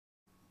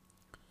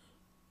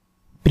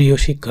প্রিয়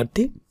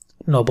শিক্ষার্থী,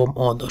 নবম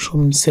ও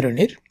দশম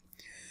শ্রেণীর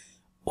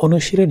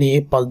অনুশীলনী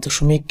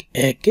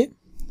 5.1-এ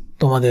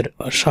তোমাদের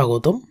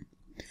স্বাগতম।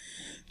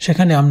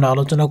 সেখানে আমরা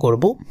আলোচনা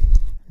করব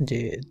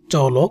যে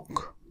চলক,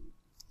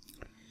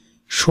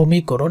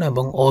 সমীকরণ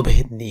এবং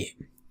অভেদ নিয়ে।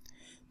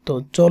 তো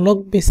চলক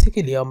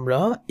বেসিক্যালি আমরা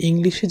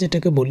ইংলিশে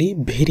যেটাকে বলি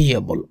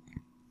ভেরিয়েবল।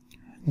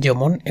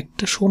 যেমন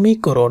একটা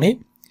সমীকরণে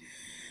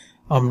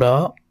আমরা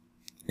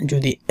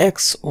যদি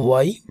এক্স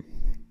ওয়াই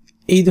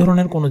এই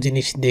ধরনের কোনো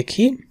জিনিস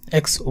দেখি,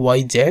 এক্স ওয়াই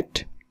জেড,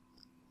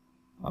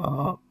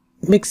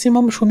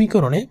 ম্যাক্সিমাম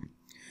সমীকরণে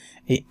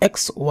এই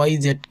এক্স ওয়াই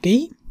জেডকেই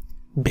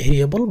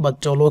ভেরিয়েবল বা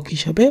চলক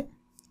হিসাবে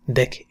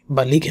দেখে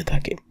বা লিখে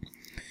থাকে।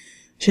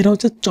 সেটা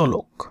হচ্ছে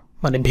চলক,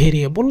 মানে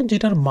ভেরিয়েবল,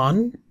 যেটার মান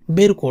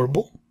বের করব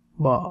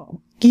বা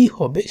কি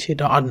হবে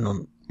সেটা আননোন।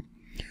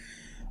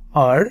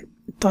 আর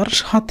তার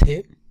সাথে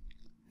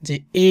যে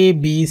এ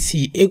বি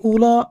সি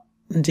এগুলা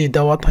যে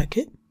দেওয়া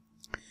থাকে,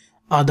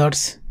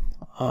 আদার্স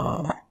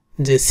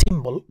যে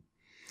সিম্বল,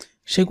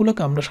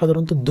 সেগুলোকে আমরা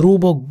সাধারণত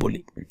ধ্রুবক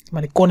বলি,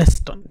 মানে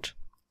কনস্ট্যান্ট।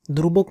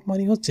 ধ্রুবক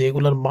মানে হচ্ছে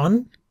এগুলোর মান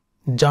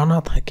জানা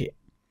থাকে।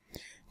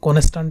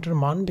 কনস্ট্যান্টের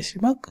মান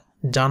বেশিরভাগ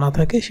জানা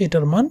থাকে,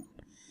 সেটার মান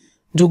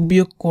যোগ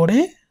বিয়োগ করে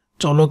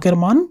চলকের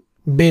মান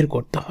বের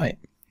করতে হয়।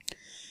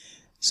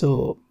 সো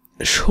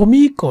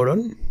সমীকরণ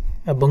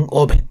এবং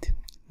অভেদ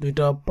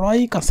দুইটা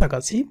প্রায়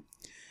কাছাকাছি।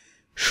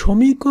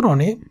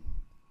 সমীকরণে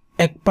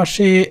এক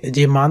পাশে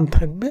যে মান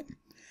থাকবে,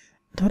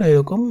 ধরো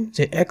এরকম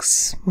যে এক্স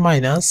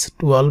মাইনাস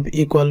 12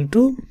 ইকুয়াল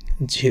টু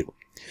 0,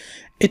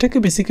 এটাকে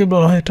বেসিক্যালি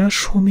বলা হয় এটা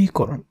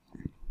সমীকরণ,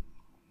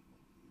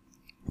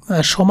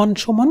 সমান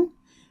সমান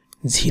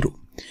 0।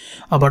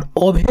 আবার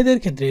অভেদের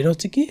ক্ষেত্রে এটা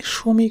হচ্ছে কি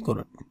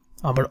সমীকরণ।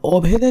 আবার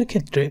অভেদের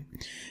ক্ষেত্রে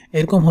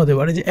এরকম হতে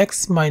পারে যে x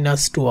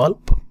minus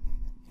 12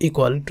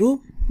 equal to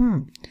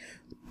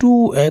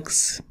 2x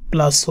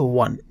plus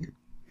 1।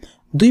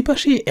 দুই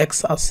পাশেই এক্স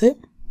আছে,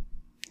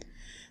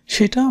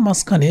 সেটা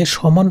মাঝখানে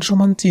সমান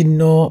সমান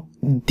চিহ্ন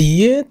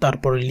দিয়ে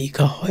তারপরে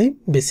লেখা হয়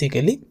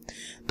বেসিক্যালি।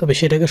 তবে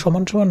সেটাকে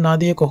সমান সমান না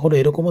দিয়ে কখনো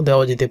এরকমও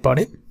দেওয়া যেতে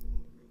পারে,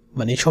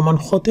 মানে সমান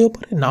হতেও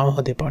পারে নাও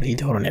হতে পারে এই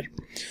ধরনের,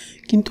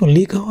 কিন্তু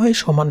লেখা হয়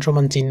সমান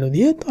সমান চিহ্ন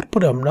দিয়ে।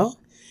 তারপরে আমরা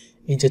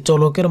এই যে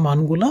চলকের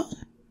মানগুলা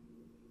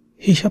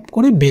হিসাব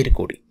করে বের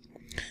করি,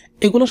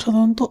 এগুলো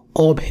সাধারণত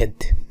অভেদ।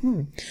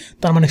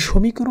 তার মানে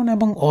সমীকরণ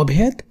এবং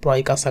অভেদ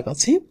প্রায়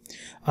কাছাকাছি।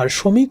 আর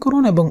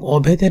সমীকরণ এবং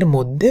অভেদের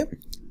মধ্যে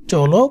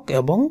চলক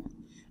এবং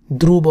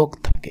ধ্রুবক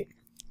থাকে।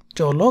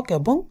 চলক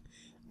এবং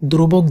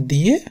ধ্রুবক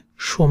দিয়ে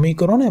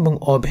সমীকরণ এবং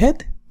অভেদ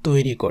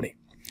তৈরি করে।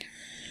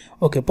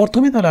 ওকে,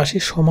 প্রথমে তাহলে আসি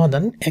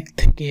সমাধান 1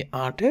 থেকে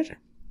 8-এর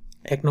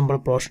 1 নম্বর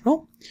প্রশ্ন।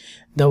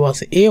 দেওয়া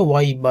আছে A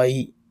Y by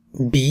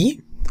B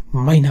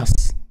minus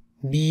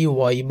B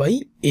Y by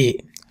এ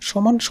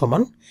সমান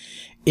সমান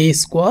এ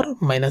স্কোয়ার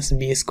মাইনাস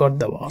বি স্কোয়ার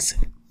দেওয়া আছে।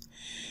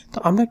 তো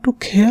আমরা একটু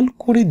খেয়াল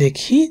করে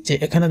দেখি যে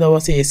এখানে দেওয়া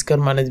আছে এ স্কোয়ার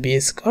মাইনাস বি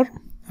স্কোয়ার,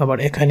 আবার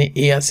এখানে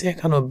এ আছে,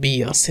 এখানেও বি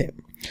আছে।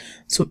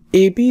 সো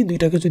এ বি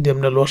দুইটাকে যদি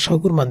আমরা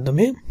লসাগুর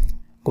মাধ্যমে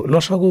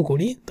লসাগু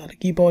করি তাহলে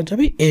কি পাওয়া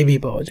যাবে? এ বি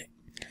পাওয়া যায়।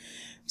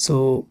 সো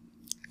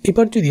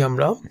এবার যদি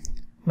আমরা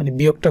মানে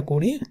বিয়োগটা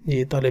করি, যে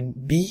তাহলে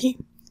বি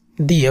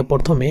দিয়ে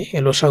প্রথমে এ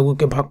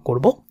লসাগুকে ভাগ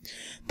করব,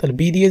 তাহলে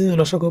বি দিয়ে যদি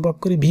লসাগু ভাগ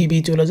করি বি বি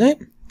চলে যায়,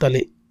 তাহলে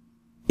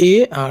এ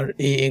আর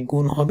এ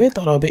গুণ হবে,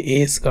 তাহলে হবে এ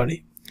স্কোয়ারে।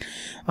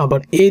 আবার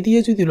এ দিয়ে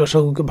যদি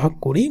লসাগুকে ভাগ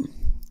করি,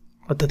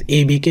 অর্থাৎ এ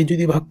বিকে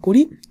যদি ভাগ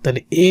করি,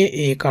 তাহলে এ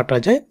এ কাটা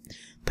যায়,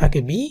 থাকে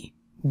বি,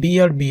 বি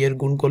আর বি এর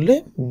গুণ করলে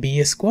বি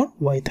স্কোয়ার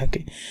ওয়াই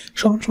থাকে,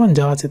 সমান সমান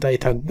যা আছে তাই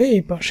থাকবে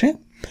এই পাশে।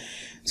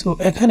 সো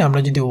এখানে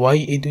আমরা যদি ওয়াই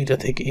এই দুইটা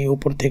থেকে এই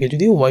উপর থেকে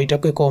যদি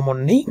ওয়াইটাকে কমন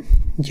নিই,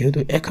 যেহেতু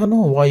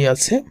এখানেও ওয়াই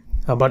আছে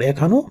আবার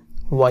এখানেও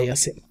ওয়াই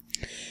আছে,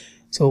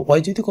 সো ওয়াই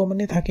যদি কমন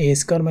নিয়ে থাকে এ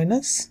স্কোয়ার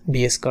মাইনাস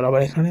বি স্কোয়ার,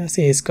 আবার এখানে আছে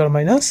এ স্কোয়ার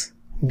মাইনাস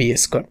বি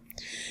স্কোয়ার।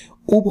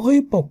 উভয়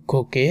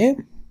পক্ষকে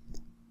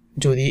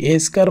যদি এ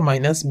স্কোয়ার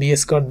মাইনাস বি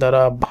স্কোয়ার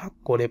দ্বারা ভাগ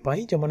করে পাই,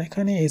 যেমন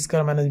এখানে এ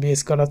স্কোয়ার মাইনাস বি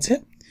স্কোয়ার আছে,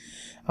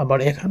 আবার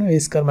এখানেও এ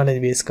স্কোয়ার মাইনাস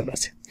বি স্কোয়ার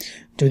আছে,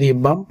 যদি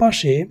বাম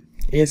পাশে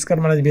এ স্কোয়ার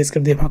মাইনাস বি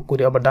স্কোয়ার দিয়ে ভাগ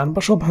করি, আবার ডান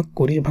পাশেও ভাগ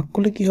করি, ভাগ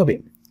করলে কি হবে?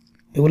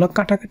 এগুলো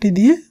কাটাকাটি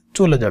দিয়ে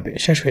চলে যাবে,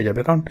 শেষ হয়ে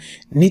যাবে। কারণ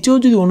নিচেও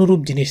যদি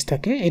অনুরূপ জিনিস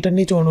থাকে, এটার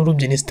নিচে অনুরূপ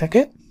জিনিস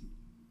থাকে,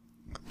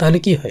 তাহলে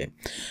কি হয়?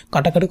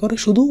 কাটাকাটি করে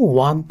শুধু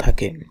 1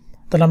 থাকে।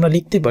 তাহলে আমরা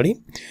লিখতে পারি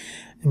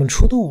যেমন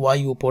শুধু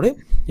ওয়াই উপরে,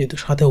 যেহেতু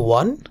সাথে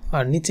 1,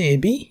 আর নিচে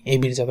এবি,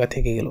 এবির জায়গা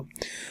থেকে গেল।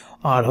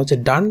 আর হচ্ছে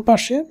ডান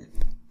পাশে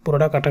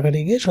পুরোটা কাটাকাটি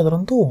গিয়ে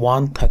সাধারণত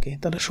 1 থাকে,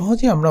 তাহলে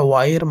সহজেই আমরা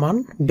ওয়াই এর মান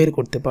বের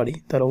করতে পারি।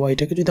 তাহলে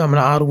ওয়াইটাকে যদি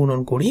আমরা আর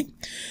গুণন করি,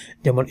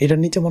 যেমন এটার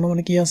নিচে মনে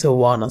মনে কি আছে?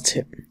 1 আছে,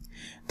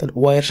 তাহলে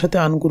ওয়াই এর সাথে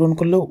আন গুণন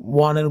করলে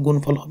 1 এর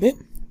গুণফল হবে,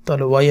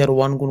 তাহলে ওয়াই আর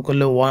 1 গুণ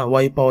করলে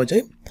ওয়াই পাওয়া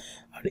যায়।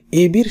 আর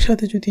এ বির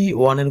সাথে যদি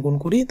 1 এর গুণ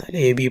করি তাহলে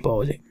এ বি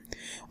পাওয়া যায়।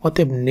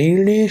 অতএব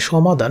নির্ণয়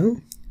সমাধান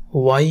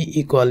Y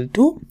equal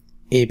to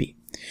A B.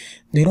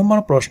 2 নম্বর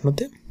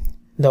প্রশ্নতে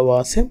দেওয়া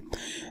আছে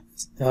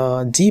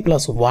জি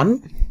প্লাস 1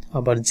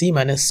 আবার জি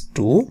মাইনাস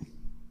 2,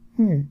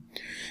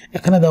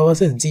 এখানে দেওয়া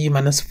আছে জি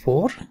মাইনাস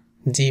 4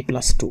 জি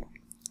প্লাস 2।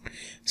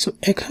 সো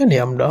এখানে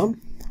আমরা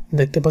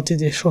দেখতে পাচ্ছি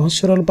যে সহজ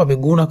সরলভাবে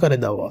গুণ আকারে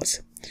দেওয়া আছে।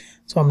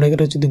 সো আমরা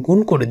এটা যদি গুণ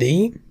করে দিই,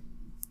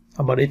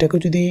 আবার এটাকে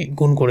যদি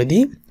গুণ করে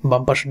দিই,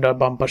 বাম পাশে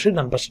ডান পাশে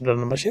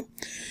ডান পাশে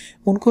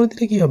গুণ করে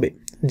দিলে কি হবে,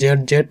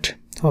 জেড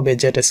হবে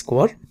জেড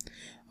স্কোয়ার,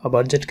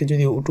 আবার জেডকে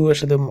যদি 2 এর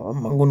সাথে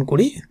গুণ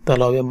করি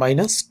তাহলে হবে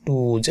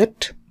 -2z।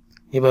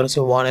 এবার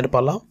হচ্ছে 1 এর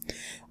পালা,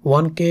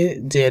 1কে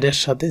জেড এর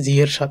সাথে জি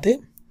এর সাথে,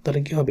 তাহলে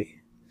কি হবে,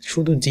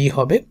 শুধু জি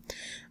হবে।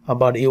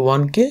 আবার এই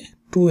 1কে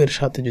 2 এর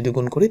সাথে যদি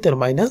গুণ করি তাহলে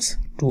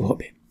 -2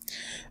 হবে।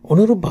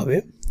 অনুরূপভাবে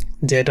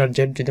জেড আর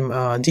জেড যদি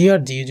জি আর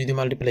জি যদি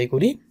মাল্টিপ্লাই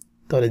করি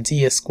তাহলে জি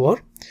স্কোয়ার,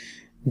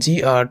 জি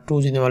আর 2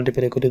 যদি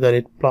মাল্টিপ্লাই করি তাহলে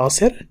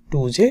প্লাসের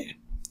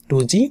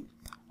 2জি,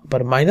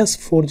 আবার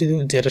 -4 যদি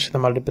জেড এর সাথে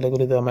মাল্টিপ্লাই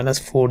করি তাহলে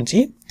 -4g,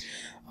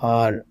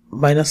 আর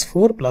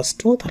 -4 +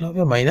 2 তাহলে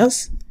হবে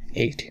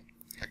 -8।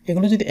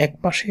 এগুলো যদি এক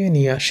পাশে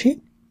নিয়ে আসি,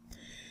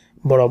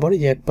 বরাবর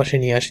এই এক পাশে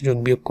নিয়ে আসি যোগ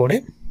বিয়োগ করে,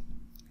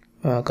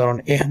 কারণ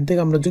এখান থেকে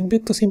আমরা যোগ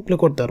বিয়োগ তো সিম্পলি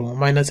করতে পারবো,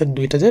 মাইনাসের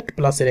 2টা জেড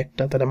প্লাসের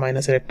একটা, তাহলে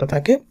মাইনাসের একটা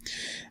থাকে,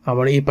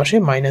 আবার এই পাশে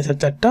মাইনাসের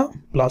 4টা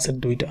প্লাসের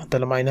 2টা,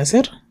 তাহলে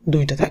মাইনাসের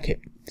 2টা থাকে,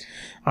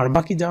 আর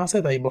বাকি যা আছে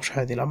তাই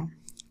বসায় দিলাম।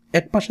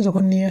 এক পাশে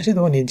যখন নিয়ে আসি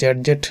তখন এই জেড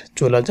জেড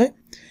চলে যায়,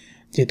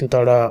 যেহেতু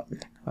তারা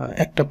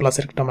একটা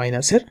প্লাসের একটা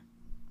মাইনাসের।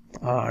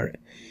 আর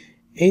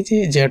এই যে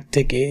জেড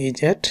থেকে এই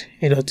জেড,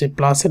 এটা হচ্ছে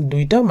প্লাসের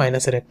 2টা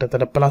মাইনাসের একটা,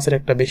 তাহলে প্লাসের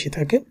একটা বেশি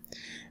থাকে,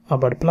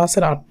 আবার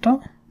প্লাসের 8টা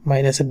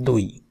মাইনাসের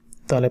 2,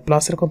 তাহলে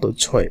প্লাসের কত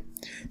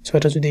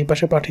 6টা যদি এই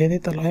পাশে পাঠিয়ে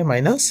দিই তাহলে হয়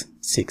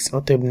 -6।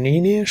 অতএব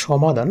নির্ণয়ের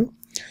সমাধান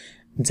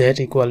z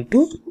 =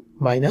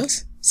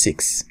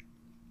 -6।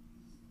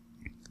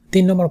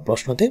 3 নম্বর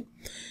প্রশ্নতে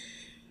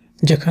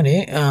যেখানে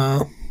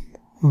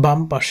বাম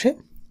পাশে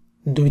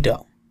 2টা,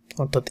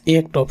 অর্থাৎ এ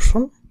একটা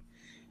অপশন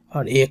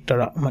আর এ একটা,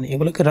 মানে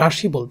এগুলোকে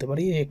রাশি বলতে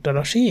পারি, এ একটা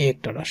রাশি এ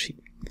একটা রাশি,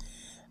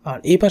 আর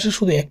এই পাশে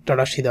শুধু একটা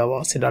রাশি দেওয়া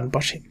আছে ডান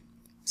পাশে।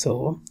 সো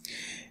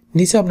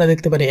নিচে আমরা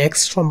দেখতে পারি x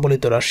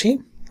সম্বলিত রাশি,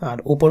 আর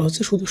উপর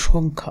হচ্ছে শুধু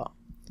সংখ্যা।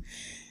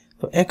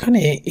 তো এখানে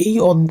এই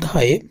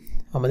অধ্যায়ে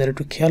আমাদের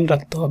একটু খেয়াল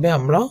রাখতে হবে,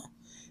 আমরা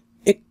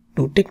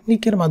একটু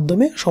টেকনিকের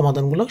মাধ্যমে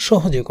সমাধানগুলো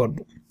সহজে করব।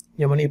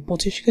 যেমন এই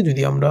 25কে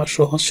যদি আমরা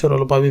সহজ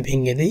সরলভাবে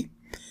ভেঙে দিই,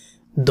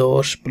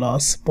 10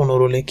 +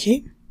 15 লিখি,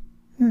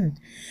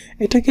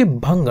 এটাকে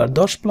ভাঙার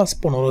 10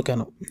 + 15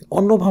 কেন,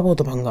 অন্যভাবেও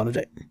তো ভাঙানো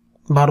যায়,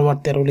 12 আর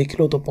 13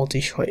 লিখলেও তো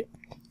 25 হয়,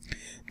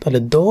 তাহলে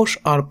 10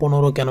 আর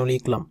 15 কেন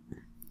লিখলাম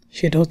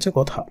সেটা হচ্ছে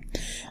কথা।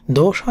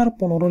 10 আর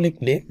 15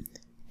 লিখলে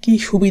কি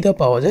সুবিধা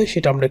পাওয়া যায়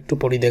সেটা আমরা একটু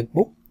পরে দেখব,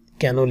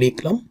 কেন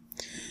লিখলাম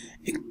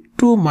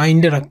একটু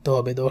মাইন্ডে রাখতে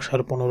হবে। 10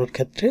 আর 15-র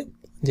ক্ষেত্রে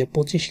যে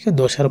 25কে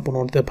 10 আর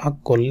 15-তে ভাগ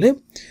করলে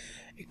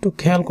একটু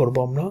খেয়াল করব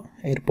আমরা,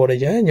 এরপরে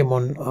যায়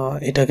যেমন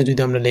এটাকে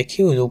যদি আমরা লিখি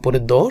ওই উপরে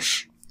 10,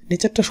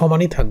 নিচেরটা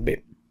সমানই থাকবে,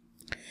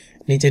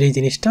 নিচের এই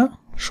জিনিসটা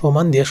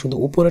সমান দিয়ে শুধু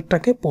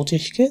উপরেরটাকে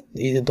 25কে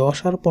এই যে 10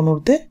 আর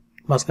 15-তে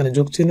মাঝখানে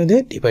যোগ চিহ্ন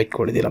দিয়ে ডিভাইড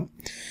করে দিলাম।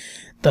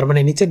 তার মানে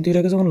নিচের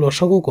দুইটাকে যখন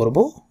লসাগু করব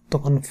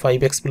তখন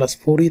 5x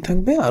 + 4ই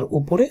থাকবে, আর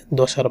উপরে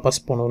 10 আর 5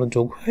 15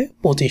 যোগ হয়ে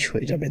 25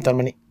 হয়ে যাবে, তার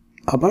মানে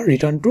আবার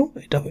রিটার্ন টু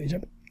এটা হয়ে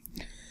যাবে।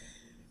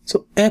 সো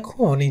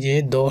এখন এই যে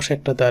 10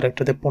 একটাতে আর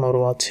একটাতে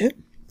 15 আছে,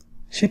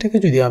 সেটাকে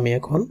যদি আমি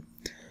এখন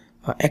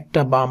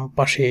একটা বাম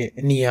পাশে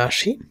নিয়ে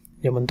আসি,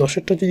 যেমন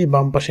 10-এরটা যদি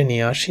বাম পাশে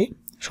নিয়ে আসি,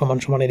 সমান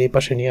সমানের এই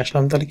পাশে নিয়ে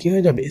আসলাম, তাহলে কি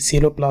হয়ে যাবে,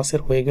 ছিল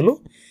প্লাসের হয়ে গেল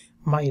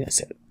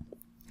মাইনাসের।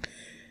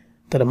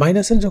 তাহলে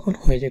মাইনাসের যখন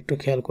হয়ে যায় একটু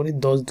খেয়াল করি,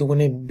 10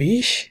 দুগুণে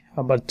 20,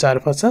 আবার 4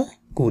 5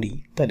 20,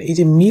 তাহলে এই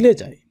যে মিলে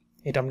যায়,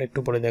 এটা আমরা একটু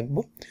পরে দেখব।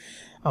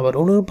 আবার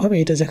অনুরূপভাবে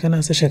এটা যেখানে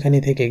আছে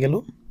সেখানেই থেকে গেল,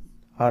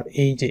 আর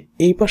এই যে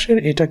এই পাশের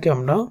এটাকে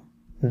আমরা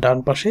ডান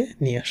পাশে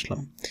নিয়ে আসলাম,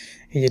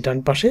 এই যে ডান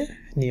পাশে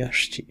নিয়ে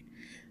আসছি,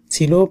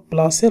 ছিল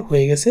প্লাসের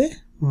হয়ে গেছে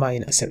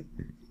মাইনাসের।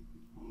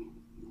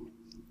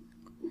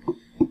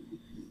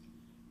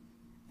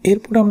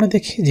 এরপর আমরা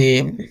দেখি যে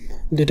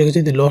দুইটাকে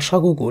যদি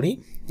লসাগু করি,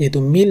 যেহেতু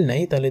মিল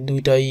নাই তাহলে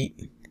দুইটাই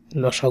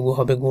লসাগু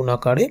হবে গুণ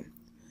আকারে।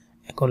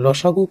 এখন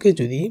লসাগুকে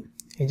যদি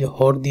এই যে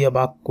হর দিয়ে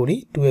ভাগ করি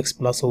 2x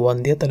 + 1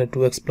 দিয়ে, তাহলে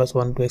 2x +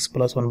 1 2x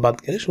 + 1 বাদ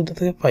গেলে শুধু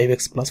থাকে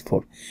 5x +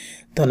 4,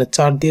 তাহলে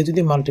 4 দিয়ে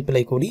যদি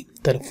মাল্টিপ্লাই করি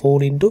তাহলে 4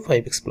 ×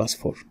 5x +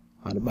 4,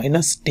 আর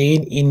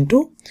 -10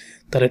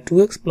 তাহলে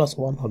 2x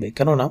 + 1 হবে,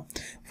 কেননা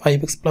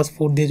 5x +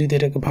 4 দিয়ে যদি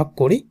এটাকে ভাগ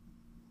করি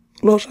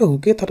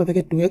লসাগুকে, তাহলে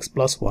থেকে 2x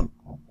 + 1,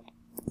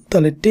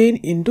 তাহলে 10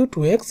 ×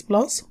 2x +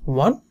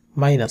 1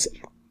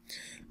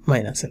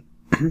 মাইনাসের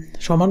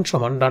সমান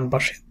সমান ডান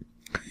পাশে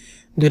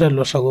দুইটার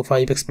লসাগু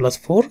 5x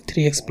 + 4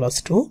 3x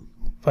 + 2,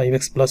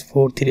 5x +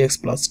 4 3x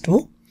 + 2,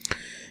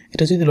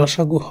 এটা যদি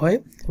লসাগু হয়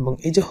এবং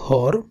এই যে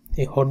হর,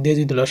 এই হর দিয়ে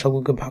যদি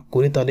লসাগুকে ভাগ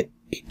করি তাহলে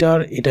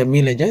এটা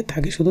মিলে যায়,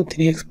 থাকে শুধু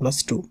 3x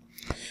 + 2,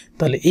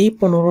 তাহলে এই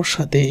 15-র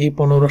সাথে এই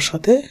 15-র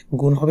সাথে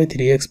গুণ হবে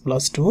 3x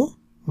 + 2,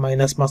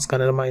 মাইনাস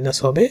মাঝখানের মাইনাস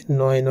হবে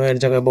 9 এর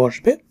জায়গায়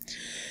বসবে।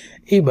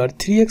 এবার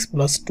 3x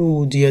 + 2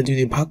 দিয়ে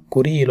যদি ভাগ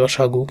করি এই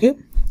লসাগুকে,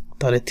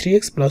 তাহলে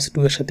 3x +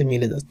 2 এর সাথে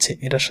মিলে যাচ্ছে,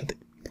 এটার সাথে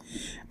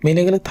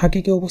মিলে গেলে থাকে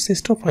কি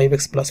অবশিষ্ট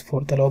 5x +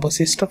 4, তাহলে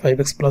অবশিষ্ট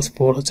 5x +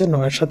 4 হচ্ছে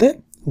 9 এর সাথে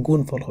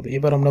গুণফল হবে।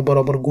 এবার আমরা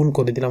বরাবর গুণ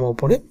করে দিলাম,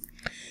 উপরে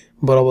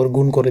বরাবর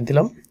গুণ করে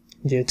দিলাম,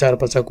 যে 4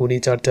 5 20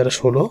 4 4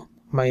 16,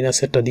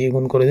 মাইনাসেরটা দিয়ে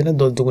গুণ করে দিলে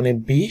 10 দুগুণে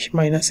 20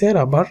 মাইনাসের,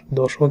 আবার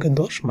 10 হোকে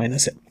 10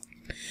 মাইনাসের,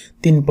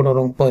 3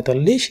 15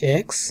 45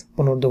 x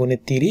 15 দুগুণে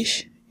 30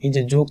 এই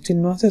যে যোগ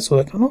চিহ্ন আছে সো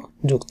এখানেও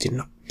যোগ চিহ্ন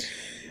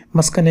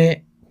মাঝখানে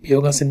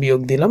বিয়োগ আছে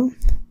বিয়োগ দিলাম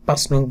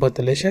 5 নং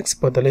 45x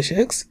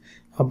 45x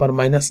আবার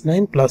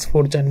 -9 +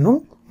 4 4 নং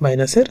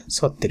মাইনাসের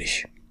 36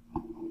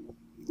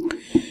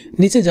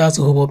 নিচে যা আছে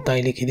হুবহু তাই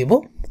লিখে দিব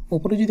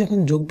উপরে যদি এখন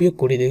যোগ বিয়োগ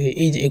করি দেখি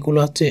এই যে এগুলো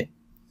আছে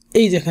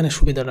এই যে এখানে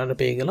সুবিধাটা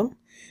পেয়ে গেলাম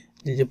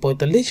যে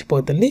 45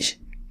 45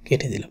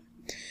 কেটে দিলাম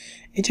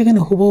এই যেখানে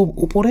হুবহু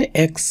উপরে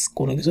x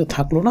কোনো কিছু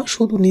থাকলো না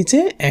শুধু নিচে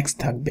x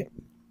থাকবে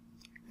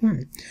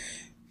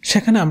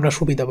সেখানে আমরা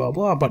সুবিধা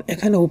পাবো আবার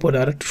এখানে উপরে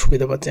আরেকটু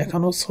সুবিধা পাচ্ছি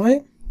এখানেও 6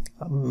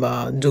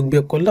 যোগ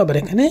বিয়োগ করলে আবার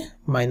এখানে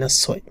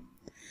 -6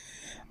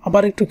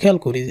 আবার একটু খেয়াল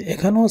করি যে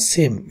এখানেও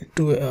সেম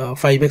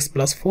 5x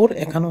 + 4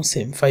 এখানেও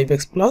সেম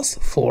 5x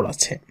 + 4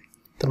 আছে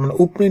তার মানে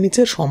উপরে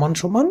নিচে সমান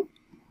সমান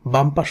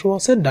বাম পাশেও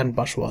আছে ডান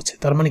পাশেও আছে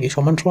তার মানে কি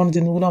সমান সমান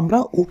জিনিসগুলো আমরা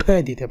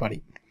উঠায় দিতে পারি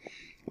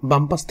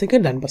বাম পাশ থেকে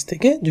ডান পাশ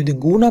থেকে যদি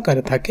গুণ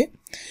আকারে থাকে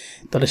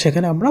তাহলে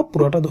সেখানে আমরা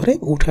পুরোটা ধরে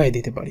উঠায়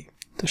দিতে পারি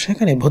তো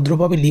সেখানে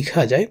ভদ্রভাবে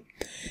লেখা যায়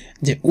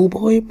যে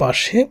উভয়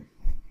পাশে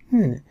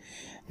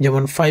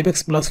যেমন 5x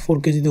 +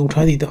 4 কে যদি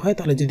উঠা দিতে হয়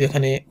তাহলে যদি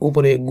এখানে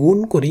উপরে গুণ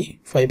করি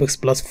 5x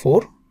 +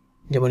 4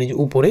 যেমন এই যে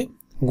উপরে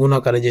গুণ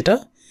আকারে যেটা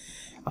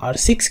আর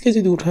 6 কে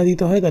যদি উঠা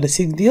দিতে হয় তাহলে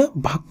 6 দিয়ে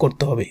ভাগ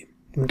করতে হবে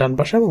ডান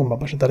পাশে এবং বাম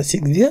পাশে তাহলে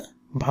 6 দিয়ে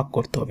ভাগ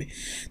করতে হবে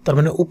তার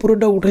মানে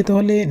উপরেরটা উঠাইতে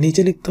হলে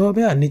নিচে লিখতে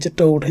হবে আর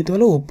নিচেরটা উঠাইতে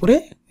হলে উপরে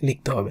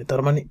লিখতে হবে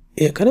তার মানে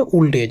এখানে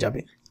উল্টে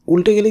যাবে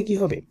উল্টে গেলে কি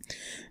হবে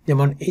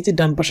যেমন এই যে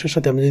ডান পাশের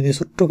সাথে আমরা যদি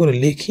ছোট্ট করে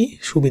লিখি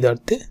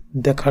সুবিধার্থে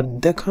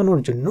দেখানোর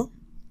জন্য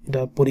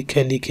এটা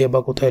পরীক্ষায় লিখে বা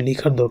কোথায়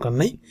লেখার দরকার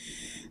নাই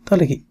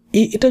তাহলে কি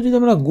এটা যদি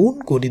আমরা গুণ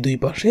করি দুই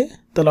পাশে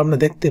তাহলে আমরা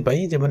দেখতে পাই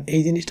যেমন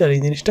এই জিনিসটা আর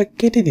এই জিনিসটা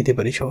কেটে দিতে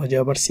পারি সহজে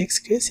আবার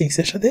 6 কে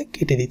 6 এর সাথে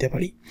কেটে দিতে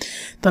পারি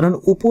তার মানে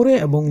উপরে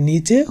এবং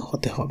নিচে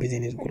হতে হবে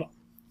জিনিসগুলো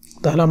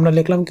তাহলে আমরা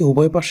লিখলাম কি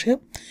উভয় পাশে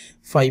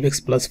 5x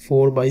 +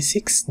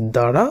 4/6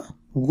 দ্বারা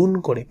গুণ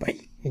করে পাই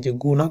এই যে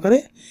গুণ আকারে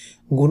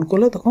গুণ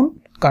করলে তখন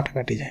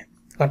কাটাকাটি যায়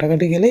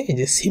কাটাকাটি গেলে এই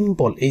যে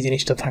সিম্পল এই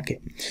জিনিসটা থাকে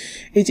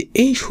এই যে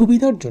এই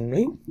সুবিধার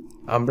জন্যই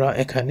আমরা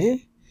এখানে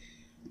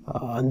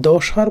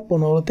 10 আর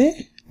 15 তে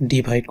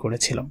ডিভাইড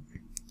করেছিলাম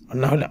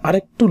না হলে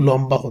আরেকটু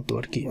লম্বা হতো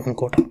আর কি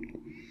অঙ্কটা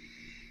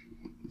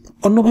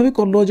অন্যভাবে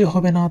করলেও যে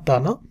হবে না তা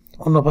না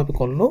অন্যভাবে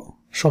করলেও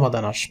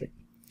সমাধান আসবে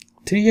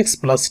 3x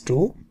 + 2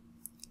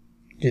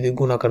 যদি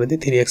গুণ আকারে দিই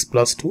 3x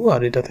 + 2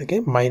 আর এটা থেকে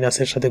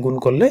মাইনাসের সাথে গুণ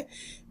করলে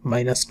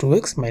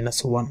 -2x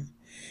 -1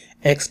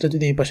 x টা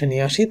যদি এই পাশে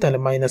নিয়ে আসি তাহলে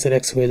মাইনাসের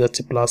x হয়ে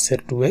যাচ্ছে প্লাসের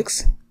 2x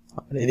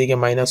আর এদিকে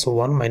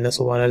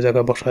 -1 এর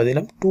জায়গায় বসায়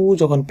দিলাম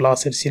 2 যখন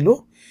প্লাসের ছিল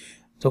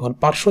যখন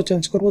পার্শ্ব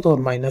চেঞ্জ করব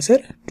তখন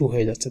মাইনাসের 2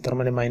 হয়ে যাচ্ছে তার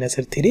মানে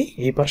 -3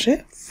 এই পাশে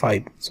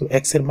 5 সো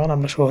x এর মান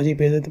আমরা সহজেই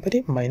পেয়ে যেতে পারি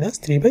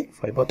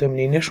 -3/5 অতএব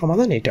নির্ণয়ের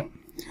সমাধান এটা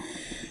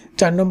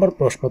 4 নম্বর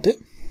প্রশ্নতে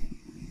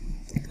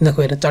দেখো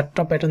এটা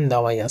চারটা প্যাটার্ন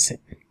দেওয়াই আছে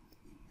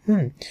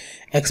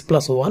x +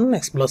 1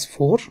 x +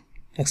 4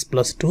 x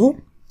 + 2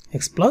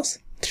 x +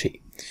 3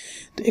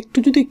 তো একটু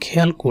যদি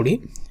খেয়াল করি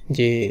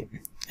যে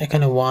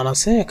এখানে 1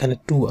 আছে এখানে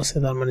 2 আছে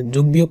তার মানে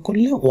যোগ বিয়োগ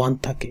করলে 1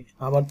 থাকে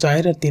আবার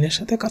 4 আর 3 এর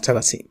সাথে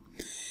কাছাকাছি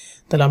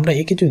তাহলে আমরা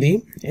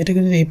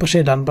এটাকে যদি এই পাশে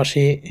ডান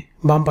পাশে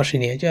বাম পাশে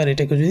নিয়ে যাই আর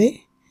এটাকে যদি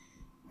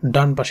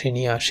ডান পাশে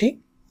নিয়ে আসি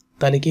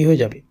তাহলে কি হয়ে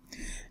যাবে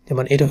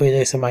যেমন এটা হয়ে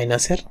যাচ্ছে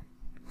মাইনাসের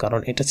কারণ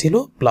এটা ছিল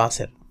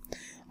প্লাসের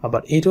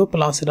আবার এটাও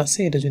প্লাসের আছে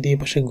এটা যদি এই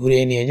পাশে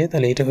ঘুরিয়ে নিয়ে যায়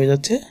তাহলে এটা হয়ে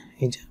যাচ্ছে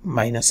এই যে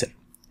মাইনাসের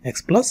x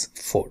 +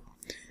 4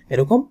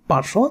 এরকম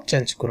পার্শ্ব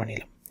চেঞ্জ করে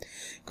নিলাম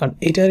কারণ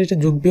এটা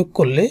যোগ বিয়োগ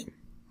করলে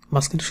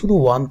মাঝখানে শুধু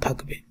 1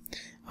 থাকবে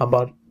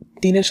আবার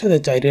 3 এর সাথে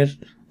 4 এর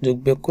যোগ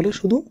বিয়োগ করলে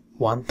শুধু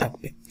 1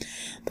 থাকবে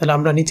তাহলে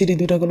আমরা নিচের এই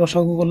দুটাকে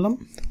লসাগু করলাম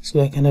সো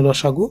এখানে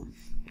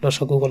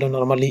লসাগু করলে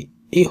নরমালি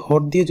এই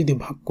হর দিয়ে যদি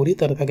ভাগ করি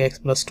তাহলে থাকে x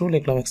 + 2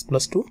 লিখলাম x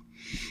 + 2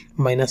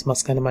 মাইনাস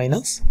মাঝখানে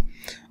মাইনাস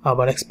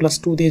আবার x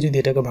 + 2 দিয়ে যদি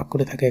এটাকে ভাগ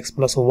করে থাকে x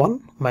 + 1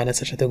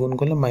 মাইনাসের সাথে গুণ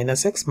করলে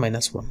 -x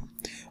 -1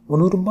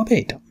 অনুরূপভাবে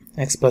এটা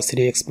x +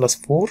 3 x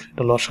 + 4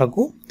 এটা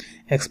লসাগু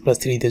x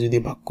 + 3 দিয়ে যদি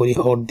ভাগ করি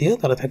হর দিয়ে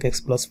তাহলে থাকে x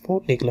 + 4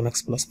 লিখলাম x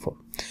 + 4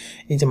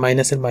 এই যে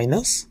মাইনাসের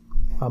মাইনাস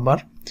আবার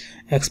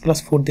x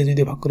 + 4 দিয়ে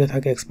যদি ভাগ করে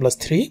থাকে x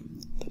 + 3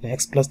 তাহলে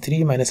x +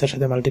 3 মাইনাসের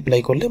সাথে মাল্টিপ্লাই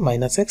করলে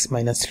 -x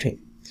 -3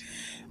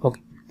 ওকে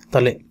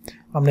তাহলে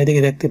আমরা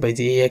এদিকে দেখতে পাই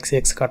যে এই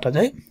x কাটা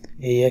যায়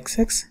এই x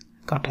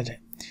কাটা যায়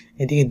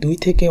এদিকে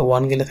 2 থেকে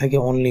 1 গেলে থাকে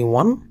অনলি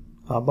 1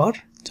 আবার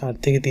 4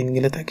 থেকে 3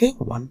 গেলে থাকে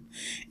 1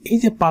 এই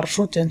যে পার্শ্ব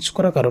চেঞ্জ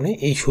করার কারণে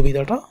এই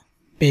সুবিধাটা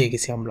পেয়ে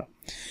গেছি আমরা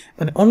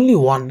মানে অনলি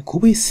 1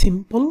 খুবই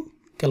সিম্পল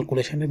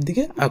ক্যালকুলেশনের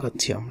দিকে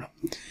আগাচ্ছি আমরা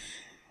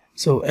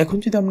সো এখন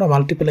যদি আমরা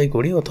মাল্টিপ্লাই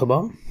করি অথবা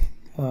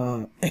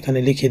এখানে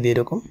লিখে দিই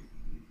এরকম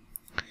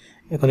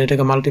এখন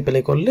এটাকে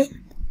মাল্টিপ্লাই করলে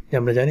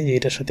আমরা জানি যে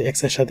এটার সাথে x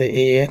এর সাথে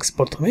ax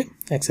প্রথমে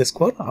x²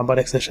 আবার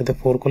x এর সাথে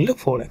 4 করলে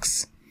 4x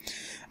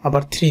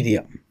আবার 3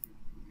 দিয়ে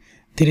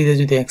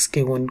যদি x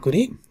কে গুণ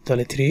করি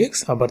তাহলে 3x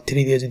আবার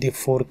 3 দিয়ে যদি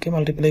 4 কে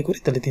মাল্টিপ্লাই করি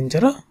তাহলে 3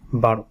 4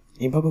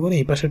 12 এইভাবে করে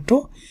এই পাশেরটা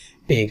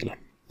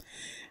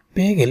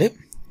পেয়ে গেলে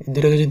এই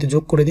দুটোকে যদি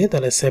যোগ করে দিই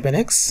তাহলে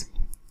 7x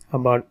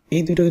আবার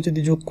এই দুটোকে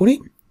যদি যোগ করি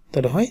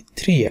তাহলে হয়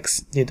 3x,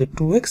 যেহেতু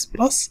 2x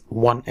প্লাস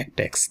 1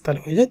 একটা x, তাহলে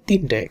হয়ে যায়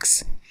 3টা x।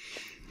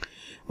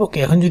 ওকে,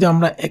 এখন যদি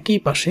আমরা একই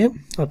পাশে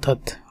অর্থাৎ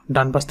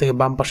ডান পাশ থেকে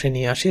বাম পাশে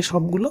নিয়ে আসি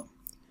সবগুলো,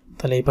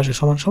 তাহলে এই পাশে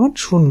সমান সমান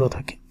 0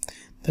 থাকে।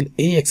 তাহলে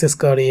এই এক্স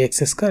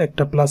স্কয়ার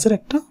একটা প্লাসের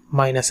একটা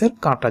মাইনাসের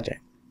কাটা যায়,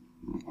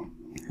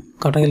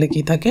 কাটা গেলে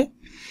কি থাকে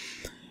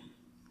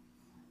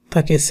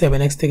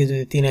 7x থেকে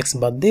যদি 3x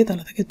বাদ দিই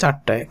তাহলে থাকে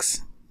 4টা x,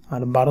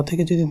 আর 12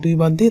 থেকে যদি 2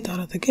 বাদ দিই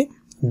তাহলে থাকে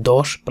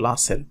 10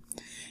 প্লাসের।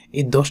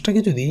 এই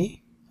 10টাকে যদি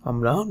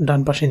আমরা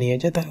ডান পাশে নিয়ে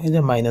যাই তাহলে হয়ে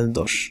যায়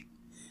 -10।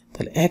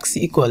 তাহলে x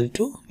ইকুয়াল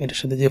টু এটার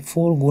সাথে যে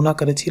 4 গুণ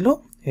আকারে ছিল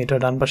এটা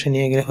ডান পাশে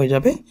নিয়ে গেলে হয়ে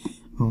যাবে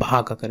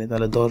ভাগ আকারে,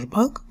 তাহলে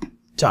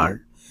 10/4।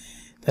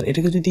 তাহলে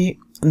এটাকে যদি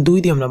 2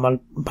 দিয়ে আমরা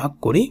ভাগ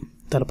করি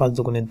তাহলে 5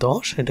 দুগুণে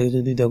 10, এটাকে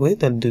যদি 2 দিয়ে করি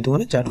তাহলে 2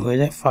 দুগুণে 4 হয়ে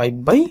যায়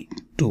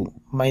 5/2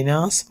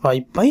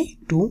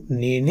 -5/2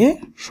 নির্ণয়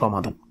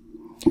সমাধান।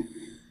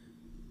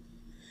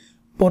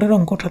 পরের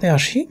অঙ্কটাতে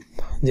আসি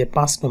যে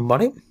 5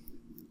 নম্বরে।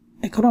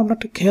 এখন আমরা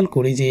একটা খেয়াল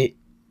করি যে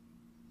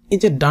এই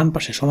যে ডান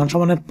পাশে সমান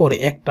সমানের পরে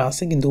একটা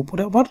আছে কিন্তু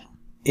উপরে আবার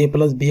a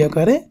প্লাস b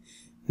আকারে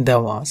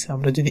দেওয়া আছে।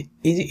 আমরা যদি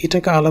এই যে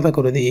এটাকে আলাদা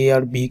করে দিই a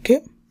আর b কে,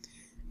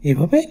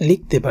 এইভাবে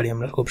লিখতে পারি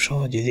আমরা খুব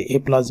সহজে যে a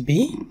প্লাস b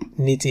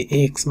নিচে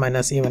ax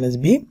minus a minus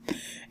b,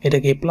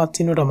 এটাকে a প্লাস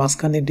চিহ্নটা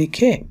মাঝখানে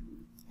রেখে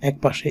এক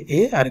পাশে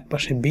a আর এক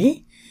পাশে b,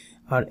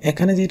 আর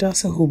এখানে যেটা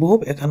আছে হুবহুব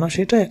এখানেও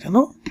সেটা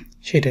এখানেও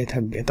সেটাই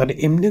থাকবে। তাহলে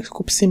এমনি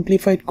খুব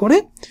সিম্পলিফাইড করে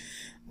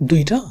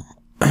দুইটা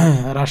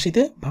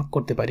রাশিতে ভাগ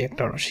করতে পারি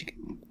একটা রাশিকে।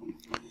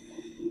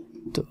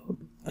 তো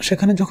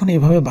সেখানে যখন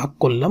এইভাবে ভাগ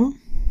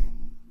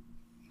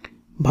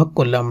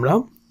করলে আমরা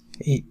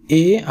এই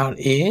a আর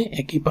a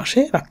একই পাশে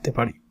রাখতে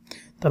পারি।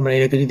 তার মানে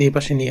এটাকে যদি এই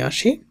পাশে নিয়ে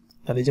আসি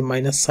তাহলে যে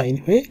মাইনাস সাইন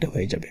হয়ে এটা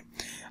হয়ে যাবে,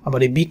 আবার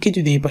এই b কে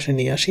যদি এই পাশে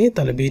নিয়ে আসি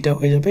তাহলে bটা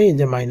হয়ে যাবে এই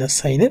যে মাইনাস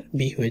সাইনের b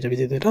হয়ে যাবে,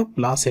 যেহেতু এটা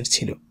প্লাসের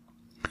ছিল।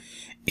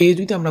 a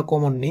যদি আমরা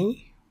কমন নিই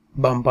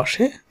বাম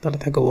পাশে তাহলে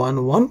থাকে 1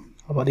 1,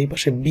 আবার এই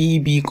পাশে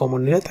b কমন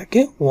নিলে থাকে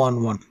 1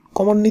 1,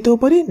 কমন নিতেও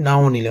পারি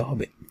নাও নিলে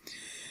হবে।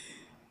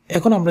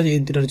 এখন আমরা এই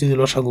দুটার যদি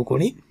লসাগু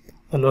করি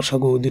তাহলে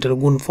লসাগু দুটার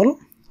গুণফল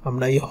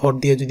আমরা এই হর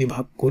দিয়ে যদি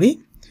ভাগ করি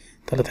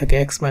তাহলে থাকে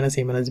x minus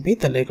a minus b,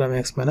 তাহলে লিখলাম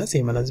x minus a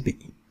minus b,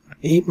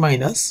 এই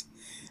মাইনাস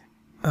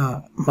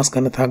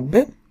মাঝখানে থাকবে,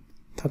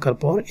 থাকার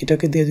পর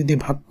এটাকে দিয়ে যদি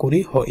ভাগ করি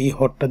এই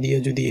হরটা দিয়ে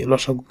যদি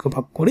লসাগুকে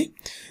ভাগ করি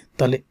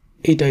তাহলে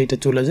এটা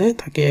চলে যায়,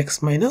 থাকে x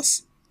মাইনাস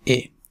a।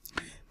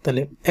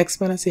 তাহলে x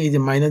মাইনাস এই যে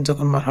মাইনাস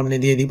যখন সামনে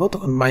দিয়ে দিব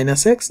তখন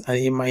মাইনাস x আর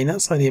এই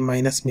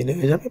মাইনাস মিলে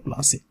হয়ে যাবে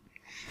প্লাস a।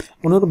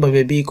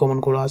 অনুরূপভাবে b কমন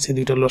করা আছে,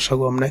 দুইটা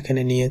লসাগু আমরা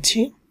এখানে নিয়েছি,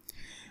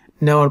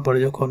 নেওয়ার পরে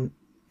যখন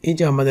এই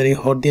যে আমাদের এই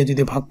হর দিয়ে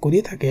যদি ভাগ করি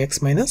থাকে x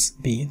মাইনাস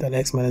b, তাহলে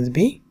x মাইনাস b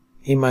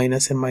এই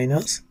মাইনাসের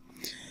মাইনাস,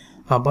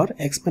 আবার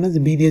x মাইনাস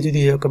b দিয়ে যদি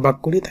এটাকে ভাগ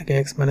করি থাকে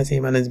x minus a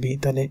minus b,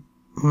 তাহলে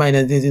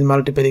মাইনাস দিয়ে যদি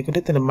মাল্টিপ্লাই করি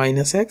তাহলে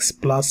minus x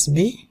plus b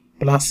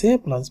plus a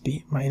plus b,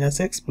 minus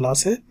x plus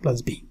a plus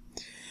b।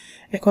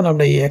 এখন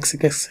আমরা এই x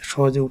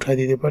সহজে উঠাই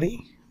দিতে পারি,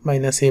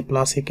 মাইনাস a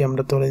প্লাস a কে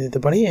আমরা তুলে দিতে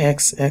পারি,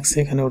 x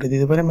এখানে উঠে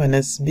দিতে পারি,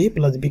 মাইনাস b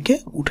প্লাস b কে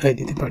উঠাই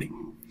দিতে পারি।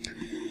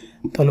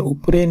 তাহলে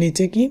উপরে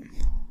নিচে কি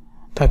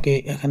থাকে,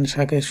 এখানে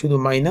থাকে শুধু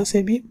মাইনাস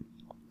ab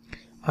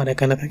আর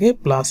এখানে থাকে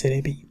প্লাস এর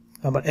ab,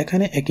 আবার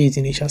এখানে একই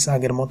জিনিস আছে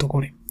আগের মতো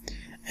করে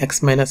x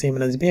minus a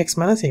minus b, x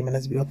minus a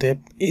minus b। অতএব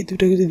এই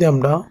দুটোকে যদি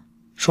আমরা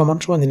সমান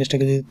সমান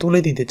জিনিসটাকে যদি তুলে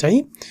দিতে চাই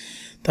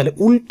তাহলে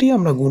উল্টি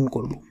আমরা গুণ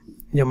করব,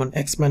 যেমন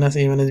x minus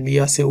a minus b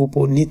আছে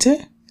উপর নিচে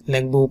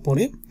লিখবো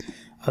উপরে,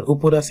 আর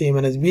উপরে আছে a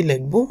মাইনাস b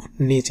লিখবো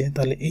নিচে।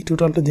 তাহলে এই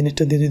টোটালটা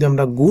জিনিসটা দিয়ে যদি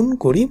আমরা গুণ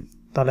করি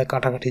তাহলে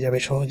কাটাকাটি যাবে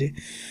সহজে।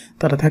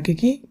 তাহলে থাকে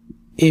কি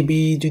ab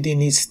যদি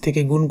নিচ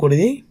থেকে গুণ করে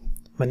দিই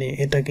মানে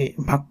এটাকে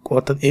ভাগ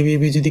অর্থাৎ ab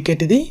যদি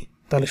কেটে দিই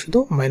তাহলে শুধু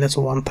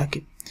 -1 থাকে,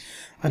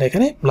 আর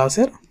এখানে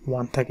প্লাসের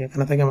 1 থাকে,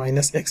 এখানে থাকে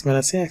minus x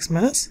minus a x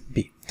minus b।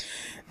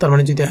 তার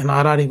মানে যদি এখন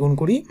আর গুণ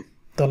করি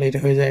তাহলে এটা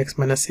হয়ে যায় x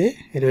মাইনাস a,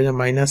 এটা হয়ে যায়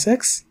মাইনাস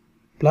x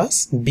প্লাস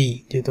b,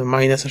 যেহেতু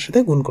মাইনাসের সাথে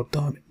গুণ করতে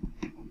হবে।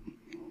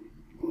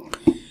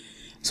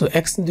 সো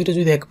x দুটো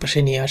যদি এক পাশে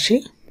নিয়ে আসি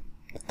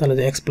তাহলে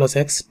যে x প্লাস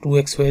x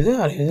 2x হয়ে যায়,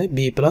 আর হয়ে যায় b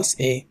প্লাস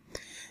a,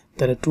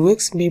 তাহলে 2x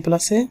b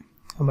প্লাস a,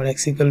 আবার x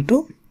equal to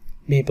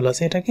b plus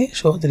a, এটাকে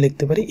সহজে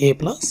লিখতে পারি a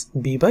প্লাস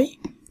b বাই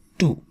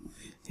 2,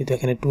 যেহেতু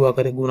এখানে 2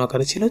 আকারে গুণ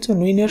আকারে ছিল। তো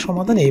নির্ণয়ের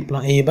সমাধান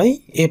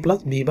a প্লাস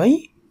b বাই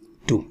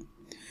 2।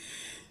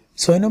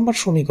 6 নম্বর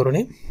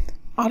সমীকরণে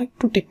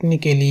আরেকটু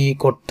টেকনিক্যালি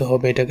করতে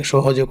হবে, এটাকে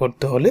সহজে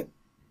করতে হলে,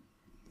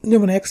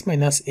 যেমন x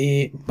minus a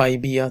by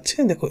b আছে,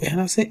 দেখো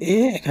এখানে আছে a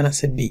এখানে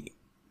আছে b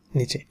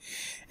নিচে,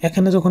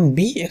 এখানে যখন b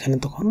এখানে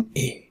তখন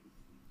a,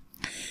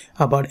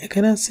 আবার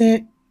এখানে আছে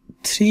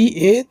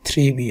 3a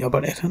 3b,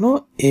 আবার এখানেও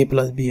a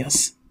প্লাস b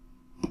আছে।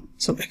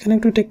 সো এখানে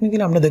একটু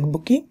টেকনিক্যালি আমরা দেখব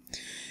কি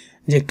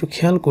যে একটু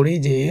খেয়াল করি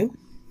যে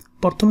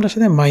প্রথমটার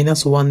সাথে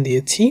 -1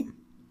 দিয়েছি,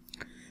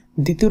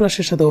 দ্বিতীয়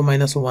রাশির সাথেও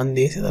 -1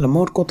 দিয়েছি, তাহলে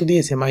মোট কত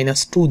দিয়েছে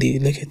 -2 দিয়ে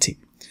লিখেছি,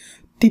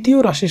 তৃতীয়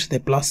রাশির সাথে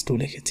 +2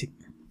 লিখেছি,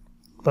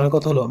 তাহলে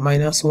কত হলো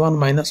 -1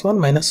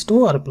 -2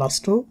 আর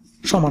 +2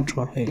 সমান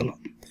সমান হয়ে গেল।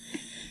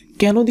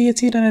 কেন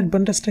দিয়েছি এটার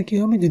অ্যাডভান্টেজটা কি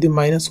হবে, যদি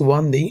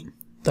 -1 দিই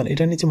তাহলে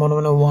এটার নিচে মনে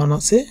 1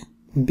 আছে,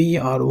 b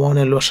আর 1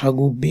 এর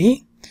লসাগু b,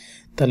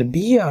 তাহলে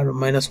বি আর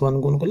 -1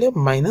 গুণ করলে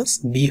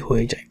 -b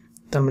হয়ে যায়,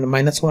 তার মানে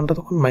 -1টা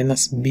তখন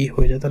 -b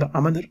হয়ে যায়। তাহলে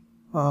আমাদের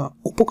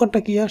উপকারটা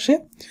কি আসে,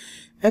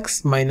 x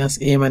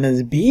 - a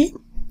 - b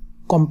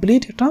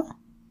কমপ্লিট এটা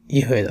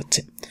হয়ে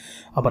যাচ্ছে।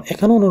 আবার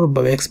এখানে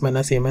অনুরূপভাবে x - a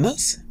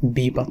 - b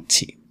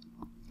পাচ্ছি।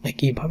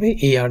 একইভাবে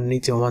a আর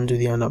নিচে 1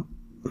 যদি আমরা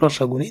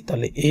লসা গুনি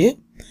তাহলে a,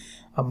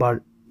 আবার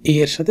a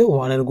এর সাথে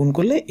 1 এর গুণ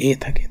করলে a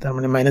থাকে, তার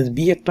মানে -b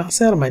একটা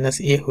আছে আর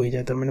 -a হয়ে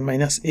যায়, তার মানে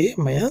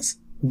 -a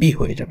 - b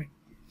হয়ে যাবে।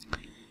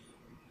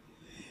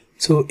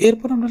 সো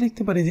এরপর আমরা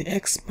লিখতে পারি যে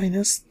x - 3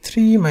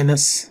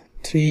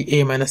 - 3a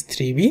 -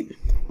 3b,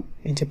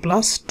 এই যে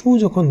 +2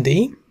 যখন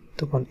দেই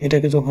তখন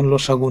এটাকে যখন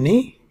লসা গুনি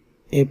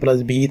a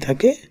 + b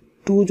থাকে,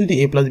 2 যদি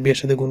a + b এর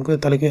সাথে গুণ করে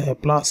তাহলে কি হয়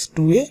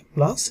 +2a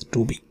 +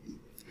 2b।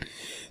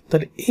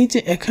 তাহলে এই যে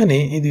এখানে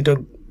এই দুটো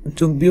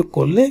যোগ বিয়োগ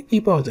করলে কি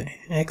পাওয়া যায়,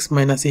 x -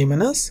 a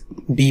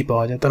 - b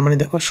পাওয়া যায়। তার মানে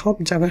দেখো সব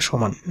জায়গায়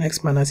সমান, x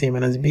 - a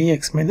 - b,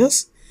 x -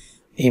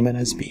 a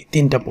 - b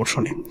তিনটা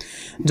পোর্শনে।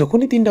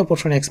 যখনই তিনটা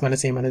পোর্শনে x - a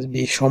 - b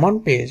সমান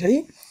পেয়ে যাই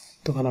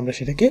তখন আমরা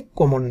সেটাকে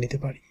কমন নিতে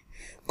পারি।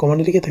 কমন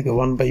লিখে থাকে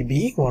 1/b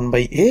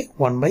 1/a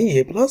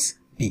 1/a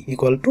 + b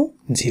 =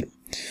 0।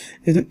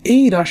 কিন্তু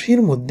এই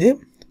রাশির মধ্যে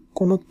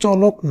কোনো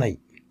চলক নাই,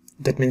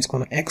 দ্যাট মিন্স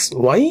কোনো x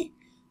y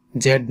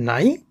z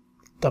নাই,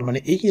 তার মানে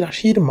এই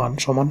রাশির মান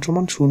সমান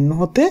সমান 0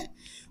 হতে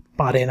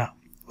পারে না।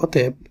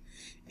 অতএব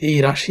এই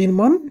রাশির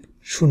মান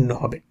 0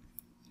 হবে,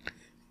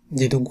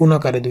 যেহেতু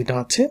গুণাকারে দুইটা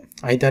আছে,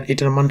 আইদার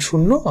এটার মান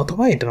 0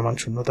 অথবা এটার মান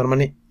 0। তার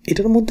মানে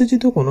এটার মধ্যে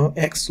যেহেতু কোনো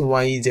x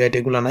y z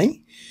এগুলো নাই,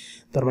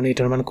 তার মানে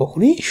এটার মান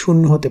কখনোই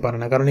 0 হতে পারে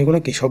না, কারণ এগুলো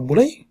কি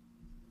সবগুলোই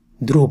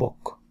ধ্রুবক।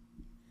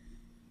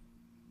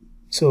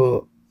 সো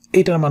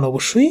এটার মান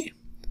অবশ্যই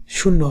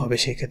 0 হবে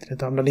সেই ক্ষেত্রে।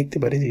 তো আমরা লিখতে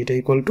পারি যে এটা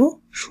 =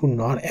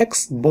 0। আর x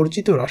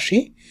বর্জিত রাশি,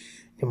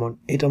 যেমন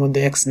এটার মধ্যে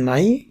x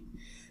নাই,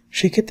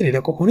 সেক্ষেত্রে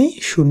এটা কখনোই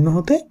 0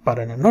 হতে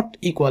পারে না, নট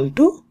ইকুয়াল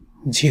টু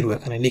 0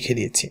 এখানে লিখে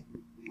দিয়েছি।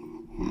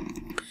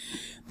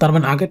 তার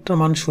মানে আগেরটার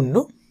মান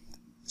 0।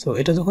 সো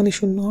এটা যখনই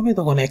 0 হবে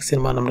তখন x এর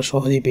মান আমরা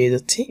সহজেই পেয়ে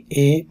যাচ্ছি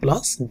a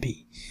 + b,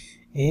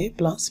 a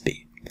 + b।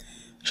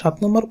 7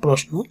 নম্বর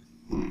প্রশ্ন,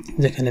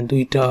 যেখানে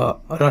দুইটা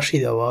রাশি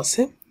দেওয়া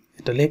আছে,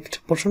 এটা লেফট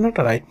পোর্শনে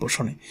একটা রাইট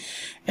পোর্শনে।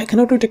 এখানে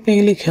একটু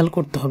টেকনিক্যালি খেয়াল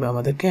করতে হবে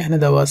আমাদেরকে। এখানে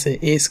দেওয়া আছে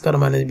a²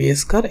 - b²,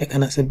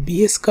 এখানে আছে b²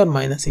 -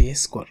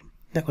 a²।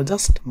 দেখো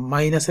জাস্ট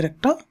মাইনাসের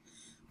একটা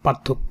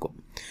পার্থক্য।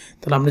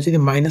 তাহলে আমরা যদি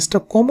মাইনাসটা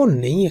কমন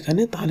নেই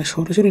এখানে, তাহলে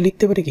সরাসরি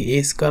লিখতে পারি কি a²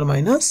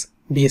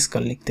 - b²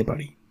 লিখতে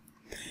পারি।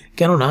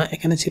 কেননা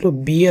এখানে ছিল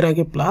b এর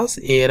আগে প্লাস,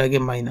 a এর আগে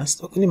মাইনাস,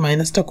 তখনই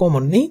মাইনাসটা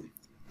কমন নেই,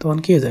 তখন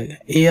কি হয়ে যাবে,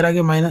 a এর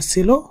আগে মাইনাস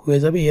ছিল হয়ে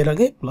যাবে a এর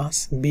আগে প্লাস,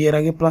 b এর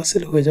আগে প্লাস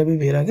ছিল হয়ে যাবে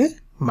b এর আগে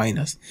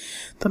মাইনাস।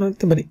 তাহলে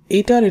লিখতে পারি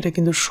এইটা আর এটা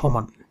কিন্তু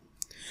সমান।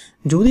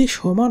 যদি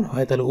সমান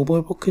হয় তাহলে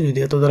উভয় পক্ষে যদি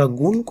এত দ্বারা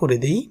গুণ করে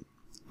দিই,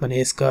 মানে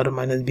a²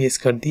 -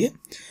 b² দিয়ে,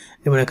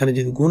 যেমন এখানে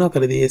যদি গুণ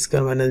আকারে দিই a²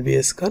 - b²,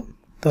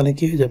 তাহলে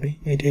কি হয়ে যাবে,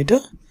 এটা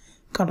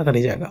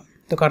কাটাকাটি জায়গা।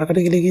 তো কাটাকাটি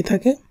গেলে কি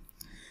থাকে,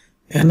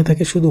 এখানে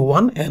থাকে শুধু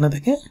 1, এখানে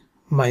থাকে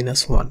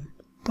 -1।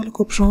 তাহলে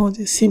খুব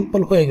সহজে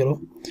সিম্পল হয়ে গেল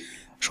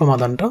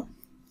সমাধানটা।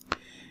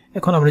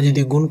 এখন আমরা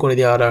যদি গুণ করে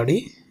দিই আড়াআড়ি,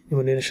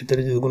 যেমন এর সাথে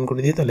যদি গুণ করে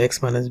দিই তাহলে x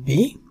 - b,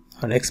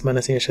 R x - a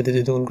এর সাথে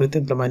যদি গুণ করে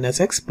দিই তাহলে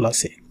 -x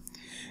 + a,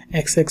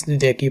 x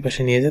যদি একই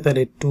পাশে নিয়ে যায়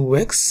তাহলে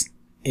 2x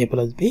a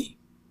 + b,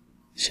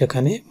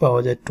 সেখানে পাওয়া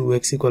যায়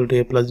 2x =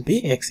 a + b,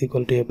 x =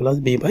 a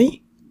 +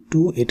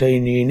 b/2। এটাই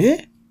নির্ণয়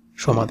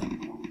সমাধান।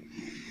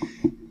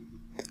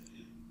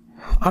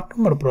 8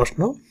 নম্বর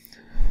প্রশ্ন,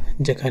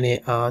 যেখানে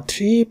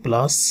 3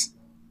 +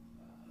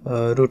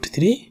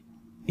 √3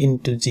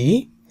 * g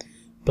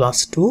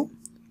 + 2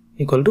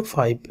 =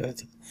 5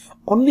 আছে।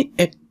 অনলি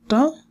একটা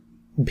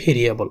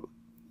ভেরিয়েবল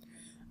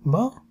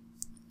বা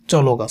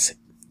চলক আছে।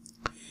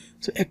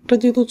 সো একটা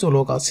যেহেতু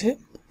চলক আছে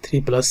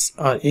 3+,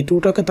 আর এই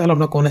 2টাকে তাহলে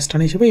আমরা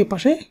কনস্ট্যান্ট হিসেবে এই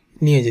পাশে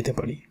নিয়ে যেতে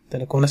পারি।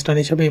 তাহলে কনস্ট্যান্ট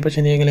হিসেবে এই পাশে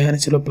নিয়ে গেলে এখানে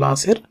ছিল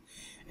প্লাসের,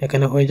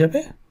 এখানে হয়ে যাবে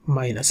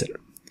মাইনাসের।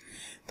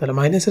 তাহলে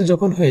মাইনাসের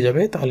যখন হয়ে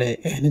যাবে তাহলে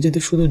এখানে যদি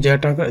শুধু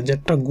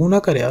যেটা গুণ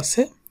আকারে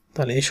আছে,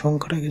 তাহলে এই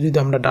সংখ্যাটাকে যদি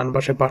আমরা ডান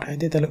পাশে পাঠাই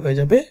দিই তাহলে হয়ে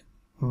যাবে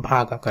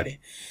ভাগ আকারে।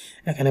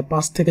 এখানে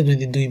 5 থেকে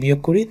যদি 2 বিয়োগ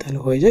করি তাহলে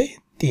হয়ে যায়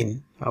 3।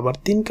 আবার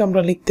 3কে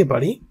আমরা লিখতে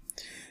পারি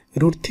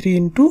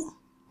 √3 *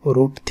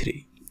 √3,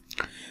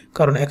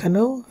 কারণ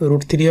এখানেও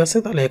 √3 আছে,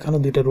 তাহলে এখানেও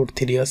দুইটা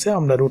 √3 আছে।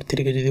 আমরা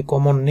 √3কে যদি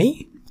কমন নেই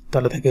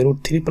তাহলে থাকে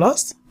 √3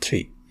 +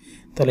 3।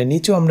 তাহলে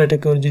নিচেও আমরা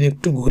এটাকে যদি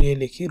একটু ঘুরিয়ে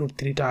লিখি,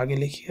 √3টা আগে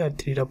লিখি আর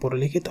 3টা পরে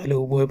লিখি, তাহলে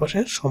উভয় পাশে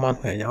সমান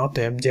হয়ে যায়।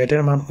 অতএব z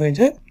এর মান হয়ে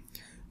যায়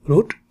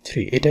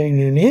 √3। এটাই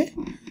নির্ণয়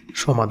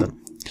সমাধান।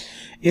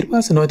 এরপর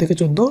আছে 9 থেকে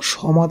 14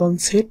 সমাধান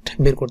সেট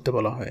বের করতে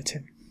বলা হয়েছে।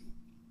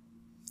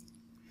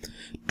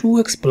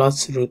 2x +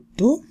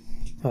 √2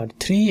 আর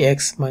 3x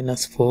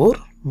 - 4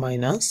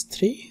 -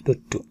 3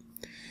 √2।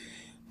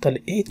 তাহলে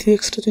এই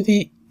 3xটা যদি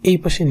এই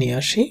পাশে নিয়ে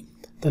আসি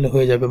তাহলে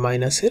হয়ে যাবে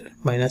মাইনাসের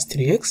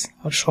 -3x,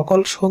 আর সকল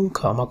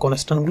সংখ্যা আমার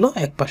কনস্ট্যান্টগুলো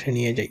এক পাশে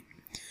নিয়ে যাই।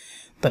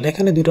 তাহলে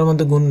এখানে দুটোর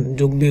মধ্যে গুণ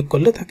যোগ বিয়োগ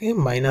করলে থাকে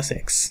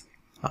 -x,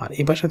 আর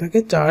এই পাশে থাকে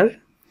 4,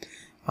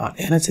 আর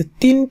এখানে আছে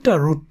 3টা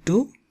 √2,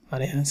 আর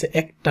এখানে আছে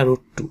একটা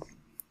 √2।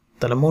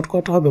 তাহলে মোট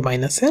কত হবে,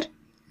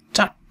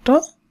 -4টা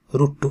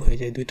 √2 হয়ে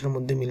যায়, দুইটার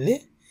মধ্যে মিললে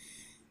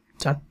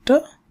 4টা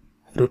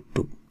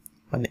 √2,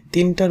 মানে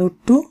 3টা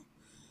 √2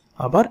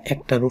 আবার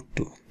একটা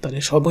 √2, তাহলে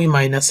সবই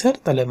মাইনাসের,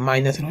 তাহলে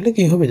মাইনাসের হলে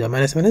কি হবে, যায়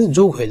মাইনাস মাইনাস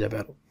যোগ হয়ে যাবে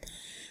আরো,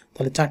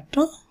 তাহলে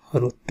 4টা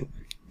 √2,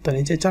 তাহলে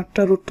এই যে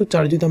 4টা √2,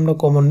 4 যদি আমরা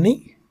কমন নিই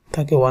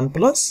থাকে 1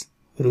 প্লাস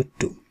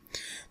 √2,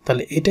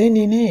 তাহলে এটাই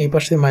নিয়ে এই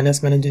পাশে মাইনাস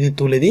মাইনাস যদি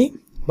তুলে দিই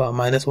বা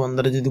 -1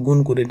 দ্বারা যদি গুণ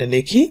করে এটা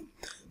লিখি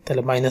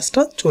তাহলে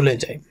মাইনাসটা চলে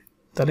যায়,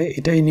 তাহলে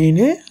এটাই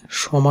নিয়ে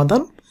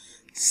সমাধান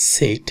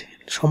সেট।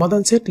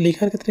 সমাধান সেট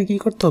লেখার ক্ষেত্রে কি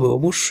করতে হবে,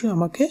 অবশ্যই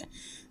আমাকে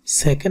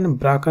সেকেন্ড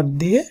ব্র্যাকেট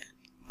দিয়ে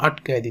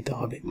আটকায় দিতে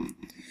হবে,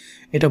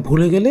 এটা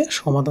ভুলে গেলে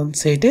সমাধান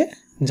সেটে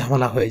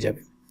ঝামেলা হয়ে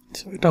যাবে,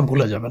 এটা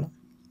ভুলা যাবে না।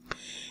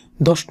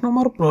 10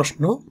 নম্বর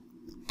প্রশ্ন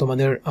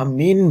তোমাদের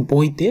মেন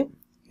বইতে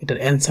এটার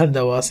অ্যান্সার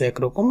দেওয়া আছে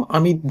একরকম,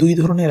 আমি 2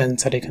 ধরনের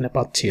অ্যান্সার এখানে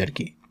পাচ্ছি আর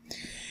কি।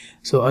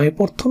 সো আমি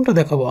প্রথমটা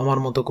দেখাবো আমার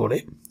মতো করে,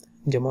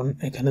 যেমন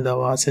এখানে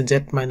দেওয়া আছে z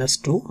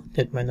 - 2 z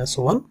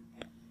 - 1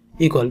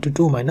 equal to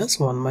 2 -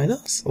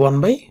 1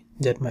 by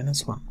z -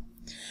 1।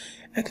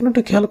 এখন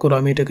একটু খেয়াল করো,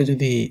 আমি এটাকে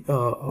যদি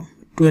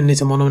 2 এর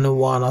নিচে মনে মনে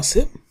 1 আছে,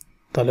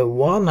 তাহলে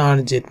 1 আর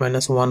z -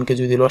 1 কে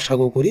যদি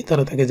লসাগু করি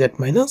তাহলে থাকে z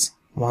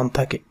 - 1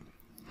 থাকে,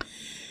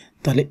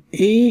 তাহলে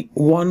এই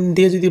 1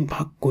 দিয়ে যদি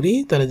ভাগ করি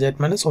তাহলে z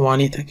 -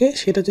 1ই থাকে,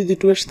 সেটা যদি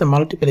 2 এর সাথে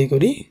মাল্টিপ্লাই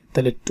করি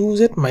তাহলে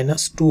 2z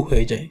 - 2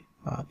 হয়ে যায়,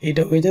 আর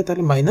এটা হয়ে যায়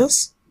তাহলে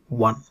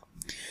 -1,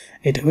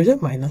 এটা হয়ে যায়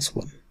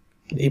 -1,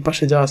 এই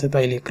পাশে যা আছে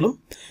তাই লিখলাম,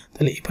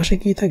 তাহলে এই পাশে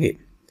কি থাকে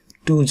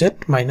 2z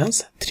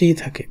 - 3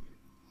 থাকে।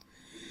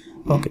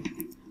 ওকে,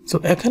 সো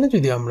এখানে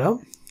যদি আমরা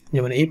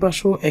যেমন এই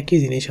পাশেও একই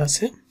জিনিস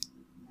আছে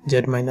z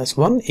 -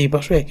 1, এই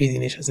পাশেও একই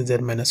জিনিস আছে z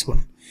 - 1,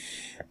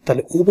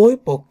 তাহলে উভয়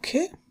পক্ষে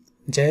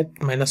z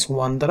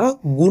 - 1 দ্বারা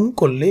গুণ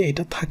করলে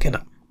এটা থাকে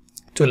না,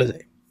 চলে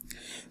যায়,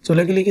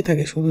 চলে গেলে কি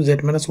থাকে শুধু z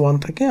 - 1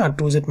 থাকে আর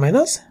 2z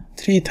 -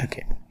 3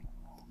 থাকে,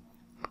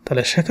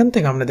 তাহলে সেখান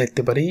থেকে আমরা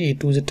দেখতে পারি এই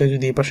 2zটা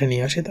যদি এই পাশে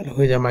নিয়ে আসে তাহলে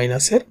হয়ে যায়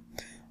মাইনাসের,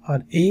 আর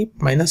এই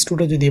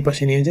 -2টা যদি এই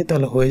পাশে নিয়ে যায়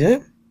তাহলে হয়ে যায়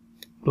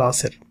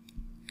প্লাসের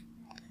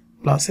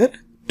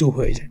 2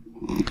 হয়ে যায়,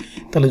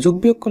 তাহলে যোগ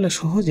বিয়োগ করলে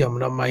সহজে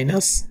আমরা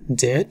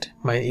 -z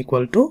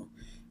ইকুয়াল টু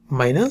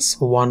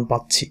 -1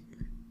 পাচ্ছি,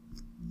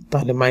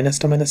 তাহলে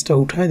মাইনাসটা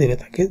উঠায় দিলে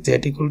থাকে z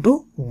ইকুয়াল টু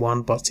 1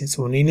 পাচ্ছি। সো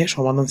নির্ণয়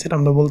সমাধান সেট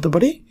আমরা বলতে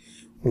পারি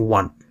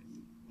 1।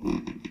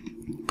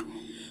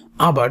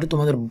 আবার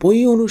তোমাদের বই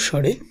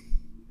অনুসারে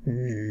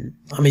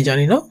আমি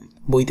জানি না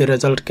বইতে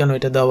রেজাল্ট কেন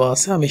এটা দেওয়া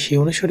আছে, আমি সেই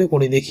অনুসারে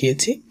করে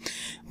দেখিয়েছি।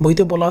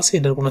 বইতে বলা আছে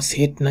এটার কোনো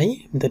সেট নাই,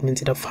 দ্যাট মিনস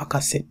এটা ফাঁকা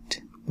সেট,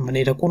 মানে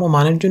এটা কোনো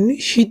মানের জন্য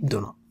সিদ্ধ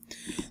না।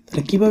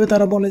 তাহলে কিভাবে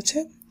তারা বলেছে,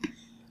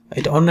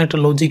 এটা অন্য একটা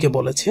লজিকে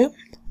বলেছে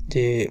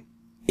যে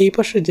এই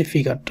পাশের যে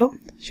ফিগারটা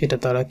সেটা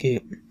তারা কি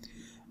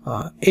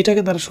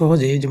এটাকে তারা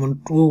সহজে যেমন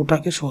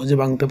 2টাকে সহজে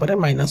ভাঙতে পারে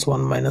 -1 -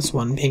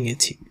 1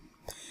 ভেঙেছি,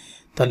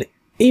 তাহলে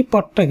এই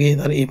পার্টটাকে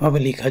তারা এইভাবে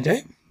লেখা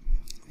যায়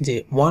যে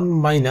 1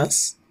 -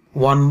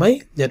 1 বাই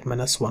z -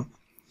 1,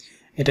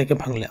 এটাকে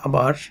ভাঙলে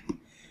আবার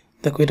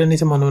দেখো এটা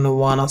নিচে মনে মনে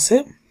 1 আছে,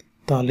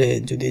 তাহলে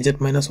যদি z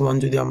 - 1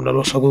 যদি আমরা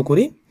লসাগু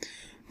করি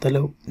তাহলে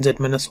z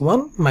 - 1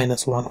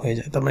 -1 হয়ে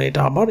যায়, তার মানে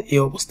এটা আবার এই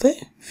অবস্থায়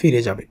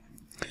ফিরে যাবে,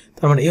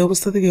 তার মানে এই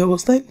অবস্থা থেকে এই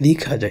অবস্থায়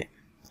লেখা যায়।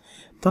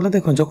 তাহলে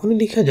দেখো যখনই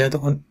লেখা যায়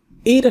তখন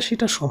এই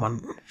রাশিটা সমান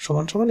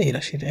এই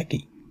রাশিটা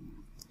একই,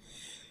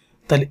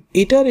 তাহলে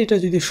এটা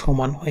যদি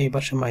সমান হয় এই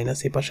পাশে মাইনাস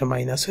এই পাশে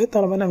মাইনাস হয়,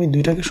 তার মানে আমি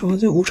দুইটাকে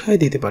সহজে উঠায়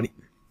দিতে পারি,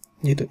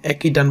 যেহেতু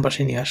একই ডান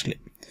পাশে নিয়ে আসলে,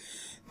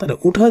 তাহলে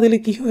উঠা দিলে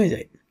কি হয়ে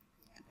যায়,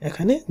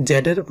 এখানে z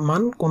এর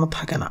মান কোনো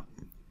থাকে না,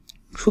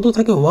 শুধু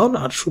থাকে 1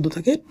 আর শুধু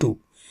থাকে 2,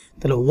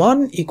 তাহলে 1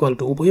 ইকুয়াল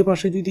টু উভয়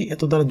পাশে যদি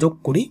এত দ্বারা যোগ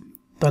করি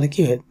তাহলে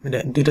কি হয়, মানে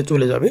দুইটা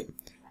চলে যাবে,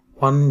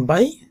 1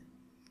 বাই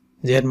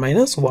z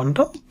 -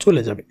 1টা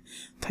চলে যাবে,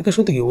 থাকে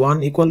শুধু কি 1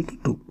 ইকুয়াল টু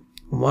 2,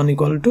 1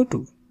 ইকুয়াল টু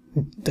 2,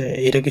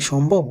 এটা কি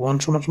সম্ভব 1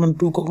 =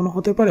 2 কখনো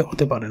হতে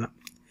পারে না,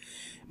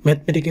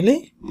 ম্যাথমেটিক্যালি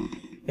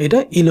এটা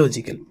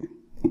ইলজিক্যাল।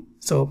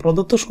 সো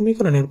প্রদত্ত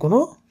সমীকরণের কোনো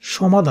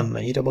সমাধান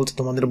নাই, এটা বলছে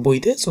তোমাদের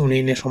বইতে। সো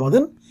নির্ণয়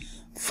সমাধান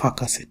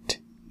ফাঁকা সেট,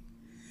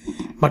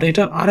 বাট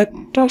এটার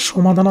আরেকটা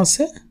সমাধান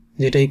আছে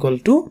যেটা ইকুয়াল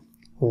টু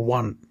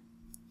 1।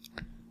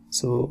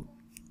 সো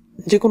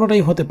যে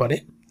কোনোটাই হতে পারে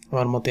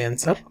আমার মতে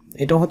অ্যান্সার,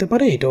 এটাও হতে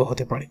পারে এটাও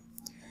হতে পারে।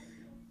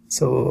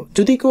 সো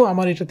যদি কেউ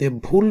আমার এটাতে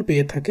ভুল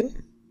পেয়ে থাকেন,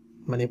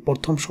 মানে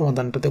প্রথম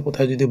সমাধানটাতে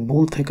কোথায় যদি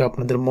ভুল থাকে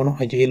আপনাদের মনে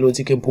হয় যে এই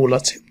লজিকে ভুল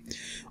আছে,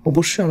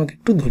 অবশ্যই আমাকে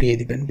একটু ধরিয়ে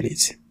দিবেন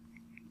প্লিজ।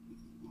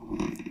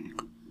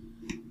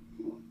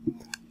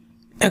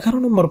 11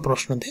 নম্বর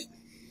প্রশ্নতে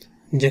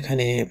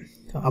যেখানে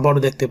আবারও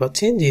দেখতে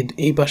পাচ্ছি যে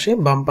এই পাশে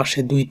বাম পাশে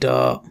দুইটা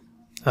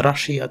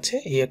রাশি আছে,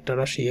 এই একটা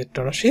রাশি একটা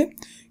রাশি,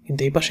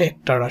 কিন্তু এই পাশে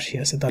একটা রাশি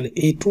আছে, তাহলে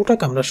এই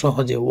 2টাকে আমরা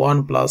সহজে 1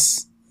 +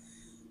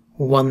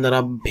 1 দ্বারা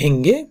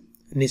ভেঙে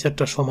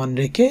নিচেরটা সমান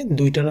রেখে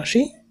দুইটা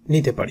রাশি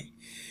নিতে পারি।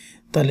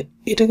 তাহলে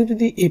এটাকে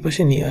যদি এই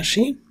পাশে নিয়ে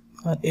আসি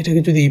আর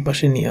এটাকে যদি এই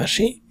পাশে নিয়ে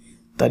আসি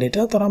তাহলে এটা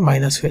তারা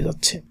মাইনাস হয়ে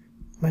যাচ্ছে।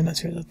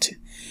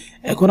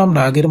 এখন আমরা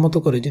আগের মতো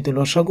করে যদি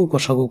লসাগু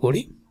কষাগু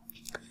করি,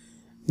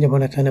 যেমন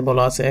এখানে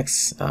বলা আছে x,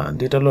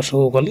 দুইটা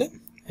লসাগু করলে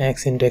x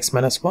 × x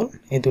 - 1,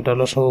 এই দুটা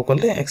লসাগু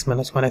করলে x - 1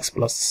 x +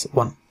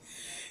 1,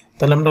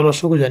 তাহলে আমরা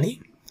লসাগু জানি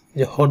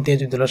যে হর দিয়ে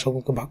যদি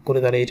লসাগুকে ভাগ করে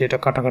তাহলে এটা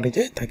কাটাকাটি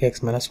যায়, থাকে x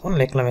 - 1,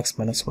 লিখলাম x -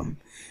 1,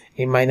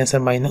 এই মাইনাস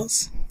আর মাইনাস,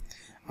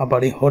 আবার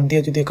এই হর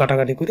দিয়ে যদি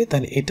কাটাকাটি করি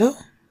তাহলে এটা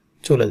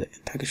চলে যায়,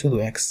 থাকে শুধু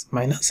x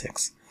 - x।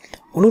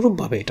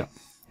 অনুরূপভাবে এটা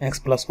x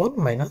 + 1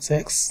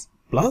 - x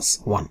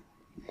 + 1,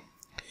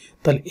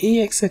 তাহলে এই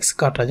x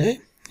কাটা যায়,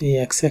 এই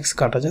x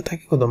কাটা যায়,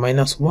 থাকে কত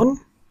 -1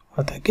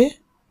 আর থাকে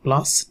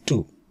 +2।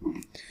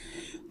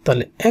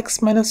 তাহলে x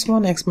 - 1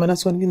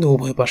 কিন্তু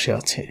উভয় পাশে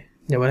আছে,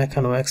 যেমন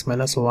এখানেও x -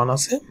 1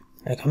 আছে,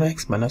 এখানেও x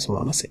 - 1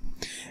 আছে,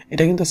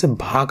 এটা কিন্তু আছে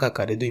ভাগ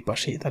আকারে দুই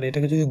পাশেই। তাহলে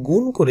এটাকে যদি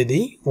গুণ করে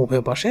দিই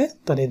উভয় পাশে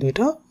তাহলে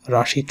দুইটা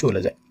রাশি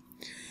চলে যায়,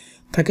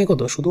 থাকে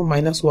কত শুধু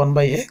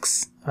 -1/x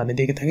আর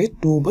এদিকে থাকে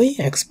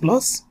 2/x +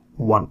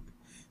 1।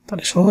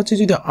 তাহলে সহজে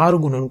যদি আর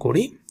গুণন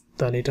করি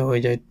তাহলে এটা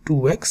হয়ে যায়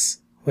 2x,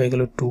 হয়ে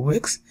গেল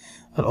 2x,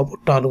 আর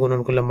অপরটা আর গুণন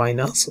করলে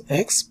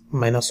 -x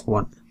 -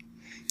 1।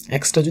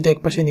 xটা যদি এক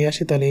পাশে নিয়ে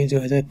আসি তাহলে এই যে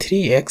হয়ে যায়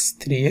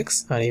 3x,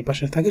 আর এই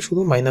পাশে থাকে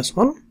শুধু -1 -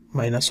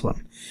 1।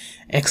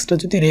 xটা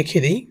যদি রেখে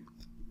দিই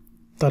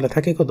তাহলে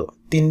থাকে কত,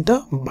 3টা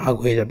ভাগ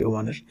হয়ে যাবে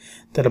 1 এর,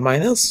 তাহলে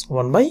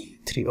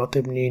 -1/3।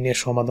 অতএব নির্ণয়ের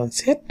সমাধান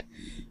সেট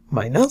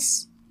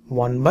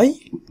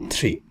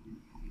 -1/3।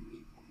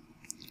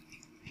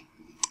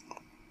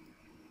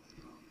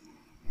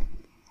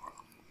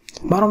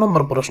 12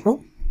 নম্বর প্রশ্ন,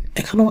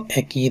 এখানেও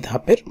একই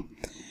ধাপের,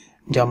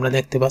 যা আমরা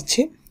দেখতে পাচ্ছি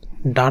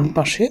ডান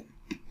পাশে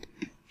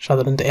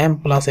সাধারণত m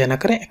 + n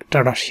আকারে একটা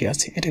রাশি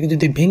আছে। এটাকে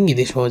যদি ভেঙে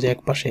দিই সহজে,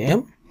 এক পাশে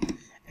m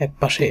এক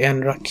পাশে n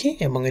রাখি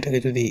এবং এটাকে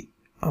যদি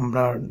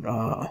আমরা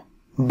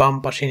বাম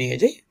পাশে নিয়ে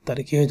যাই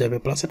তাহলে কি হয়ে যাবে,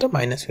 প্লাস এটা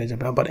মাইনাস হয়ে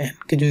যাবে। আবার n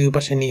কে যদি ওই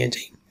পাশে নিয়ে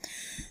যাই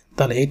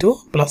তাহলে এইটাও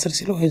প্লাসের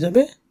ছিল হয়ে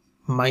যাবে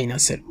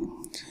মাইনাসের।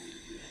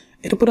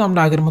 এরপরে আমরা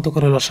আগের মতো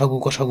করে লসাগু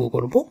কষাগু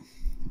করব,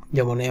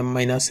 যেমন m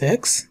 -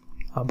 x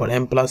আবার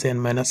m + n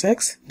 - x,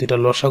 দুইটা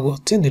লসাগু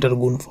হচ্ছে দুইটার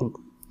গুণফল।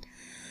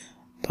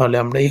 তাহলে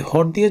আমরা এই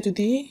হর দিয়ে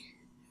যদি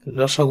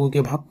লসাগুকে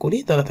ভাগ করি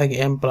তাহলে থাকে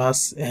m +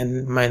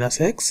 n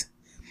 - x,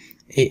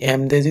 এই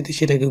m দিয়ে যদি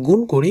সেটাকে গুণ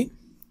করি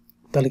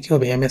তাহলে কি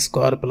হবে, m² +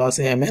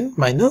 mn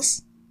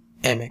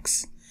 - mx,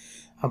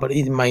 আবার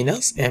এই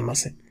মাইনাস m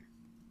আছে।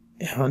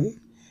 এখন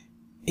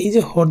এই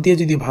যে হর দিয়ে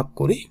যদি ভাগ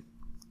করি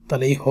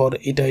তাহলে এই হর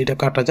এটা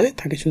কাটা যায়,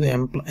 থাকে শুধু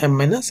m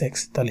 - x।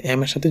 তাহলে m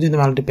এর সাথে যদি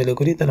মাল্টিপ্লাই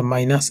করি তাহলে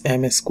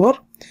 -m²,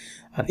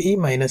 আর এই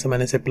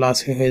মাইনাসে প্লাস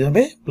হয়ে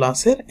যাবে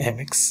প্লাসের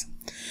mx।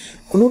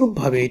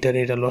 অনুরূপভাবে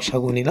এটা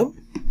লসাগু নিলাম,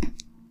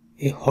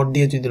 এই হর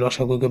দিয়ে যদি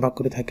লসাগুকে ভাগ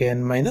করে থাকে n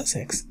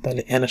 - x,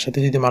 তাহলে n এর সাথে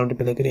যদি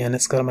মাল্টিপ্লাই করি n²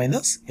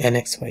 -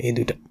 nx হয়, এই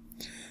দুইটা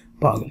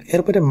পাওয়া গেল।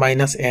 এরপরে -n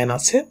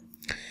আছে,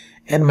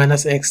 n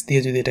 - x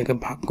দিয়ে যদি এটাকে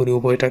ভাগ করি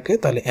উভয়টাকে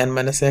তাহলে n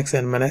 - x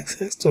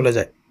চলে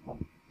যায়,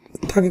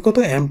 থাকে কত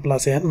m +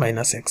 n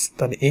 - x।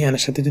 তাহলে এই n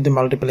এর সাথে যদি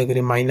মাল্টিপ্লাই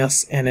করি -n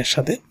এর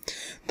সাথে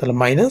তাহলে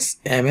 -mn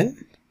 - n²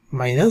 +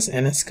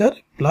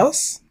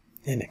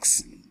 nx।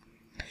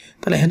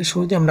 তাহলে এখানে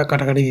সহজে আমরা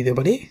কাটাকাটি দিতে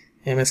পারি,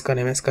 m²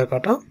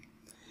 কাটা,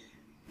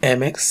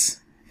 mx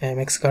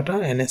কাটা,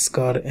 n²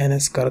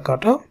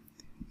 কাটা,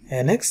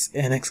 nx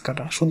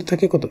কাটা, শুধু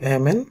থাকে কত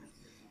mn,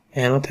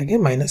 nও থাকে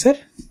মাইনাসের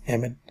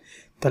mn।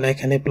 তাহলে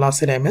এখানে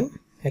প্লাসের mn,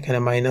 এখানে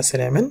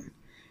মাইনাসের mn,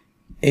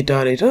 এটা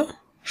আর এটা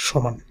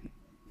সমান।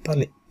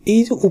 তাহলে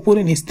এই যে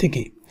উপরে নিচ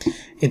থেকে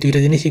এই দুইটা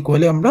জিনিস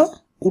ইকুয়ালি আমরা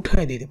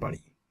উঠায় দিতে পারি।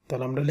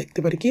 তাহলে আমরা লিখতে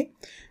পারি কি,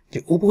 যে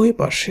উভয়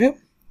পাশে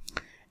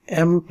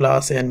m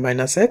 + n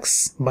 - x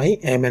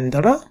 / mn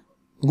দ্বারা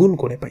গুণ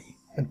করে পাই,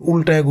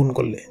 উল্টায় গুণ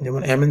করলে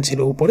যেমন mn ছিল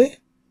উপরে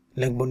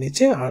লিখবো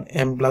নিচে, আর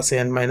m +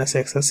 n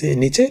 - x আছে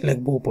নিচে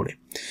লিখবো উপরে।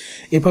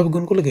 এভাবে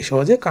গুণ করলে কি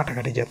সহজে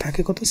কাটাকাটি যায়,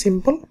 থাকে কত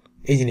সিম্পল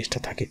এই জিনিসটা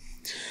থাকে।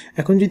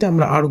 এখন যদি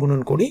আমরা আর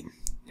গুণন করি,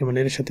 যেমন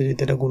এর সাথে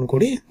যদি এটা গুণ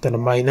করি তাহলে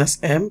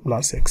 -m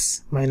 + x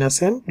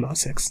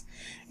 - x,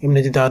 এমনি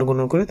যদি আর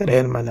গুণন করি তাহলে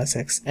n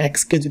 - x, x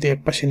কে যদি এক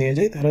পাশে নিয়ে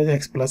যাই তাহলে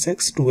x + x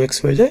 2x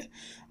হয়ে যায়,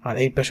 আর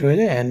এই পাশে হয়ে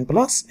যায় n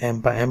 + m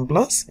বা m +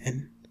 n।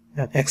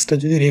 xটা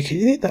যদি রেখে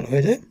দিই তাহলে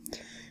হয়ে যায়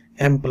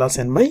m +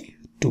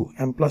 n/2,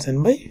 m +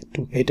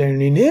 n/2। এটা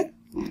নিয়ে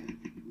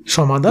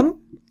সমাধান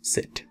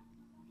সেট।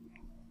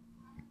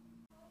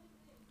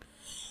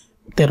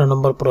 13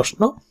 নম্বর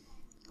প্রশ্ন,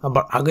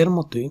 আবার আগের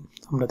মতোই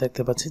আমরা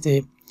দেখতে পাচ্ছি যে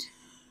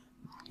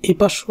এই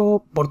পাশেও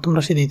প্রথম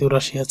রাশি দ্বিতীয়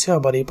রাশি আছে,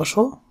 আবার এই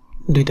পাশেও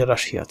দুইটা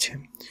রাশি আছে,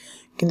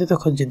 কিন্তু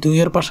দেখো যে 2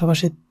 এর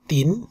পাশাপাশি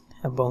 3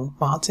 এবং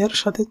 5 এর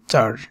সাথে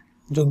 4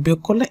 যোগ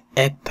বিয়োগ করলে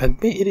 1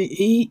 থাকবে। এর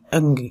এই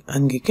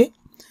আঙ্গিকে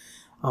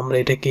আমরা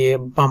এটাকে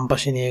বাম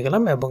পাশে নিয়ে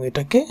গেলাম এবং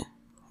এটাকে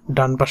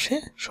ডান পাশে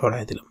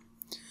সরাই দিলাম।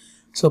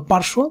 সো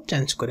পার্শ্ব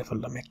চেঞ্জ করে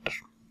ফেললাম একটার।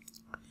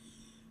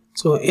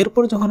 সো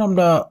এরপর যখন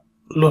আমরা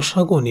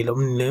লসাগু নিলাম,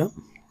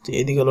 যে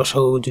এদিকে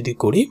লসাগু যদি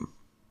করি,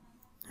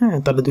 হ্যাঁ,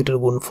 তাহলে দুইটার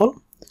গুণফল,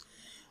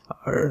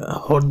 আর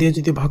হর দিয়ে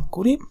যদি ভাগ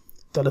করি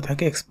তাহলে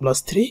থাকে x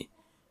 + 3,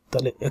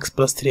 তাহলে x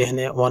 + 3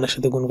 এখানে 1 এর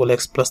সাথে গুণ করলে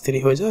x + 3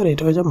 হয়ে যায়, আর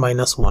এটা হয়ে যায়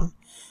 -1।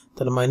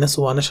 তাহলে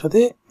 -1 এর সাথে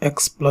x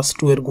 +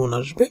 2 এর গুণ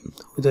আসবে,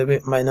 হয়ে যাবে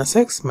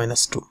 -x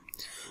 - 2।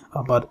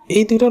 আবার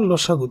এই দুইটার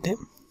লসাগুতে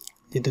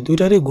যেহেতু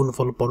দুইটারই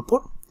গুণফল পরপর,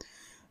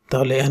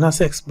 তাহলে এখানে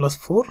আছে x +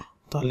 4,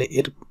 তাহলে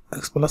এর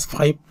x +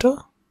 5টা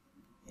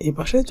এই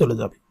পাশে চলে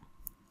যাবে।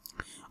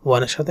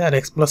 1 এর সাথে আর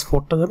x প্লাস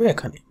 4টা যাবে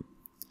এখানে,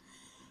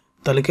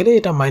 তাহলে গেলে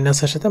এটা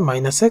মাইনাসের সাথে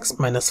মাইনাস x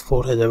মাইনাস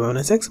 4 হয়ে যাবে,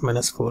 মাইনাস x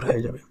মাইনাস 4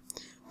 হয়ে যাবে।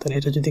 তাহলে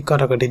এটা যদি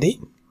কাটাকাটি দিই,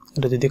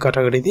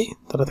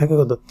 তাহলে থাকে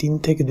কত, 3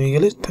 থেকে 2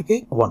 গেলে থাকে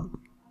 1,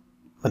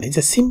 মানে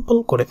যে সিম্পল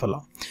করে ফেলা।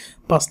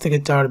 5 থেকে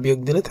 4 বিয়োগ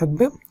দিলে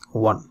থাকবে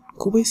 1,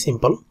 খুবই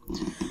সিম্পল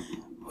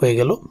হয়ে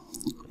গেল।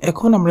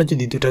 এখন আমরা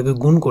যদি দুটাকে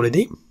গুণ করে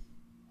দিই,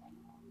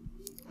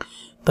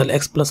 তাহলে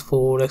x plus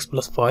 4 x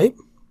plus 5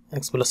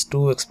 x plus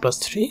 2 x plus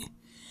 3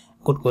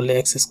 গুণ করলে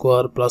x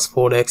square plus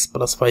 4x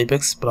plus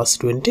 5x plus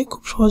 20,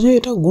 খুব সহজে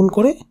এটা গুণ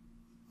করে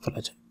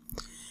ফেলা যায়।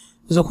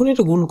 যখন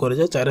এটা গুণ করে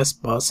যায় 4s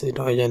 5,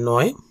 এটা হয়ে যায়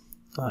 9,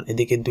 আর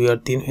এদিকে 2 আর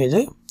 3 হয়ে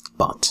যায়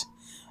 5।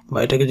 বা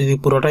এটাকে যদি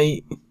পুরোটাই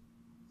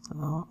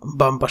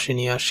বাম পাশে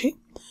নিয়ে আসি,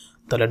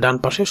 তাহলে ডান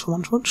পাশে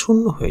সমান সমান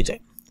 0 হয়ে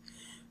যায়।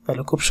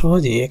 তাহলে খুব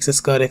সহজেই x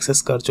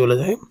স্কোয়ার চলে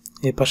যায়,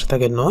 এই পাশে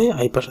থাকে 9,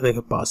 এই পাশে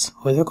থাকে 5,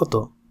 হয়ে যায় কত,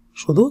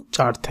 শুধু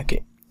 4 থাকে।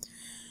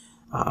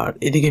 আর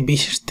এদিকে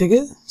 20 থেকে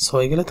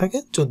 6 গেলে থাকে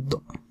 14,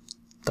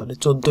 তাহলে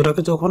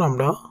 14টাকে যখন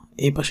আমরা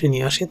এই পাশে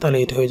নিয়ে আসি, তাহলে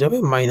এটা হয়ে যাবে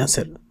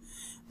মাইনাসের,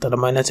 তাহলে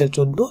মাইনাসের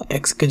 14,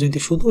 এক্সকে যদি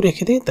শুধু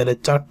রেখে দিই তাহলে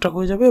 4টা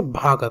হয়ে যাবে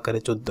ভাগ আকারে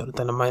 14,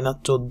 তাহলে মাইনাস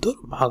 14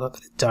 ভাগ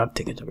আকারে 4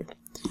 থেকে যাবে।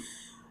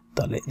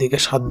 তাহলে এদিকে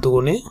 7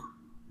 দুগুণে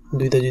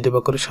 2টা যদি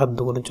ভাগ করে 7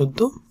 দুগুণে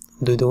 14,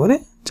 2 দুগুণে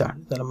 4,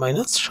 তাহলে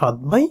মাইনাস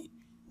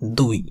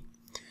 7/2।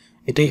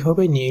 এটাই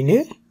হবে নিয়ে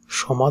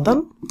সমাধান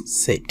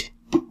সেট।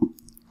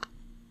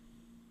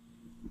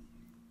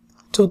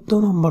 14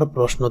 নম্বর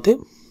প্রশ্নতে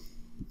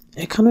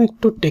এখানেও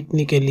একটু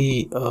টেকনিক্যালি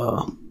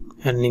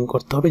হ্যান্ডলিং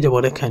করতে হবে।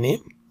 যেমন এখানে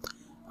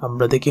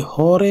আমরা দেখি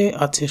হরে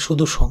আছে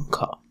শুধু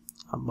সংখ্যা,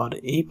 আবার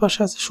এই পাশে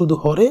আছে শুধু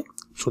হরে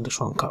শুধু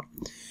সংখ্যা।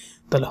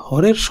 তাহলে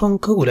হরের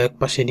সংখ্যাগুলো এক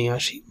পাশে নিয়ে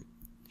আসি,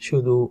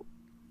 শুধু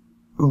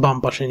বাম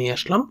পাশে নিয়ে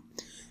আসলাম,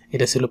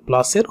 এটা ছিল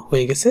প্লাসের,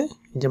 হয়ে গেছে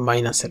যে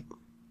মাইনাসের।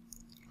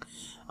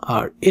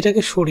 আর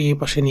এটাকে সরিয়ে এই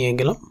পাশে নিয়ে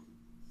গেলাম,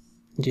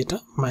 যেটা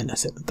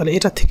মাইনাসের। তাহলে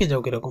এটা থেকে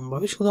যাও কিরকম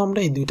ভাবে, শুধু আমরা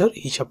এই দুইটার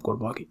হিসাব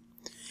করবো আগে।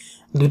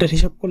 দুইটার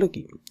হিসাব করলে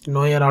কি,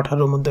 9 আর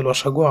 18-র মধ্যে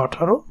লসাগু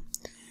 18,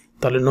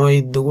 তাহলে 9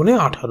 দুগুণে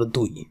 18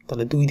 2,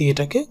 তাহলে 2 দিয়ে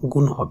এটাকে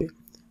গুণ হবে,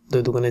 2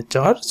 দুগুণে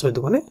 4, 6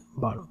 দুগুণে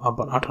 12,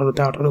 আবার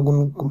 18তে 18 গুণ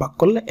ভাগ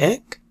করলে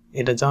 1,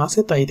 এটা যা আছে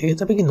তাই থেকে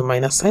যাবে, কিন্তু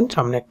মাইনাস সাইন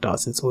সামনে একটা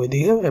আছে, সো ওই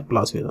দিকে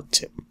প্লাস হয়ে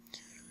যাচ্ছে।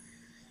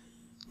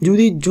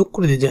 যদি যোগ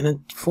করে দিই, যেখানে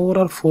 4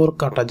 আর 4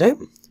 কাটা যায়,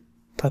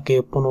 থাকে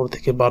 15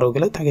 থেকে 12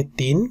 গেলে থাকে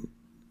 3,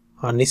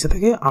 আর নিচে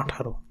থাকে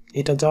 18,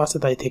 এটা যা আছে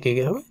তাই থেকে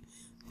গেলে হবে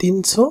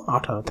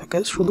 318, থাকে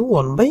শুধু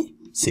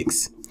 1/6।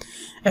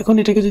 এখন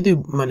এটাকে যদি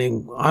মানে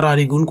আর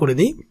গুণ করে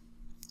দিই,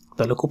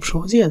 তাহলে খুব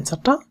সহজেই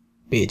অ্যান্সারটা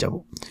পেয়ে যাব।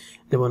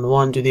 যেমন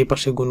 1 যদি এই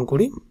পাশে গুণ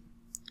করি,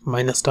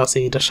 মাইনাসটা আছে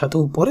এটার সাথে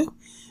উপরে,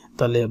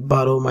 তাহলে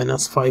 12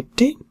 মাইনাস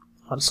 5টি,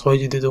 আর 6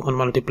 যদি যখন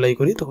মাল্টিপ্লাই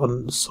করি তখন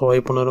 6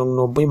 15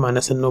 90,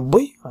 মাইনাসের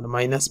 90, আর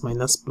মাইনাস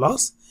মাইনাস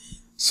প্লাস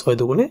 6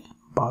 দুগুণে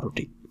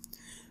 12টি।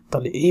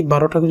 তাহলে এই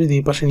 12টাকে যদি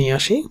এই পাশে নিয়ে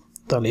আসি,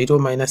 তাহলে এটাও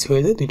মাইনাস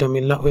হয়ে যায়, দুইটা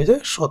মিললা হয়ে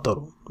যায় 17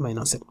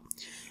 মাইনাসের।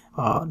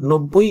 আর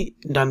 90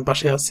 ডান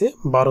পাশে আছে,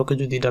 12কে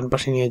যদি ডান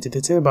পাশে নিয়ে যেতে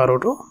চাই,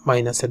 12টা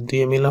মাইনাসের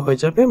 2 মিলা হয়ে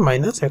যাবে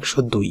মাইনাস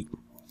 102।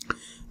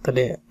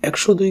 তাহলে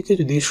 102কে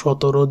যদি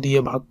 17 দিয়ে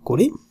ভাগ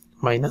করি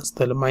মাইনাস,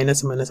 তাহলে মাইনাস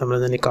মাইনাস আমরা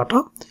জানি কাটা,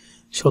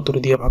 17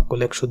 দিয়ে ভাগ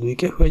করলে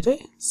 102কে হয়ে যায়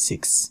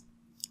 6,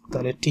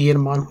 তাহলে টি এর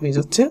মান হয়ে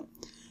যাচ্ছে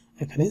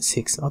এখানে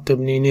 6। অতএব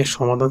নির্ণয়ের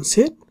সমাধান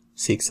সেট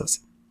 6 আছে।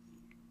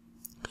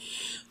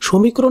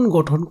 সমীকরণ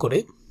গঠন করে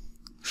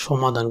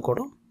সমাধান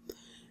করো।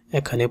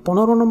 এখানে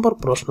 15 নম্বর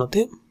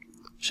প্রশ্নতে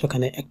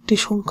সেখানে একটি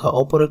সংখ্যা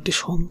অপর একটি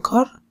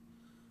সংখ্যার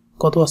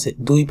কত আছে,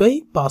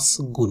 2/5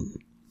 গুণ।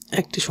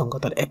 একটি সংখ্যা,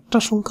 তার একটা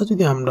সংখ্যা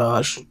যদি আমরা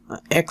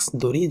x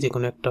ধরি, যে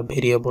কোনো একটা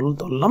ভেরিয়েবল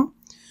ধরলাম,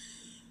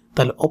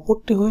 তাহলে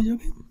অপরটি হয়ে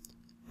যাবে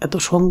এত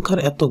সংখ্যার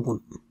এত গুণ।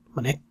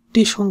 মানে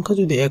একটি সংখ্যা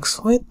যদি x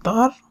হয়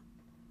তার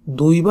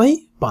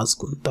 2/5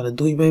 গুণ, তাহলে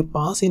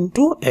 2/5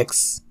 ইন্টু x,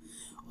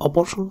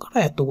 অপর সংখ্যাটা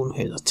এত গুণ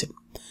হয়ে যাচ্ছে।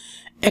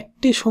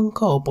 একটি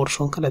সংখ্যা অপর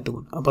সংখ্যার এত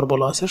গুণ। আবার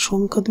বলা আছে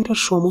সংখ্যা দুইটার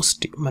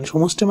সমষ্টি, মানে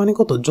সমষ্টি মানে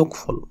কত,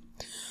 যোগফল।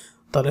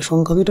 তাহলে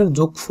সংখ্যা দুইটার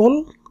যোগফল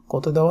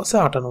কত দেওয়া আছে,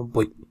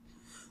 98।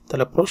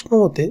 তাহলে প্রশ্ন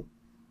মতে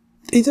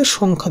এই যে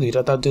সংখ্যা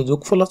দুইটা তার যে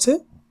যোগফল আছে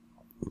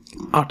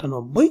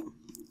 98,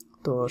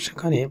 তো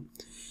সেখানে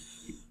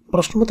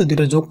প্রশ্ন মতে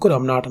দুইটা যোগ করে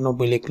আমরা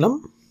 98 লিখলাম।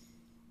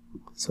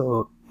 সো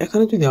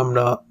এখানে যদি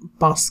আমরা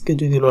 5কে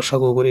যদি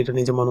লসাগু করি, এটা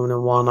নিজে মনে মনে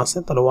 1 আছে,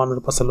 তাহলে 1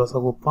 এর পাশে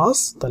লসাগু 5,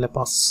 তাহলে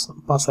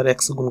 5 আর x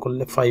গুণ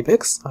করলে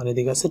 5x, আর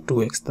এদিকে আছে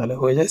 2x, তাহলে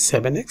হয়ে যায়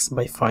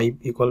 7x/5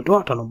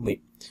 = 98।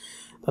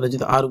 তাহলে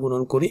যদি আর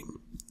গুণন করি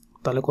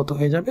তাহলে কত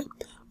হয়ে যাবে,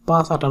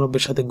 5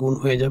 98 সাথে গুণ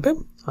হয়ে যাবে,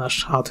 আর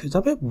 7 হয়ে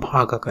যাবে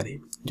ভাগ আকারে।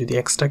 যদি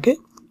xটাকে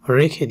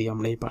রেখে দিই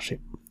আমরা এই পাশে,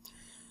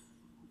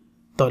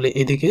 তাহলে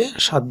এদিকে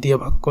 7 দিয়ে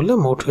ভাগ করলে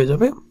মোট হয়ে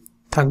যাবে,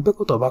 থাকবে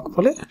কত,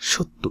 ভাগফলে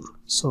 70।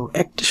 সো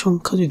একটি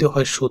সংখ্যা যদি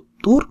হয়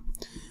 70,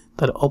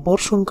 তাহলে অপর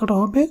সংখ্যাটা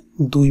হবে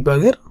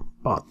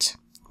 2/5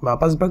 বা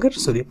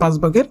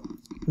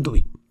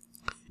 5/2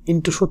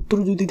 ইন্টু 70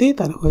 যদি দিই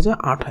তাহলে হয়ে যায়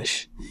 28।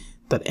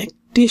 তার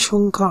একটি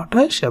সংখ্যা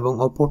 28 এবং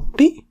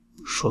অপরটি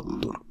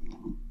 70।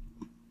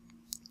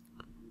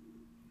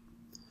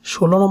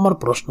 16 নম্বর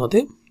প্রশ্নতে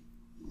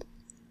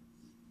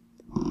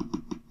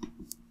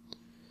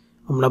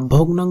আমরা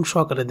ভগ্নাংশ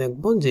আকারে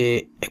দেখব যে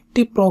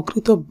একটি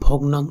প্রকৃত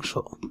ভগ্নাংশ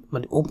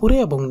মানে উপরে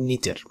এবং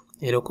নিচের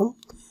এরকম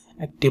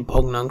একটি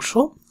ভগ্নাংশ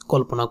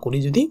কল্পনা করি,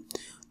 যদি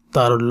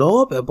তার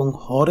লব এবং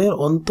হরের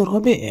অন্তর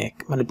হবে 1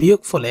 মানে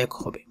বিয়োগফল 1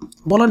 হবে,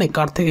 বলা নেই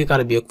কার থেকে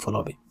কার বিয়োগফল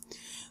হবে।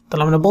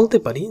 তাহলে আমরা বলতে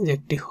পারি যে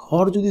একটি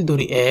হর যদি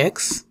ধরি x,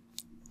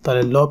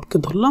 তাহলে লবকে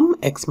ধরলাম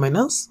x -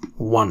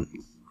 1,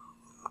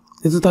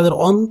 যেহেতু তাদের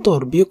অন্তর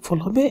বিয়োগফল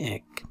হবে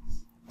 1,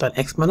 তার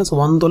x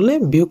 - 1 ধরলে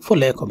বিয়োগফল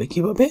 1 হবে।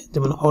 কিভাবে?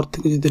 যেমন হর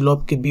থেকে যদি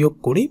লবকে বিয়োগ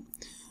করি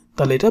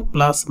তাহলে এটা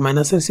প্লাস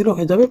মাইনাসের 0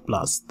 হয়ে যাবে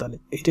প্লাস, তাহলে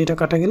এটা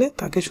কাটা গেলে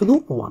থাকে শুধু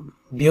 1,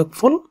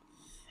 বিয়োগফল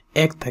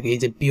 1 থাকে। এই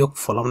যে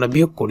বিয়োগফল আমরা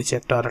বিয়োগ করেছি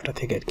একটা আর একটা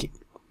থেকে আর কি,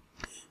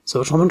 সো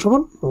সমান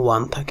সমান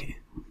 1 থাকে,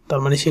 তার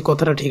মানে সেই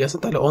কথাটা ঠিক আছে।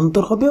 তাহলে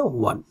অন্তর হবে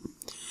 1,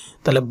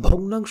 তাহলে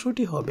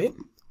ভগ্নাংশটি হবে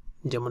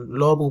যেমন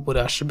লব উপরে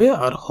আসবে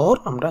আর হর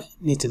আমরা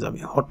নিচে যাবে,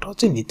 হরটা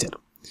হচ্ছে নিচের।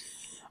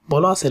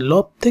 বলা আছে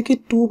লব থেকে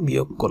 2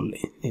 বিয়োগ করলে,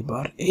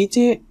 এবার এই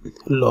যে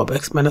লব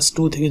x -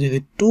 2 থেকে যদি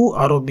 2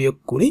 আরো বিয়োগ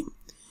করি,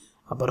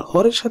 আবার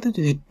হরের সাথে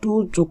যদি 2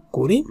 যোগ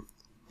করি,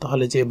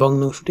 তাহলে যে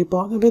ভগ্নাংশটি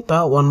পাওয়া যাবে তা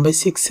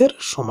 1/6 এর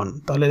সমান।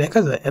 তাহলে দেখা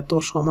যায় এত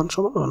সমান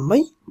সমান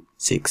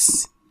 1/6,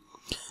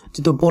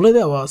 যেহেতু বলে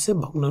দেওয়া আছে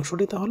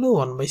ভগ্নাংশটি তাহলে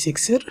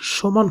 1/6 এর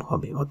সমান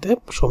হবে, অতএব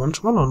সমান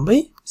সমান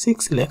 1/6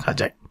 লেখা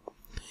যায়।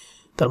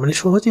 তার মানে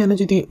সহজে এখানে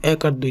যদি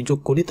 1 আর 2 যোগ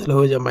করি তাহলে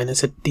হয়ে যায়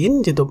 -3,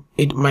 যেহেতু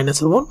 -1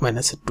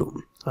 -2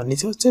 আর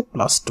নিচে হচ্ছে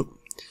 +2।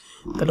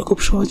 তাহলে খুব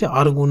সহজে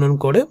আর গুণন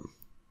করে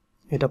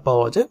এটা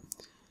পাওয়া যায়।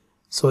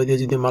 6 দিয়ে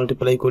যদি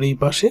মাল্টিপ্লাই করি এই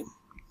পাশে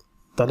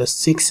তাহলে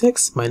 6x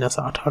 -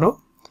 18,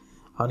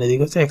 আর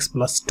এদিকে হচ্ছে x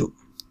 + 2,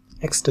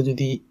 xটা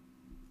যদি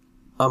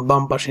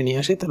বাম পাশে নিয়ে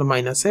আসি তাহলে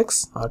 -x,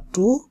 আর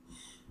 2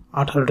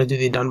 18টা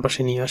যদি ডান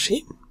পাশে নিয়ে আসি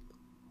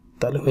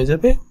তাহলে হয়ে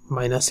যাবে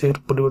মাইনাসের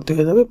পরিবর্তে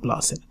হয়ে যাবে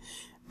প্লাসের,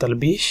 তাহলে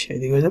 20,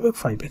 এদিকে হয়ে যাবে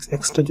 5x।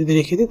 এক্সটা যদি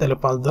রেখে দিই তাহলে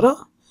 5 দ্বারা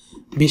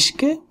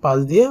 20কে 5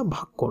 দিয়ে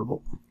ভাগ করব,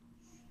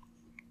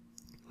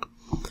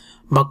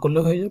 ভাগ করলে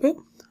হয়ে যাবে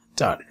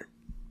 4।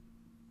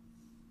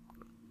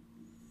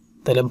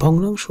 তাহলে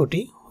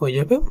ভগ্নাংশটি হয়ে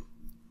যাবে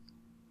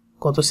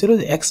কত ছিল,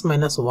 যে x -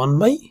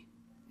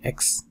 1/x,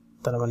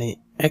 তার মানে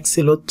x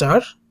ছিল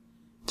 4,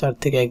 4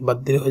 থেকে 1 বাদ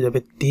দিলে হয়ে যাবে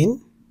 3,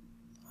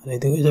 আর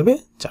এদিকে হয়ে যাবে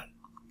 4।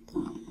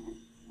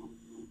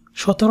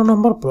 17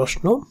 নম্বর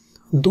প্রশ্ন,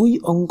 2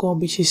 অঙ্ক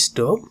বিশিষ্ট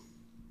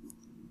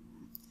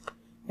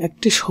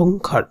একটি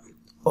সংখ্যার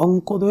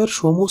অঙ্কদ্বয়ের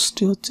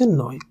সমষ্টি হচ্ছে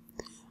 9।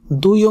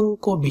 2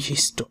 অঙ্ক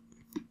বিশিষ্ট,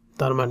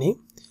 তার মানে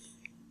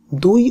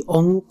 2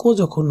 অঙ্ক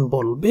যখন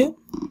বলবে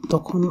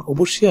তখন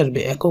অবশ্যই আসবে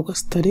একক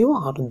স্থানীয়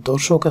আর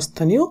দশক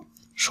স্থানীয়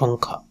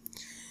সংখ্যা।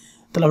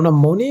 তাহলে আমরা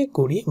মনে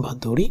করি বা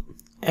ধরি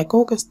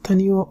একক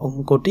স্থানীয়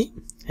অঙ্কটি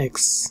x,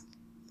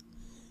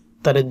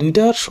 তাহলে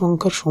দুইটার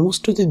সংখ্যার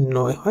সমষ্টি যদি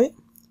 9 হয়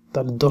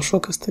তাহলে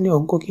দশক স্থানীয়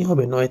অঙ্ক কি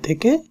হবে, 9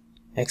 থেকে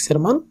x এর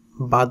মান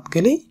বাদ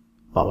গেলেই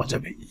পাওয়া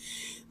যাবে।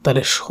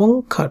 তাহলে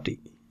সংখ্যাটি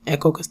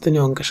একক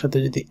স্থানীয় অঙ্কের সাথে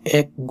যদি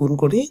 1 গুণ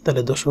করি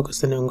তাহলে দশক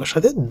স্থানীয় অঙ্কের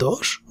সাথে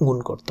 10 গুণ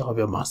করতে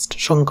হবে মাস্ট,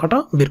 সংখ্যাটা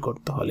বের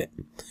করতে হলে।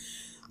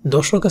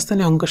 দশক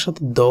স্থানীয় অঙ্কের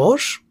সাথে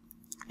 10,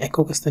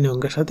 একক স্থানীয়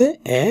অঙ্কের সাথে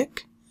 1,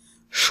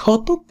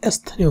 শতক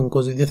স্থানীয় অঙ্ক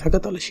যদি থাকে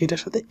তাহলে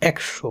সেটার সাথে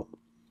 100,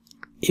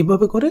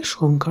 এভাবে করে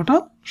সংখ্যাটা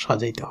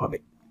সাজাইতে হবে।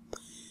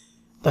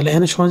 তাহলে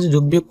এখানে সহজে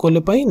যোগ বিয়োগ করলে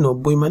পাই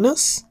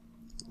 90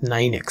 -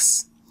 9x।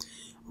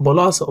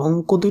 বলা আছে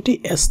অঙ্ক দুটি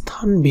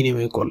স্থান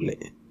বিনিময় করলে,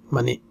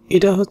 মানে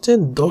এটা হচ্ছে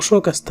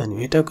দশক স্থানীয়,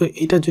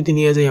 এটা যদি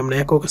নিয়ে যাই আমরা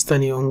একক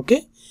স্থানীয় অঙ্কে,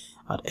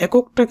 আর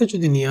এককটাকে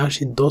যদি নিয়ে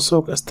আসি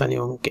দশক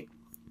স্থানীয় অঙ্কে,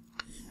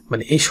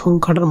 মানে এই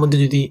সংখ্যাটার মধ্যে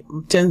যদি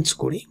চেঞ্জ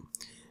করি,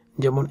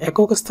 যেমন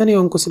একক স্থানীয়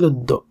অঙ্ক ছিল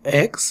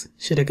x,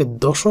 সেটাকে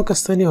দশক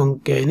স্থানীয়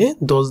অঙ্কে এনে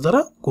 10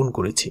 দ্বারা গুণ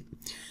করেছি।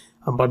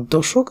 আবার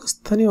দশক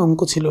স্থানীয় অঙ্ক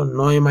ছিল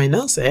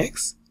 9 - x,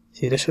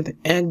 সেটার সাথে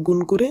 1 গুণ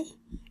করে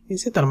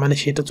নিয়েছে, তার মানে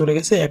সেটা চলে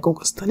গেছে একক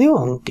স্থানীয়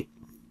অঙ্কে।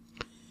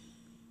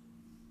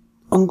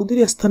 অঙ্ক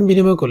দুটি স্থান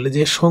বিনিময় করলে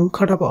যে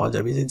সংখ্যাটা পাওয়া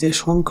যাবে, যে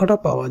সংখ্যাটা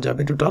পাওয়া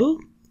যাবে টোটাল,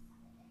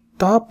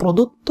 তা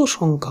প্রদত্ত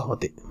সংখ্যা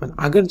হতে, মানে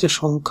আগের যে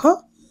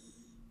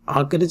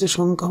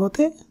সংখ্যা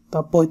হতে তা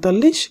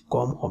 45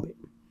 কম হবে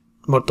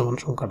বর্তমান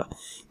সংখ্যাটা।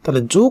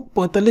 তাহলে যোগ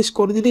 45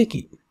 করে দিলে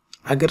কি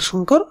আগের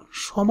সংখ্যার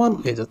সমান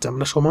হয়ে যাচ্ছে,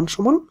 আমরা সমান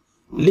সমান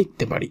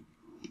লিখতে পারি।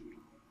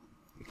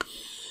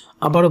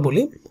 আবারও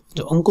বলি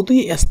যে অঙ্ক দুই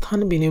স্থান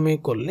বিনিময়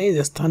করলে,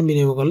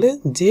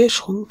 যে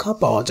সংখ্যা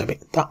পাওয়া যাবে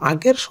তা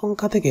আগের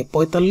সংখ্যা থেকে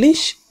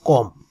 45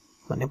 কম,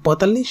 মানে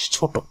 45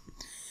 ছোট।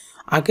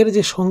 আগের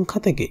যে সংখ্যা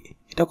থেকে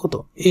এটা কত,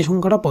 এই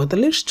সংখ্যাটা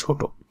 45 ছোট,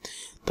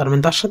 তার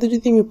মানে তার সাথে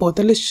যদি আমি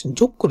 45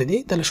 যোগ করে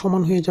দিই তাহলে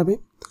সমান হয়ে যাবে।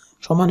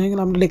 সমান হয়ে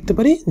গেলে আমরা লিখতে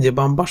পারি যে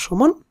বাম পাশ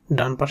সমান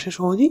ডান পাশে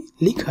সহজেই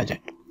লেখা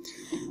যায়।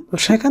 তো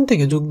সেখান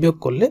থেকে যোগ বিয়োগ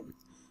করলে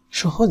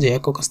সহজে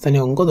একক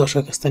স্থানীয় অঙ্ক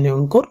দশক স্থানীয়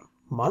অঙ্কর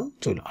মান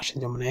চলে আসে।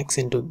 যেমন x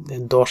 ×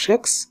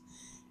 10x,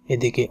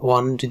 এদিকে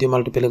 1 যদি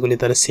মাল্টিপ্লাই করি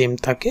তাহলে সেম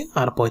থাকে,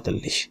 আর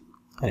 45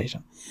 আর এটা।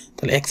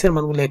 তাহলে x এর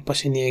মানগুলো এক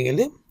পাশে নিয়ে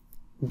গেলে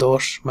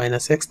 10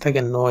 - x থাকে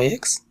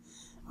 9x,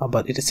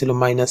 আবার এটা ছিল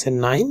মাইনাসের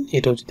 9,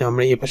 এটাও যদি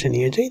আমরা এই পাশে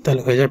নিয়ে যাই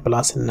তাহলে হয়ে যায়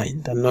প্লাসের 9,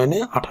 তার 9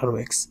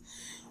 18x।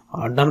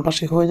 আর ডান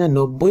পাশে হয়ে যায়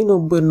 90,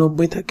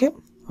 90 থাকে,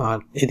 আর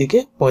এদিকে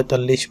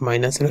 45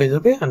 মাইনাসের হয়ে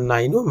যাবে, আর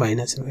 9ও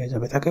মাইনাসের হয়ে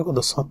যাবে, থাকে কত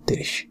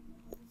 36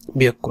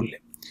 বিয়োগ করলে।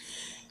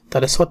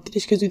 তাহলে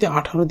 36কে যদি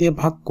 18 দিয়ে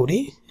ভাগ করি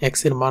x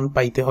এর মান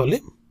পাইতে হলে,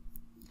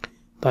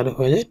 তাহলে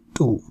হয়ে যায়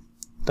 2।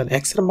 তাহলে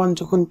x এর মান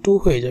যখন 2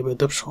 হয়ে যাবে,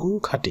 তো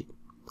সংখ্যাটি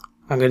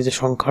আগের যে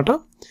সংখ্যাটা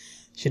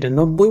সেটা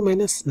 90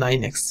 মাইনাস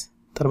 9x,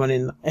 তার মানে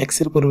x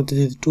এর পরিবর্তে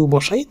যদি 2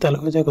 বসাই তাহলে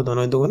হয়ে যায় কত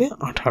 9 দুগুণে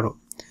 18,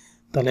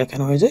 তাহলে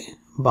এখানে হয়ে যায়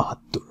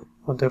 72।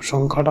 অতএব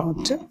সংখ্যাটা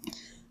হচ্ছে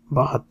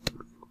 72।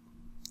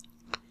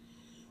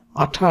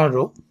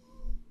 18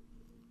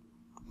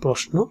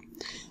 প্রশ্ন,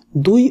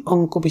 2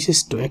 অঙ্ক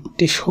বিশিষ্ট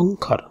একটি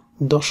সংখ্যার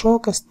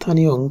দশক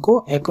স্থানীয় অঙ্ক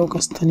একক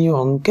স্থানীয়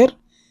অঙ্কের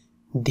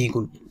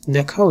দ্বিগুণ।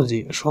 দেখাও যে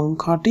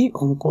সংখ্যাটি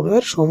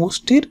অঙ্কদের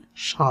সমষ্টির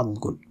 7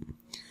 গুণ।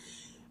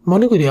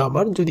 মনে করি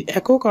আবার যদি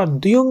একক আর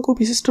 2 অঙ্ক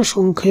বিশিষ্ট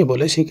সংখ্যায়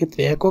বলে,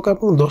 সেক্ষেত্রে একক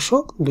এবং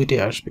দশক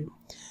দুইটাই আসবে।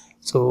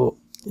 সো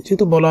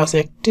যেহেতু বলা আছে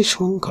একটি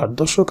সংখ্যার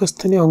দশক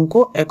স্থানীয় অঙ্ক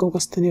একক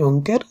স্থানীয়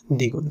অঙ্কের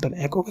দ্বিগুণ, তাহলে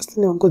একক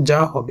স্থানীয় অঙ্ক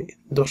যা হবে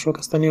দশক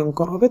স্থানীয় অঙ্ক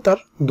হবে তার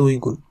 2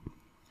 গুণ।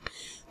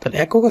 তাহলে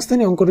একক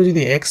স্থানীয় অঙ্কটা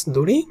যদি x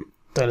ধরি,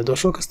 তাহলে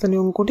দশক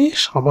স্থানীয় অঙ্কটি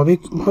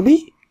স্বাভাবিকভাবেই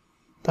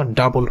তার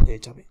ডাবল হয়ে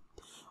যাবে।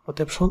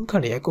 অতএব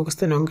সংখ্যাটি একক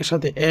স্থানীয় অঙ্কের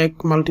সাথে 1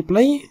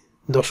 মাল্টিপ্লাই,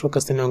 দশক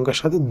স্থানীয় অঙ্কের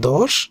সাথে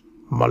 10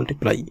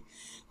 মাল্টিপ্লাই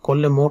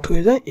করলে মোট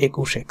হয়ে যায়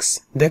 21x।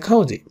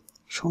 দেখাও যে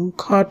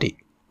সংখ্যাটি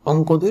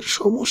অঙ্কদের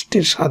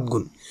সমষ্টির 7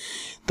 গুণ।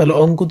 তাহলে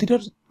অঙ্ক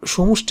দুটার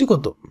সমষ্টি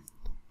কত?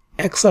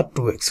 x আর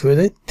 2x হয়ে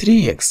যায়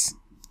 3x।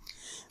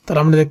 তাহলে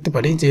আমরা দেখতে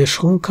পারি যে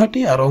সংখ্যাটি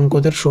আর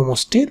অঙ্কদের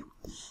সমষ্টির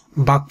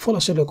ভাগফল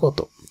আসলে কত।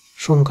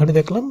 সংখ্যাটি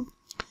দেখলাম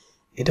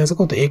এটা আছে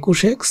কত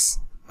 21x,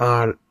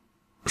 আর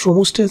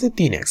সমষ্টি আছে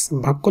 3x,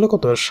 ভাগ করলে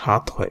কত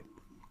 7 হয়।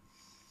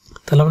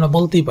 তাহলে আমরা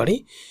বলতেই পারি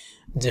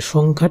যে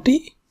সংখ্যাটি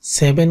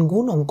 7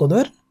 গুণ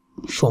অঙ্কদের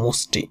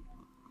সমষ্টি,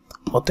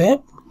 অতএব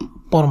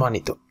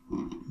প্রমাণিত।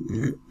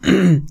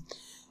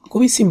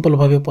 খুবই সিম্পল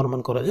ভাবে প্রমাণ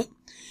করা যায়।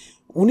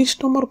 19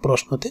 নম্বর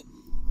প্রশ্নতে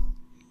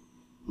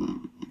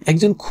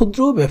একজন ক্ষুদ্র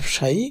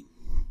ব্যবসায়ী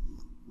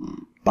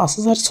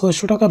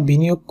 5600 টাকা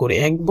বিনিয়োগ করে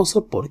 1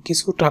 বছর পর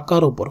কিছু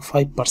টাকার উপর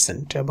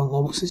 5% এবং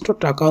অবশিষ্ট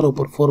টাকার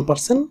উপর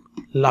 4%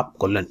 লাভ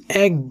করলেন।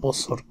 1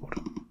 বছর পর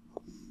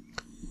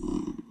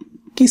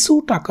কিছু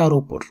টাকার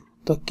উপর,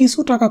 তো কিছু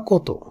টাকা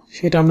কত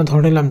সেটা আমরা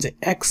ধরে নিলাম যে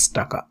x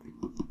টাকা,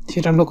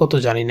 সেটা আমরা কত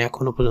জানি না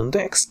এখনো পর্যন্ত।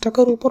 x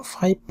টাকার উপর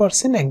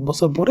 5% 1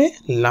 বছর পরে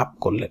লাভ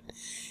করলেন,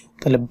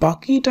 তাহলে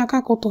বাকি টাকা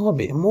কত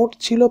হবে? মোট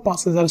ছিল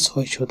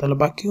 5600, তাহলে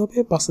বাকি হবে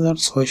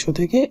 5600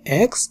 থেকে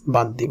x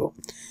বাদ দিব।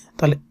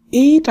 তাহলে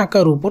এই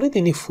টাকার উপরে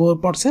তিনি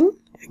 4%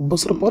 1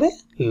 বছর পরে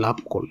লাভ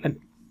করলেন।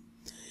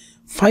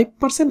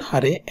 5%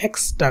 হারে x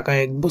টাকা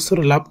 1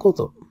 বছরে লাভ কত?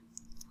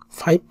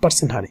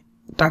 5% হারে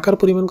টাকার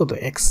পরিমাণ কত?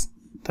 x।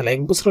 তাহলে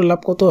 1 বছরের লাভ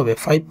কত হবে?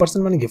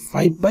 5% মানে কি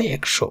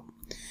 5/100,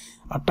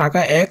 আর টাকা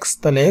x,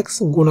 তাহলে x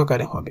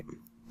গুণাকারে হবে,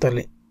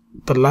 তাহলে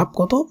তার লাভ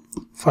কত?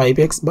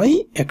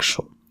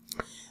 5x/100।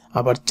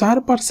 আবার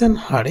 4%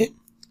 হারে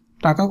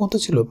টাকা কত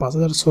ছিল?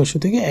 5600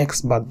 থেকে x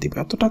বাদ দিবে,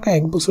 এত টাকা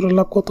 1 বছরের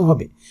লাভ কত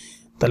হবে?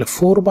 তাহলে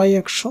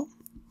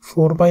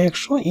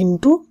 4/100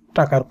 ইন্টু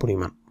টাকার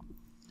পরিমাণ।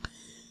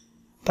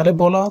 তাহলে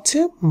বলা আছে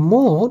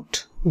মোট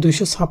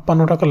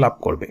 256 টাকা লাভ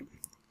করবে।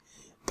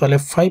 তাহলে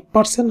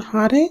 5%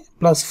 হারে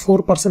প্লাস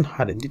 4%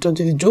 হারে দুটো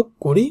যদি যোগ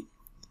করি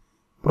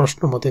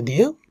প্রশ্ন মতে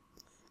দিয়ে,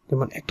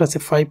 যেমন একটা আছে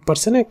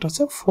 5% একটা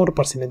আছে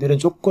 4%, দুটো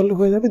যোগ করলে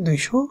হয়ে যাবে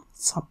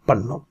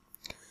 256।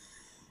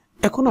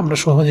 এখন আমরা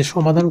সহজে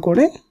সমাধান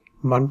করে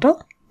মানটা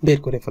বের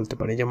করে ফেলতে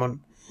পারি। যেমন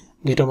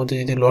দুটোর মধ্যে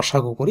যদি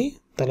লসাগু করি,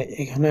 তাহলে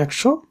এখানে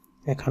 100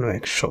 এখানেও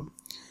 100,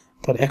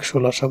 তাহলে 100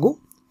 লসাগু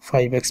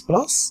 5x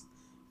প্লাস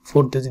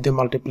 4 দিয়ে যদি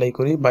মাল্টিপ্লাই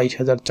করি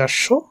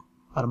 22400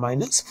 আর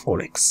মাইনাস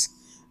 4x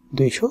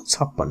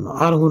 256।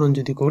 আর গুণন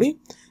যদি করি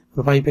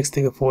 5x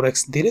থেকে 4x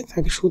দিলে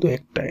থাকে শুধু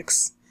একটা x,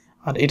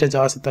 আর এটা যা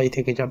আছে তাই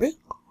থেকে যাবে।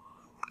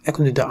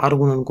 এখন যদি আর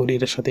গুণন করি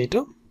এটার সাথে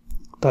এটা,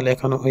 তাহলে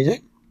এখানে হয়ে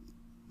যায়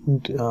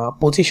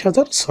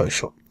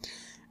 25600।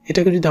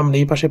 এটাকে যদি আমরা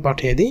এই পাশে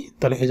পাঠিয়ে দিই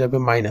তাহলে হয়ে যাবে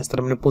মাইনাস, তার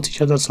মানে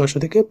 25600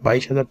 থেকে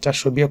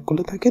 22400 বিয়োগ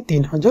করলে থাকে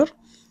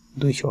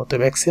 3200।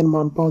 অতএব x এর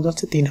মান পাওয়া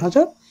যাচ্ছে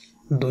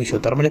 3200।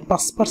 তার মানে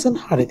 5%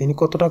 হারে তিনি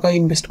কত টাকা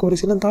ইনভেস্ট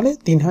করেছিলেন? তাহলে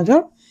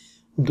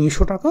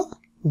 3200 টাকা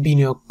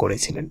বিনিয়োগ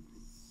করেছিলেন।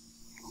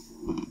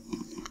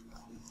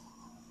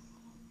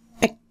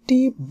 একটি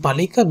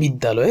বালিকা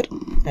বিদ্যালয়ের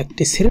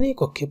একটি শ্রেণী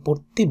কক্ষে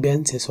প্রতি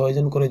বেঞ্চে 6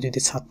 জন করে যদি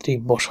ছাত্রী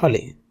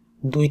বসালে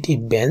 2টি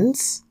বেঞ্চ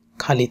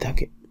খালি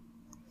থাকে,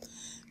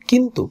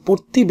 কিন্তু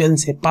প্রতি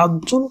বেঞ্চে 5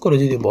 জন করে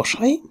যদি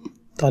বসাই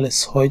তাহলে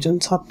 6 জন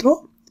ছাত্র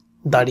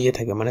দাঁড়িয়ে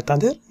থাকে, মানে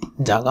তাদের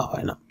জায়গা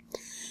হয় না।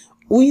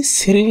 ওই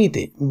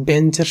শ্রেণীতে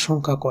বেঞ্চের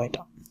সংখ্যা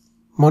কয়টা?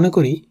 মনে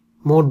করি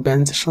মোট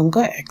বেঞ্চের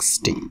সংখ্যা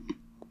xটি।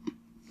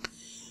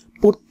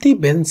 প্রতি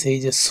বেঞ্চে এই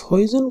যে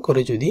 6 জন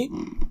করে যদি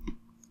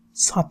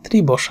ছাত্রী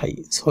বসাই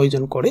 6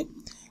 জন করে,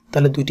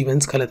 তাহলে 2টি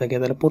বেঞ্চ খালি থাকে।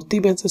 তাহলে প্রতি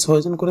বেঞ্চে 6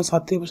 জন করে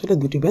ছাত্রী বসালে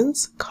 2টি বেঞ্চ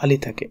খালি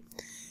থাকে।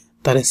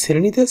 তাহলে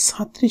শ্রেণীতে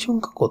ছাত্রী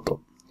সংখ্যা কত?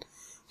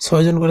 6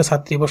 জন করে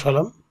ছাত্রী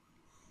বসালাম,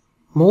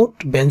 মোট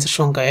বেঞ্চের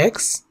সংখ্যা x,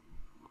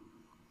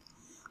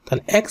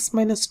 তাহলে x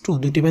 - 2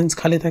 দুটি বেঞ্চ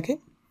খালি থাকে,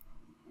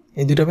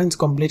 এই দুটো বেঞ্চ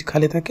কমপ্লিট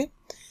খালি থাকে,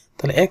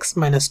 তাহলে x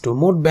 - 2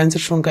 মোট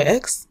বেঞ্চের সংখ্যা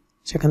x,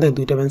 সেখান থেকে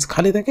দুইটা বেঞ্চ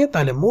খালি থাকে,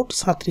 তাহলে মোট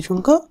ছাত্রী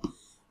সংখ্যা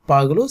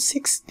পাওয়া গেল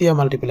 6 দিয়ে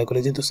মাল্টিপ্লাই করে,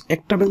 যেহেতু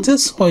একটা বেঞ্চে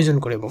 6 জন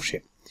করে বসে।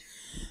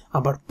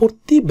 আবার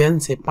প্রতি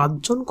বেঞ্চে 5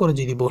 জন করে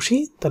যদি বসি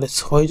তাহলে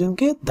 6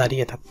 জনকে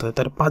দাঁড়িয়ে থাকতে হয়,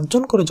 তাহলে 5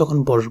 জন করে যখন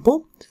বসবো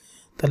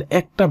তাহলে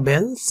একটা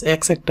বেঞ্চ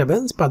একটা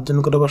বেঞ্চ 5 জন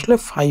করে বসলে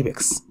 5x,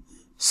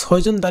 6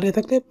 জন দাঁড়িয়ে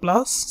থাকলে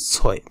প্লাস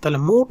 6, তাহলে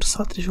মোট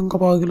ছাত্রী সংখ্যা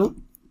পাওয়া গেল।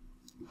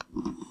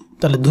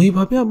 তাহলে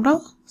দুইভাবে আমরা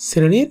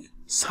শ্রেণীর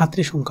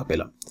ছাত্রী সংখ্যা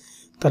পেলাম।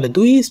 তাহলে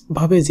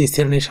দুইভাবে যে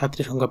শ্রেণীর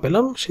ছাত্রী সংখ্যা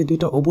পেলাম সেই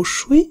দুইটা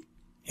অবশ্যই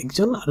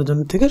একজন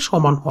আরেকজনের থেকে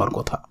সমান হওয়ার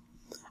কথা,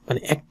 মানে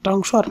একটা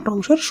অংশ আরেকটা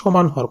অংশের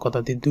সমান হওয়ার কথা,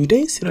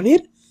 দুইটাই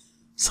শ্রেণীর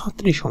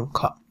ছাত্রী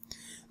সংখ্যা।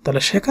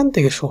 তাহলে সেখান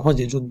থেকে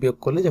সহজে যোগ বিয়োগ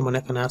করলে, যেমন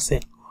এখানে আছে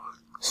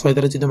 6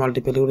 দ্বারা যদি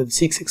মাল্টিপ্লাই করে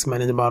 6x -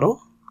 12,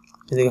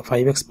 এদিকে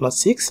 5x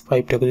 + 6,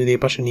 5টাকে যদি এই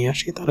পাশে নিয়ে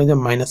আসি তাহলে যে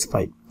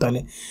 -5, তাহলে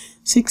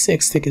 6x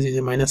থেকে যদি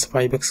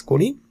 -5x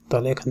করি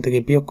তাহলে এখান থেকে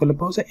বিয়োগ করলে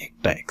পাওয়া যায়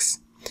একটা x,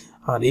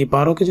 আর এই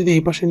 12কে যদি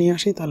এই পাশে নিয়ে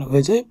আসি তাহলে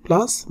হয়ে যায়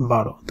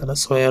 +12, তাহলে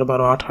 6 আর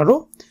 12 18,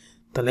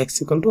 তাহলে x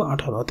 =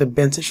 18, অতএব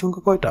বেঞ্চের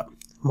সংখ্যা কয়টা?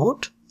 মোট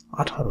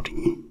 18টি।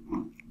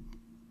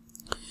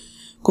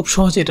 খুব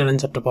সহজে এটার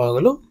অ্যান্সারটা পাওয়া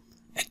গেল।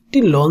 একটি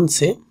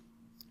লঞ্চে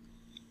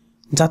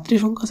যাত্রী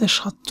সংখ্যা আছে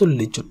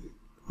 47 জন,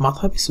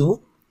 মাথাপিছু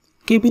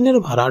কেবিনের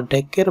ভাড়া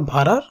ডেকের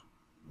ভাড়ার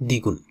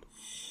দ্বিগুণ।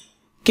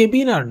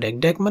 কেবিন আর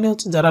ডেক মানে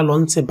হচ্ছে যারা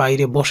লঞ্চে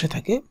বাইরে বসে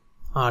থাকে,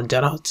 আর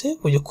যারা হচ্ছে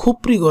ওই যে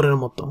খুপড়ি ঘরের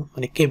মতো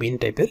মানে কেবিন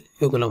টাইপের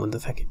এগুলোর মধ্যে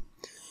থাকে।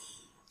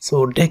 সো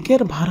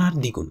ডেকের ভাড়ার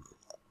দ্বিগুণ।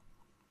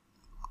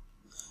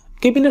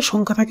 কেবিনের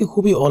সংখ্যা থাকে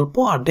খুবই অল্প,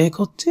 আর ডেক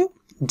হচ্ছে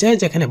যে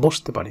যেখানে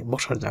বসতে পারে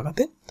বসার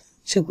জায়গাতে,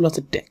 সেগুলো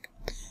হচ্ছে ডেক।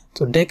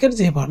 তো ডেকের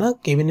যে ভাড়া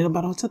কেবিনের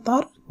ভাড়া হচ্ছে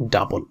তার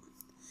ডাবল।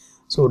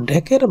 সো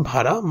ডেকের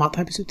ভাড়া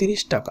মাথা পিছু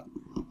 30 টাকা।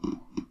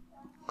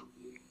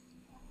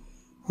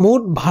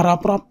 মোট ভাড়া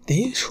প্রাপ্তি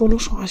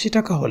 1680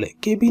 টাকা হলে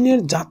কেবিনের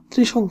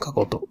যাত্রী সংখ্যা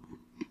কত?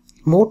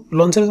 মোট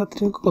লঞ্চের যাত্রী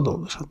সংখ্যা কত?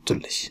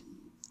 47।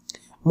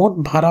 মোট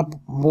ভাড়া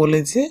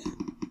বলেছে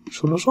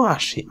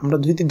 1680। আমরা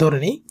যদি ধরে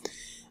নিই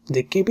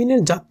যে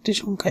কেবিনের যাত্রী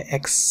সংখ্যা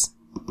x,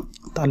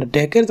 তাহলে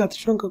ডেকের যাত্রী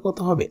সংখ্যা কত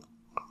হবে?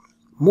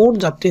 মোট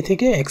যাত্রী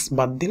থেকে x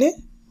বাদ দিলে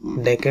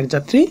ডেকের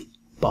যাত্রী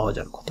পাওয়া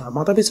যার কথা।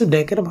 মাথা পিছু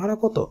ডেকের ভাড়া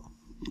কত?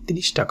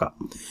 30 টাকা।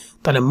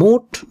 তাহলে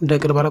মোট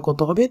ডেকের ভাড়া কত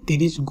হবে?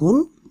 30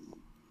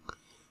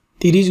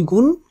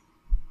 গুণ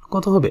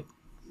কত হবে?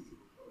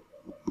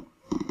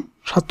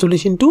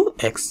 47 ইন্টু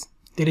x।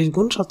 30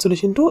 গুণ 47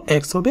 ইন্টু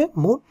x হবে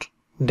মোট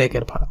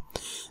ডেকের ভাড়া।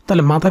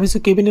 তাহলে মাথা পিছু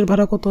কেবিনের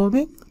ভাড়া কত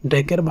হবে?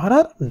 ডেকের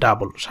ভাড়ার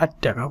ডাবল, 60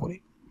 টাকা করে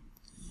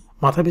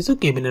মাথা পিছু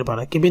কেবিনের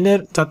ভাড়া। কেবিনের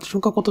যাত্রী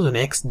সংখ্যা কত জন?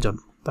 x জন।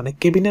 তাহলে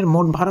কেবিনের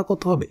মোট ভাড়া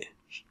কত হবে?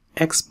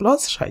 x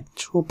 +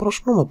 60।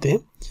 প্রশ্ন মতে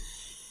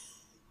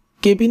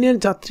কেবিনের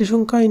যাত্রী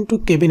সংখ্যা ইন্টু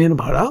কেবিনের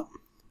ভাড়া,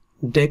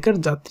 ডেকের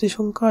যাত্রী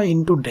সংখ্যা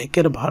ইন্টু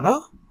ডেকের ভাড়া,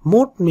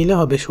 মোট মিলে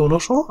হবে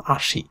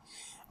 1680।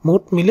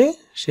 মোট মিলে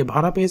সে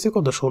ভাড়া পেয়েছে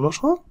কত?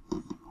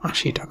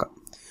 1680 টাকা।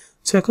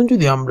 সো এখন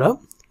যদি আমরা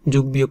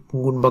যোগ বিয়োগ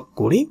গুণ ভাগ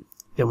করি,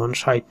 যেমন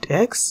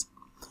 60x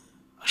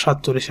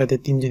 47 সাথে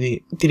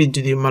 30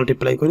 যদি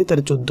মাল্টিপ্লাই করি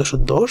তাহলে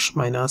 1410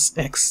 মাইনাস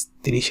x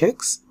 30x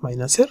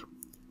মাইনাসের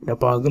এটা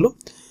পাওয়া গেল।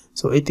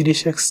 সো এই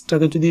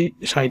 30xটাকে যদি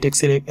 60x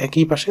এর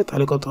একই পাশে,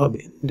 তাহলে কত হবে?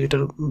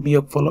 দুইটার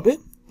বিয়োগফল হবে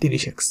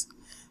 30x।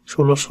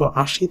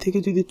 1680 থেকে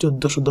যদি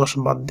 1410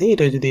 বাদ দিই,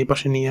 এটা যদি এই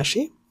পাশে নিয়ে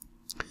আসি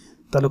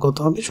তাহলে কত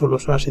হবে?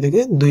 1680 থেকে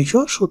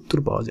 270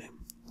 পাওয়া যায়।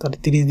 তাহলে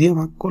 30 দিয়ে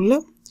ভাগ করলে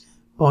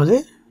পাওয়া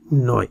যায়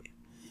 9।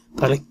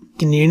 তাহলে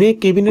নির্ণয়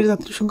কেবিনের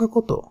যাত্রী সংখ্যা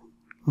কত?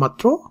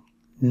 মাত্র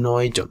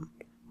 9 জন,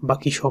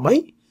 বাকি সবাই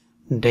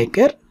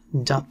ডেকের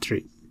যাত্রী।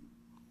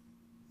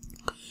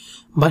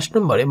 22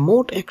 নম্বরে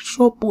মোট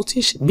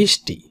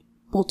 120টি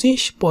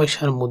 25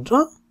 পয়সার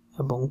মুদ্রা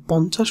এবং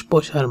 50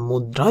 পয়সার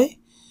মুদ্রায়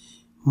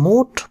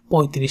মোট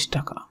 35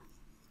 টাকা।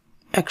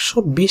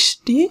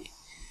 120টি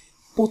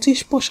 25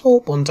 পয়সা ও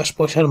 50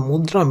 পয়সার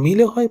মুদ্রা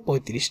মিলে হয়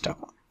 35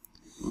 টাকা।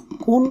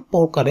 কোন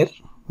প্রকারের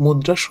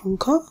মুদ্রার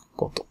সংখ্যা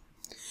কত?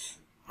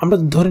 আমরা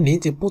ধরে নিই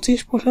যে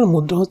 25 পয়সার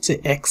মুদ্রা হচ্ছে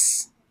x,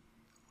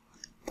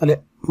 তাহলে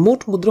মোট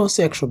মুদ্রা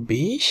হচ্ছে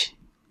 120,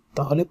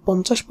 তাহলে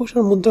 50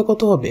 পয়সার মুদ্রা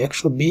কত হবে?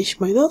 120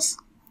 মাইনাস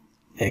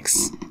x।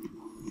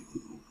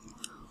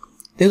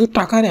 যেহেতু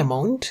টাকার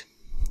অ্যামাউন্ট,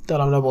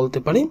 তাহলে আমরা বলতে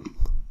পারি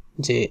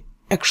যে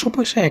 100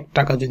 পয়সা 1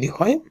 টাকা যদি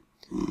হয়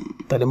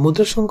তাহলে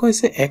মুদ্রার সংখ্যা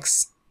হচ্ছে x।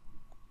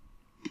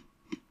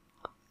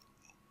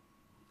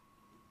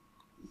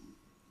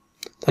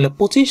 তাহলে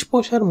 25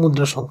 পয়সার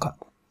মুদ্রার সংখ্যা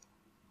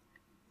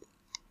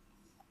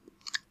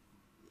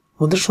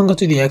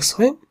যদি x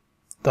হয়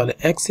তাহলে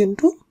x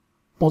ইন্টু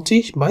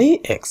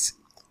 25/x।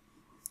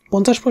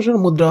 50 পয়সার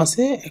মুদ্রা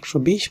আছে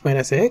 120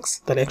 মাইনাস x,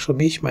 তাহলে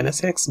 120 মাইনাস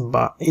x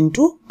বা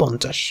ইন্টু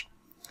 50।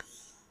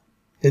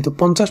 যেহেতু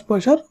 50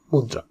 পয়সার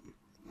মুদ্রা,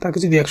 তাকে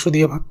যদি 100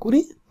 দিয়ে ভাগ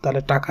করি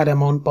তাহলে টাকার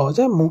অ্যামাউন্ট পাওয়া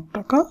যায় মোট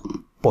টাকা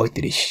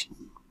 35।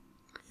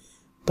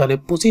 তাহলে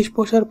 25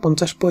 পয়সার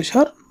 50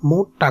 পয়সার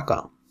মোট টাকা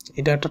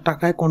এটা একটা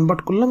টাকায়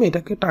কনভার্ট করলাম,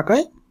 এটাকে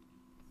টাকায়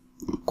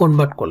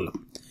কনভার্ট করলাম,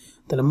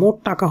 তাহলে মোট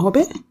টাকা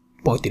হবে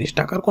 35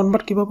 টাকার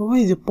কনভার্ট কীভাবে হবে?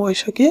 এই যে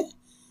পয়সাকে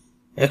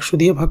 100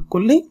 দিয়ে ভাগ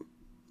করলেই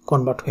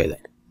কনভার্ট হয়ে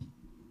যায়।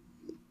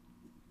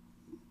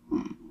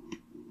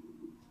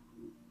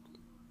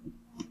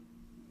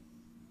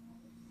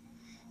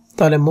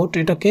 তাহলে মোট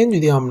এটাকে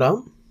যদি আমরা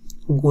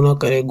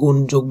গুণাকারে গুণ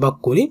যোগ ভাগ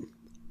করি,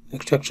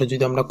 100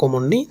 যদি আমরা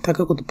কমন নিই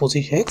থাকে কত?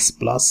 25x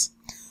প্লাস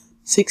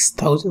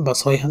 6000 বা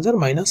 6000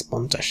 মাইনাস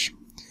 50।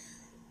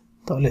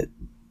 তাহলে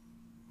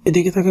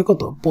এদিকে থাকে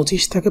কত?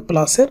 25 থাকে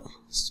প্লাসের,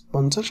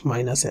 50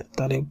 মাইনাসের,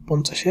 তাহলে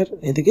 50-এর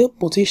এদিকে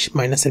 25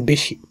 মাইনাসের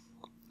বেশি।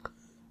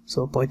 সো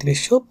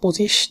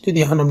 3525 যদি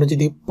এখন আমরা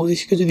যদি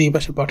 25কে যদি এই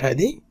পাশে পাঠিয়ে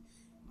দিই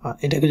আর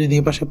এটাকে যদি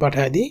এই পাশে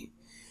পাঠিয়ে দিই,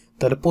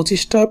 তাহলে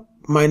 25টা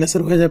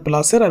মাইনাসের হয়ে যায়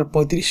প্লাসের, আর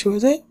 3500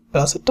 হয়ে যায়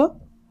প্লাসেরটা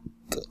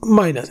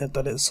মাইনাসের।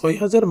 তাহলে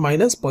 6000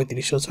 মাইনাস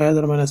 3500,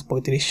 6000 মাইনাস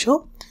 3500,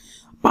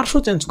 500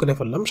 চেঞ্জ করে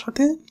ফেললাম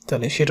সাথে,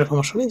 তাহলে সেটা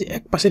সমস্যা নেই। যে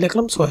এক পাশে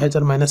লিখলাম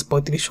 6000 মাইনাস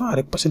 3500,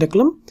 আরেক পাশে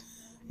লিখলাম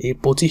এই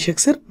 25x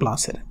এর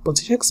প্লাসের,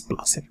 25x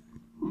প্লাসের।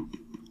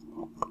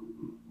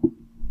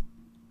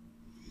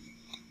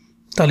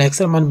 তাহলে x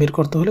এর মান বের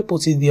করতে হলে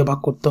 25 দিয়ে ভাগ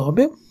করতে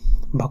হবে,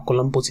 ভাগ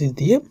করলাম 25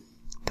 দিয়ে,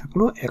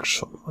 থাকলো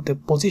 100। অর্থাৎ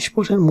 25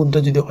 পয়সার মুদ্রা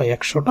যদি হয়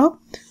 100টা,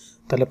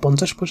 তাহলে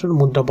 50 পয়সার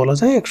মুদ্রা বলা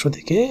যায় 100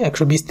 থেকে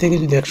 120 থেকে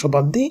যদি 100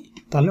 বাদ দিই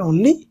তাহলে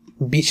অনলি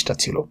 20টা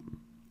ছিল।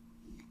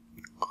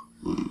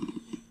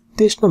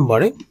 23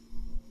 নম্বরে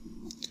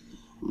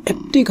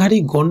একটি গাড়ি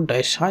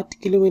ঘন্টায় 60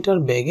 কিলোমিটার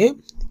বেগে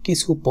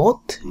কিছু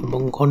পথ এবং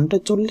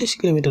ঘন্টায় 40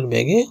 কিলোমিটার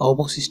বেগে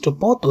অবশিষ্ট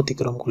পথ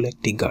অতিক্রম করলো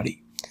একটি গাড়ি।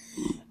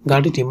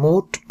 গাড়িটি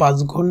মোট 5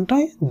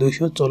 ঘন্টায়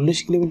 240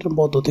 কিলোমিটার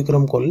পথ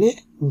অতিক্রম করলে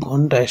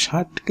ঘন্টায়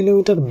 60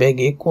 কিলোমিটার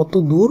বেগে কত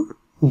দূর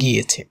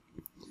গিয়েছে?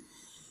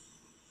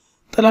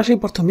 তাহলে আসি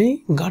প্রথমে,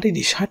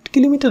 গাড়িটি 60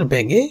 কিলোমিটার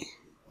বেগে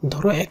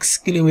ধরো x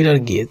কিলোমিটার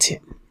গিয়েছে,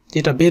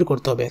 যেটা বের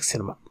করতে হবে x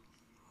এর মান।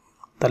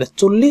 তাহলে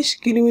 40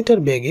 কিলোমিটার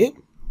বেগে,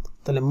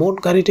 তাহলে মোট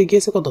গাড়িটি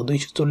গিয়েছে কত?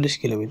 240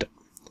 কিলোমিটার।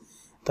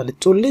 তাহলে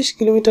 40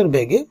 কিলোমিটার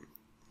বেগে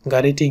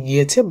গাড়িটি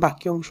গিয়েছে,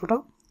 বাকি অংশটা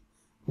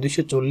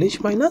 240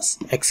 মাইনাস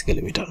x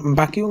কিলোমিটার,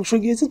 বাকি অংশ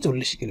গিয়েছে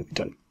 40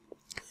 কিলোমিটার।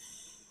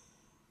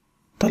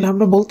 তাহলে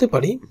আমরা বলতে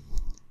পারি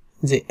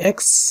যে x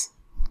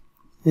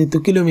যেহেতু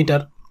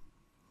কিলোমিটার,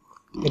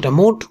 এটা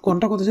মোট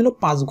ঘন্টা কত ছিল?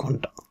 5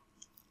 ঘন্টা।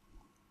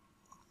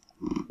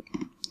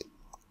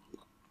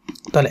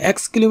 তাহলে x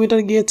কিলোমিটার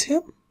গিয়েছে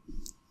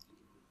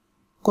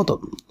কত?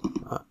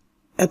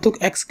 এত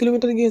x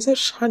কিলোমিটার গিয়েছে,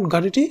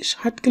 গাড়িটি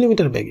 60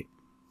 কিলোমিটার বেগে।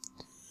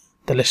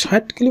 তাহলে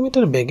 60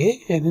 কিলোমিটার বেগে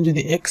এখন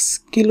যদি x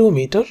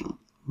কিলোমিটার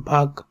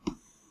ভাগ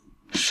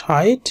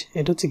 60,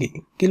 এটা হচ্ছে কি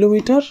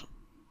কিলোমিটার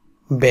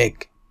বেগ,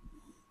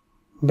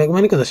 বেগ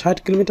মানে কত? 60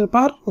 কিলোমিটার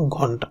পার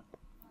ঘন্টা।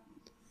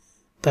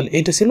 তাহলে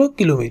এটা ছিল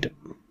কিলোমিটার।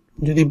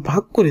 যদি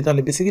ভাগ করি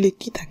তাহলে বেসিক্যালি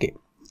কি থাকে?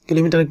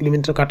 কিলোমিটার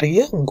কিলোমিটার কাটা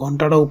গিয়ে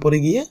ঘন্টাটা উপরে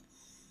গিয়ে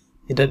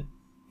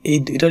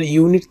এটার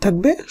ইউনিট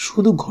থাকবে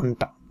শুধু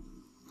ঘন্টা।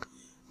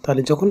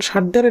 তাহলে যখন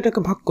 60 দ্বারা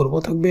এটাকে ভাগ করব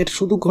থাকবে এর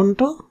শুধু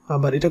ঘন্টা,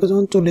 আবার এটাকে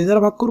যখন 40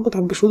 দ্বারা ভাগ করব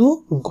থাকবে শুধু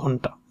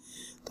ঘন্টা।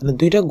 তাহলে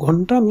দুইটা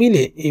ঘন্টা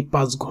মিলে এই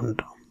 5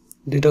 ঘন্টা,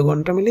 দুইটা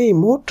ঘন্টা মিলে এই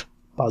মোট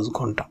 5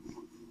 ঘন্টা।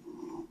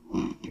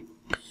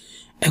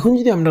 এখন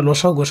যদি আমরা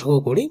লসাগু গোসাগু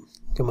করি,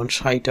 যেমন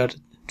 60 আর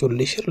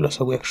 40-এর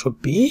লসাগু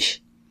 120,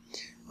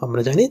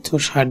 আমরা জানি তো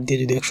 60 দিয়ে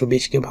যদি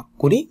 120কে ভাগ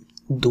করি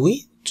 2,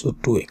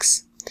 2x,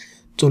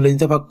 40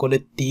 দিয়ে ভাগ করলে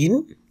 3,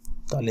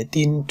 তাহলে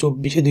 3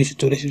 24-এ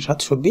 240,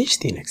 720,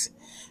 3x।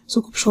 সো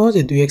খুব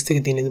সহজে 2x থেকে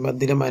 3x বাদ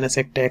দিলে মাইনাস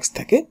একটা x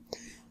থাকে,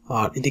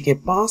 আর এদিকে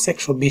 5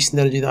 120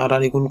 দ্বারা যদি আর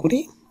গুণ করি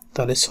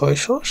তাহলে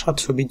 600,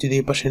 720 যদি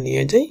এই পাশে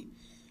নিয়ে যাই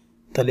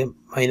তাহলে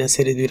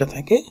মাইনাসের এই দুইটা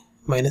থাকে,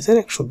 মাইনাসের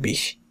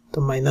 120, তো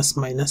মাইনাস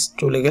মাইনাস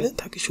চলে গেলে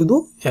থাকে শুধু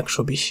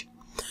 120।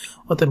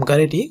 অতএব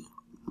গাড়িটি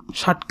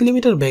 60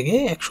 কিলোমিটার বেগে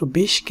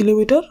 120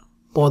 কিলোমিটার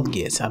পথ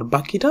গিয়েছে, আর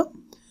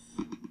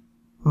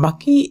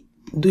বাকি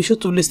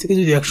 240 থেকে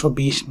যদি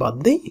 120 বাদ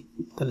দেই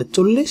তাহলে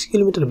 40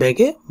 কিলোমিটার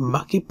বেগে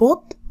বাকি পথ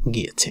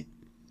গিয়েছে।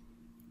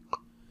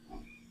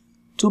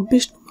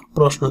 24 নম্বর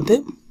প্রশ্নতে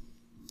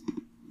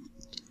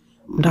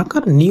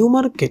ঢাকার নিউ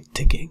মার্কেট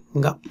থেকে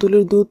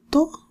গাবতলীর দূরত্ব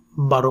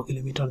 12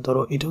 কিলোমিটার।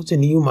 ধরো এটা হচ্ছে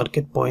নিউ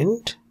মার্কেট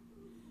পয়েন্ট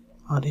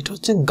আর এটা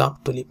হচ্ছে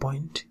গাবতলী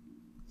পয়েন্ট।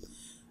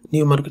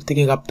 নিউ মার্কেট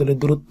থেকে গাবতলীর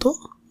দূরত্ব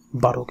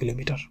 12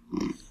 কিলোমিটার।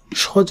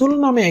 সজল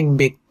নামে এক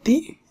ব্যক্তি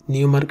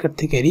নিউ মার্কেট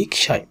থেকে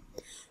রিকশায়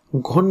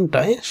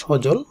ঘন্টায়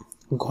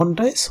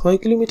 6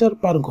 কিলোমিটার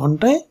পার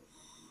ঘন্টায়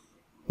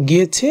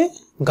গিয়েছে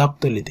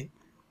গাবতলীতে।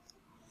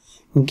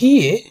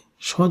 গিয়ে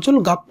সজল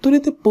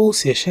গাবতলীতে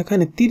পৌঁছে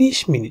সেখানে 30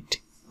 মিনিট,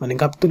 মানে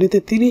গাবতলীতে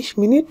 30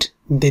 মিনিট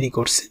দেরি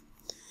করছে।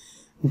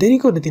 দেরি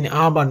করে তিনি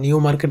আবার নিউ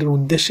মার্কেটের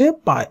উদ্দেশ্যে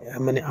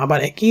মানে আবার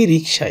একই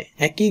রিকশায়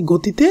একই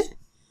গতিতে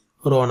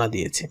রওনা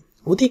দিয়েছে।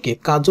 ওদিকে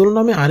কাজল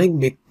নামে আরেক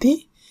ব্যক্তি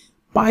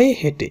পায়ে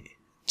হেঁটে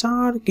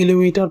 4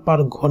 কিলোমিটার পার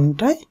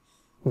ঘন্টায়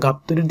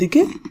গাবতলীর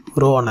দিকে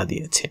রওনা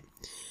দিয়েছে।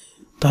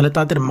 তাহলে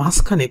তাদের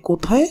মাঝখানে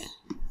কোথায়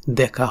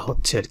দেখা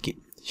হচ্ছে আর কি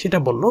সেটা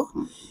বললো।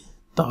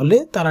 তাহলে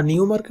তারা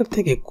নিউ মার্কেট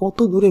থেকে কত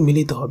দূরে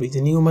মিলিত হবে, যে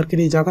নিউ মার্কেট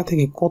এই জায়গা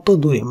থেকে কত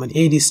দূরে, মানে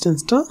এই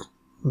ডিস্টেন্সটা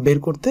বের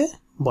করতে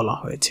বলা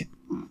হয়েছে।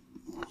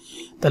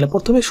 তাহলে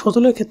প্রথমে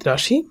সজলের ক্ষেত্রে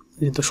আসি,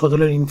 যেহেতু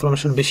সজলের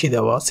ইনফরমেশন বেশি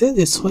দেওয়া আছে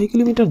যে 6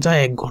 কিলোমিটার যায়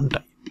 1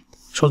 ঘন্টায়।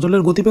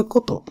 সজলের গতিবেগ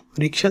কত?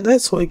 রিক্সা যায়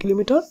 6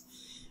 কিলোমিটার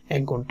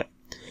 1 ঘন্টায়,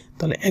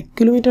 তাহলে 1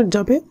 কিলোমিটার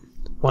যাবে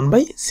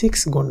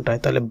 1/6 ঘন্টায়,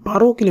 তাহলে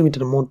 12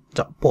 কিলোমিটার মোট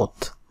পথ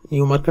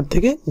নিউ মার্কেট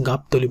থেকে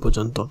গাবতলী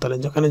পর্যন্ত। তাহলে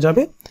যেখানে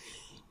যাবে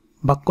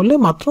ভাগ করলে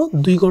মাত্র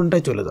 2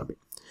 ঘন্টায় চলে যাবে।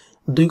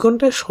 2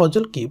 ঘন্টায়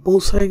সজল কি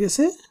পৌঁছায়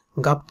গেছে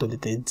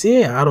গাবতলীতে, যে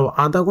আরো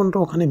আধা ঘন্টা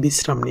ওখানে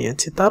বিশ্রাম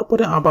নিয়েছে,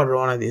 তারপরে আবার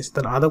রওনা দিয়েছে।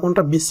 তাহলে আধা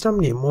ঘন্টা বিশ্রাম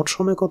নিয়ে মোট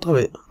সময় কত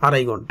হবে?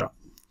 2.5 ঘন্টা।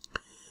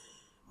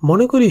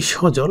 মনে করি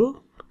সজল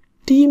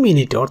টি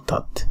মিনিটে,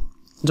 অর্থাৎ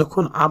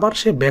যখন আবার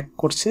সে ব্যাক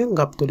করছে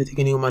গাবতলী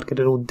থেকে নিউ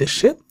মার্কেটের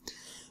উদ্দেশ্যে,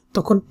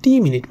 তখন টি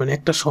মিনিট মানে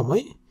একটা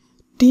সময়,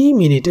 টি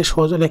মিনিটে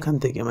সজল এখান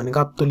থেকে মানে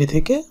গাবতলী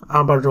থেকে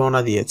আবার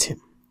রওনা দিয়েছে।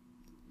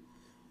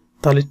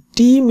 তাহলে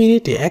টি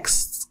মিনিটে 1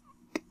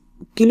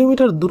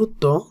 কিলোমিটার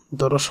দূরত্ব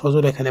ধরো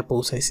সজল এখানে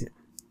পৌঁছাইছে,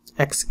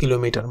 1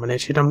 কিলোমিটার মানে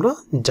সেটা আমরা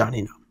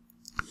জানি না।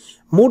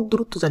 মোট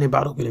দূরত্ব জানি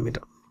 12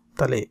 কিলোমিটার,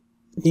 তাহলে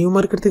নিউ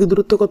মার্কেট থেকে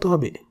দূরত্ব কত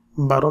হবে?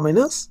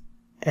 12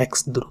 - x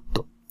দূরত্ব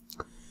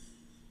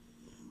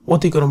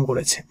অতিক্রম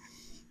করেছে।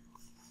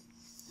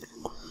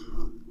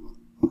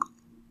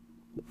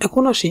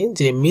 এখন আসি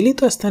যে মিলিত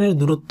স্থানের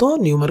দূরত্ব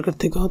নিউ মার্কেট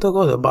থেকে হতে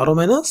কত?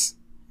 12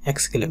 - x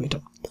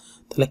কিলোমিটার।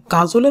 তাহলে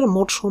কাজলের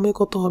মোট সময়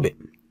কত হবে?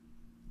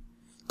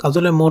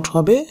 কাজলের মোট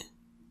হবে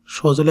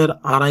সজলের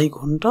 2.5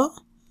 ঘন্টা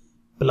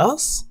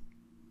প্লাস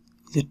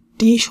যে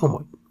টি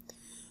সময়।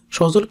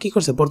 সজল কি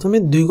করছে? প্রথমে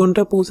 2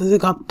 ঘন্টা পৌঁছেছে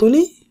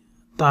গাবতলী,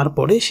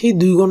 তারপরে সেই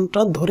 2 ঘন্টা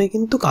ধরে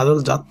কিন্তু কাজল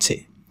যাচ্ছে,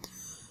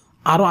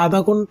 আরো আধা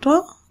ঘন্টা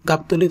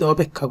গাবতলীতে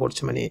অপেক্ষা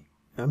করছে মানে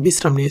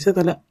বিশ্রাম নিয়েছে,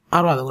 তাহলে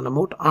আরো আধা ঘন্টা,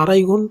 মোট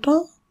 2.5 ঘন্টা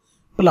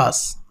প্লাস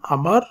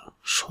আবার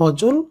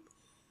সজল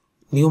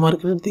নিউ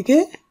মার্কেটের দিকে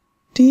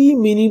টি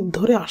মিনিট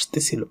ধরে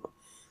আসতেছিল।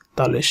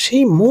 তাহলে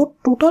সেই মোট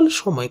টোটাল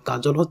সময়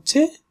কাজল হচ্ছে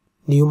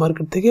নিউ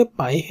মার্কেট থেকে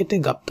পায়ে হেঁটে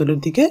গাবতলীর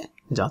দিকে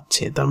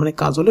যাচ্ছে। তার মানে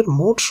কাজলের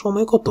মোট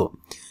সময় কত?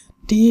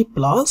 টি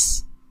প্লাস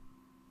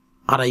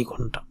 2.5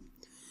 ঘন্টা।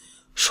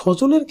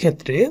 সজলের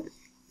ক্ষেত্রে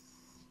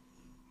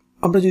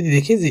আমরা যদি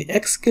দেখি যে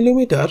 1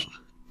 কিলোমিটার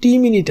টি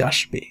মিনিটে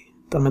আসবে,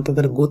 তার মানে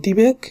তাদের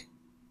গতিবেগ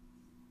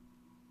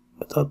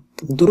অর্থাৎ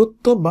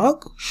দূরত্ব ভাগ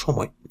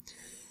সময়,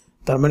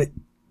 তার মানে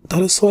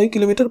তাহলে 6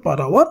 কিলোমিটার পার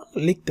আওয়ার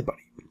লিখতে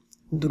পারি।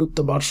 দূরত্ব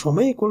বার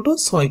সময় ইকুয়াল টু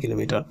 6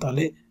 কিলোমিটার,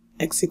 তাহলে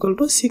x ইকুয়াল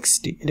টু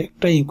 60, এটা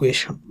একটা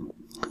ইকুয়েশন।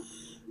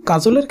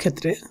 কাজলের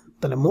ক্ষেত্রে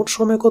তাহলে মোট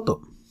সময় কত?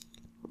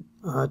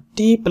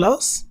 টি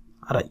প্লাস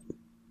 2.5,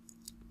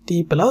 টি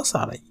প্লাস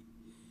 2.5।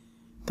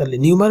 তাহলে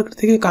নিউ মার্কেট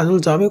থেকে কাজল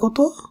যাবে কত?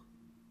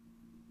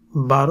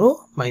 12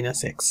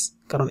 - x,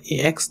 কারণ এই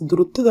x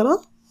দূরত্বে তারা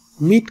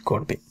মিট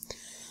করবে।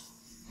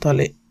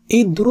 তাহলে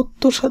এই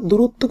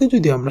দূরত্বকে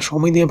যদি আমরা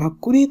সময় দিয়ে ভাগ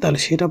করি, তাহলে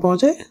সেটা পাওয়া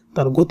যায়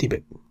তার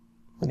গতিবেগ,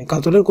 মানে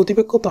কাজলের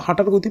গতিবেগ কত?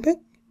 হাঁটার গতিবেগ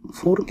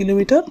 4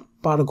 কিলোমিটার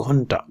পার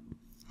ঘন্টা।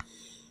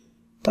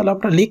 তাহলে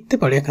আমরা লিখতে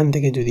পারি এখান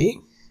থেকে, যদি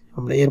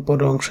আমরা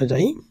এরপরের অংশে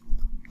যাই,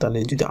 তাহলে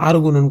যদি আর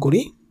গুণন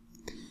করি,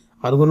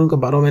 আর গুণন করে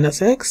 12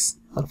 - x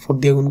আর 4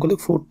 দিয়ে গুণ করলে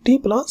 40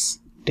 +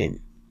 10,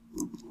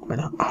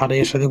 মানে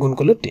হারের সাথে গুণ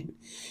করলে 10।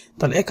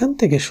 তাহলে এখান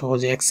থেকে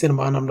সহজে x এর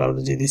মান আমরা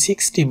যদি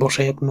 60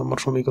 বসাই 1 নম্বর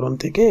সমীকরণ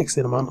থেকে, x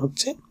এর মান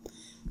হচ্ছে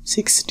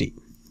 60।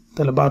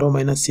 তাহলে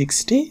 12 -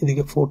 60,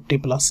 এদিকে 40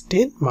 +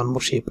 10 মান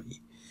বসিয়ে পাই।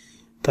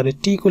 তাহলে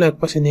টি গুলো এক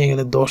পাশে নিয়ে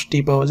গেলে 10t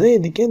পাওয়া যায়,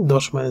 এদিকে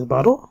 10 -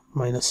 12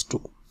 - 2।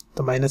 তো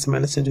মাইনাসে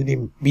মাইনাসে যদি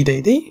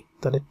বিদায় দেই,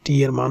 তাহলে টি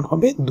এর মান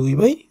হবে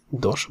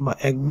 2/10 বা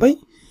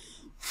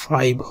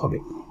 1/5 হবে।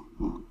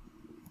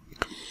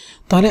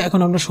 তাহলে এখন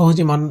আমরা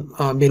সহজে মান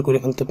বের করে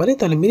ফেলতে পারি।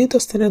 তাহলে মিলিত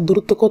স্থানের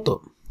দূরত্ব কত?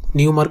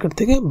 নিউ মার্কেট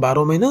থেকে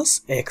 12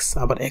 - x,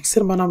 আবার x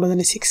এর মান আমরা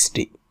জানি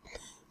 60,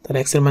 তাহলে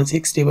x এর মান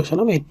 60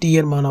 বসালাম। এই টি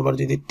এর মান আবার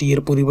যদি টি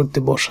এর পরিবর্তে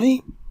বসাই,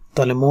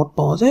 তাহলে মোট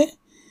পাওয়া যায়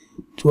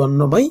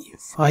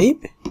 54/5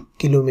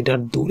 কিলোমিটার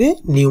দূরে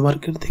নিউ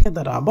মার্কেট থেকে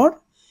তারা আবার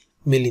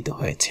মিলিত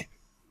হয়েছে।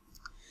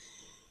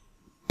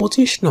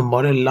 25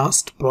 নম্বরের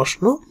লাস্ট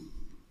প্রশ্ন,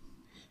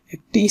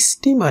 একটি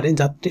স্টিমারে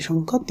যাত্রী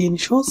সংখ্যা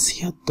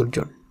 376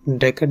 জন,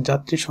 ডেকের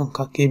যাত্রী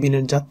সংখ্যা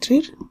কেবিনের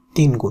যাত্রীর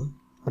 3 গুণ।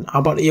 মানে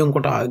আবার এই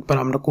অঙ্কটা একবার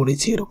আমরা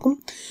করেছি এরকম।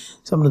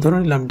 আমরা ধরে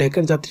নিলাম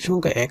ডেকের যাত্রী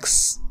সংখ্যা x,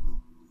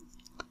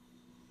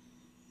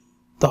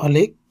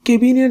 তাহলে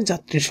কেবিনের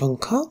যাত্রী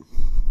সংখ্যা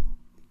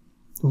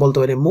বলতে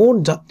পারি মোট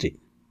যাত্রী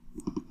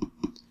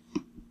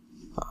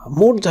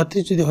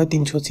যদি হয়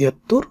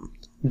 376,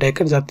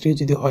 ডেকের যাত্রী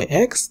যদি হয়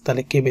x,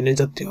 তাহলে কেবিনের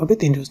যাত্রী হবে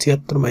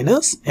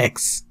 376 - x।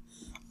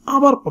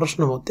 আবার প্রশ্ন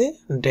মতে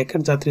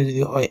ডেকের যাত্রী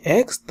যদি হয়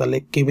x, তাহলে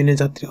কেবিনের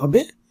যাত্রী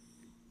হবে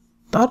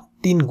তার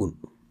 3 গুণ।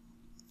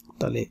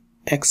 তাহলে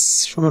x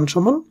সমান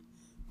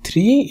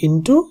 3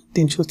 ×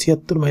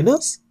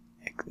 376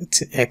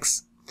 - x,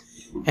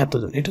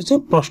 এতজন। এটা হচ্ছে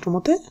প্রশ্ন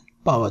মতে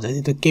পাওয়া যায়,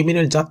 যেহেতু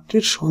কেবিনের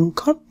যাত্রীর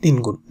সংখ্যার 3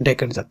 গুণ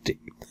ডেকের যাত্রী।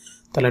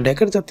 তাহলে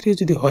ডেকের যাত্রী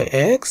যদি হয়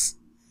x,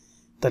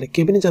 তাহলে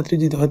কেবিনের যাত্রী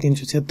যদি হয়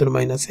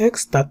 376 - x,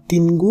 তার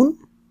 3 গুণ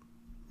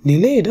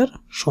নিলে এটার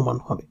সমান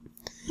হবে।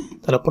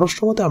 তাহলে প্রশ্ন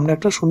মতে আমরা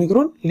একটা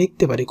সমীকরণ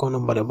লিখতে পারি। ক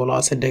নম্বরে বলা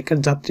আছে ডেকের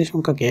যাত্রী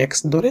সংখ্যাকে x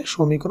ধরে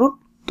সমীকরণ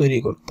তৈরি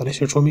করো, তাহলে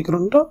সে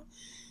সমীকরণটা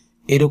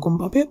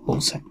এরকমভাবে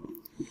পৌঁছায়।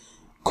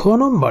 খ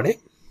নম্বরে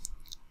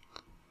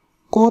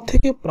ক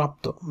থেকে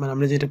প্রাপ্ত মানে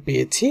আমরা যেটা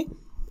পেয়েছি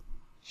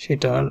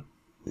সেটার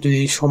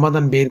যদি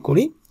সমাধান বের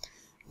করি,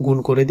 গুণ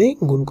করে দিই,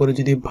 গুণ করে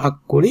যদি ভাগ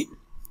করি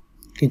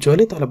কি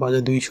চলে, তাহলে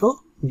বাজে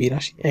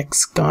 282। এক্স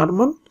কার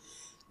মান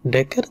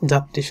ডেকের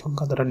যাত্রী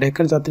সংখ্যা, তারা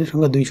ডেকের যাত্রী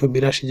সংখ্যা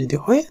 282 যদি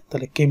হয়,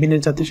 তাহলে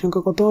কেবিনের যাত্রী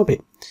সংখ্যা কত হবে?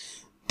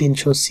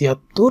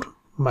 376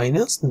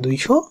 মাইনাস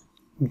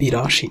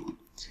 282।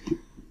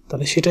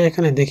 তাহলে সেটা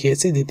এখানে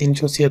দেখিয়েছে যে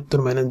 376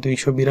 মাইনাস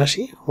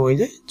 282 হয়ে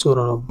যায়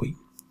 94।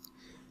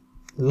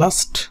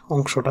 লাস্ট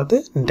অংশটাতে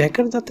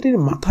ডেকের যাত্রীর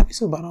মাথা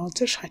পিছু ভাড়া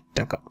হচ্ছে 60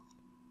 টাকা,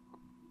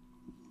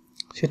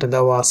 সেটা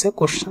দেওয়া আছে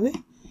কোশ্চেনে।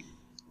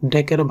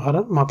 ডেকের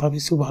ভাড়ার মাথা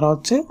পিছু ভাড়া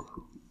হচ্ছে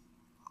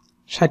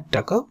 60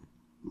 টাকা,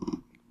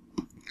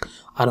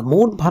 আর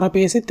মোট ভাড়া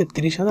পেয়েছে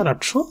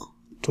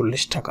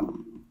 33,840 টাকা।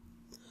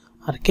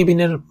 আর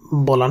কেবিনের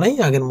বলা নাই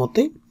আগের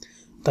মতোই,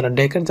 তাহলে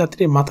ডেকের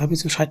যাত্রীর মাথা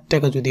পিছু 60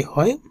 টাকা যদি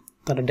হয়,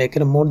 তাহলে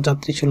ডেকের মোট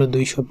যাত্রী ছিল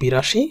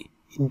 282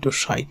 ইন্টু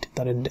 60,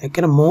 তাহলে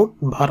ডেকের মোট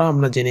ভাড়া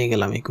আমরা জেনে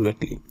গেলাম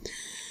একুরেটলি।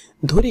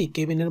 ধরি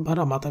কেবিনের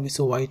ভাড়া মাথা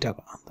পিছু ওয়াই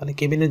টাকা, তাহলে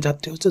কেবিনের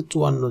যাত্রী হচ্ছে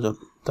 54 জন,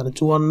 তাহলে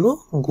 54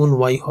 গুণ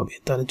ওয়াই হবে,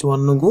 তাহলে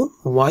 54 গুণ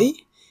ওয়াই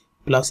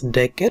প্লাস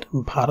ডেকের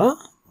ভাড়া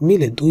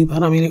মিলে, দুই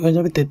ভাড়া মিলে হয়ে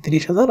যাবে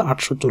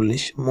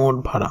 33,840 মোট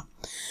ভাড়া।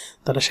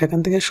 তাহলে সেখান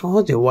থেকে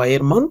সহজে ওয়াই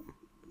এর মান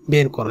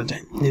বের করা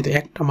যায়, যেহেতু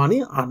একটা মানই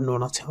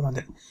আননোন আছে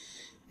আমাদের।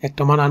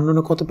 একটা মান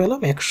আননোনে কত পেলাম?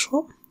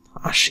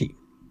 180।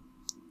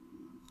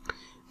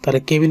 তাহলে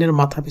কেবিনের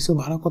মাথা পিছু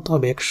ভাড়া কত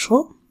হবে?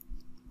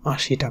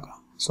 180 টাকা।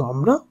 সো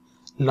আমরা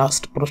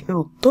লাস্ট প্রশ্নের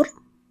উত্তর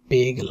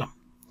পেয়ে গেলাম।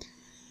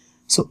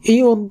 সো এই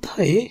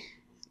অধ্যায়ে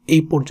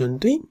এই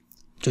পর্যন্তই।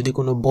 যদি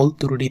কোনো বল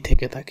ত্রুটি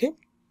থেকে থাকে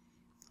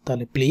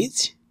তাহলে প্লিজ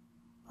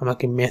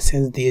আমাকে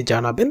মেসেজ দিয়ে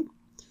জানাবেন,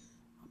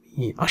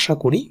 আমি আশা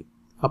করি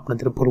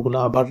আপনাদের ভুলগুলো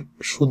আবার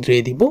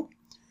শুধরিয়ে দিব।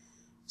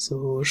 সো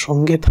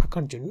সঙ্গে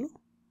থাকার জন্য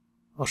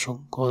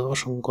অসংখ্য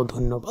অসংখ্য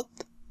ধন্যবাদ।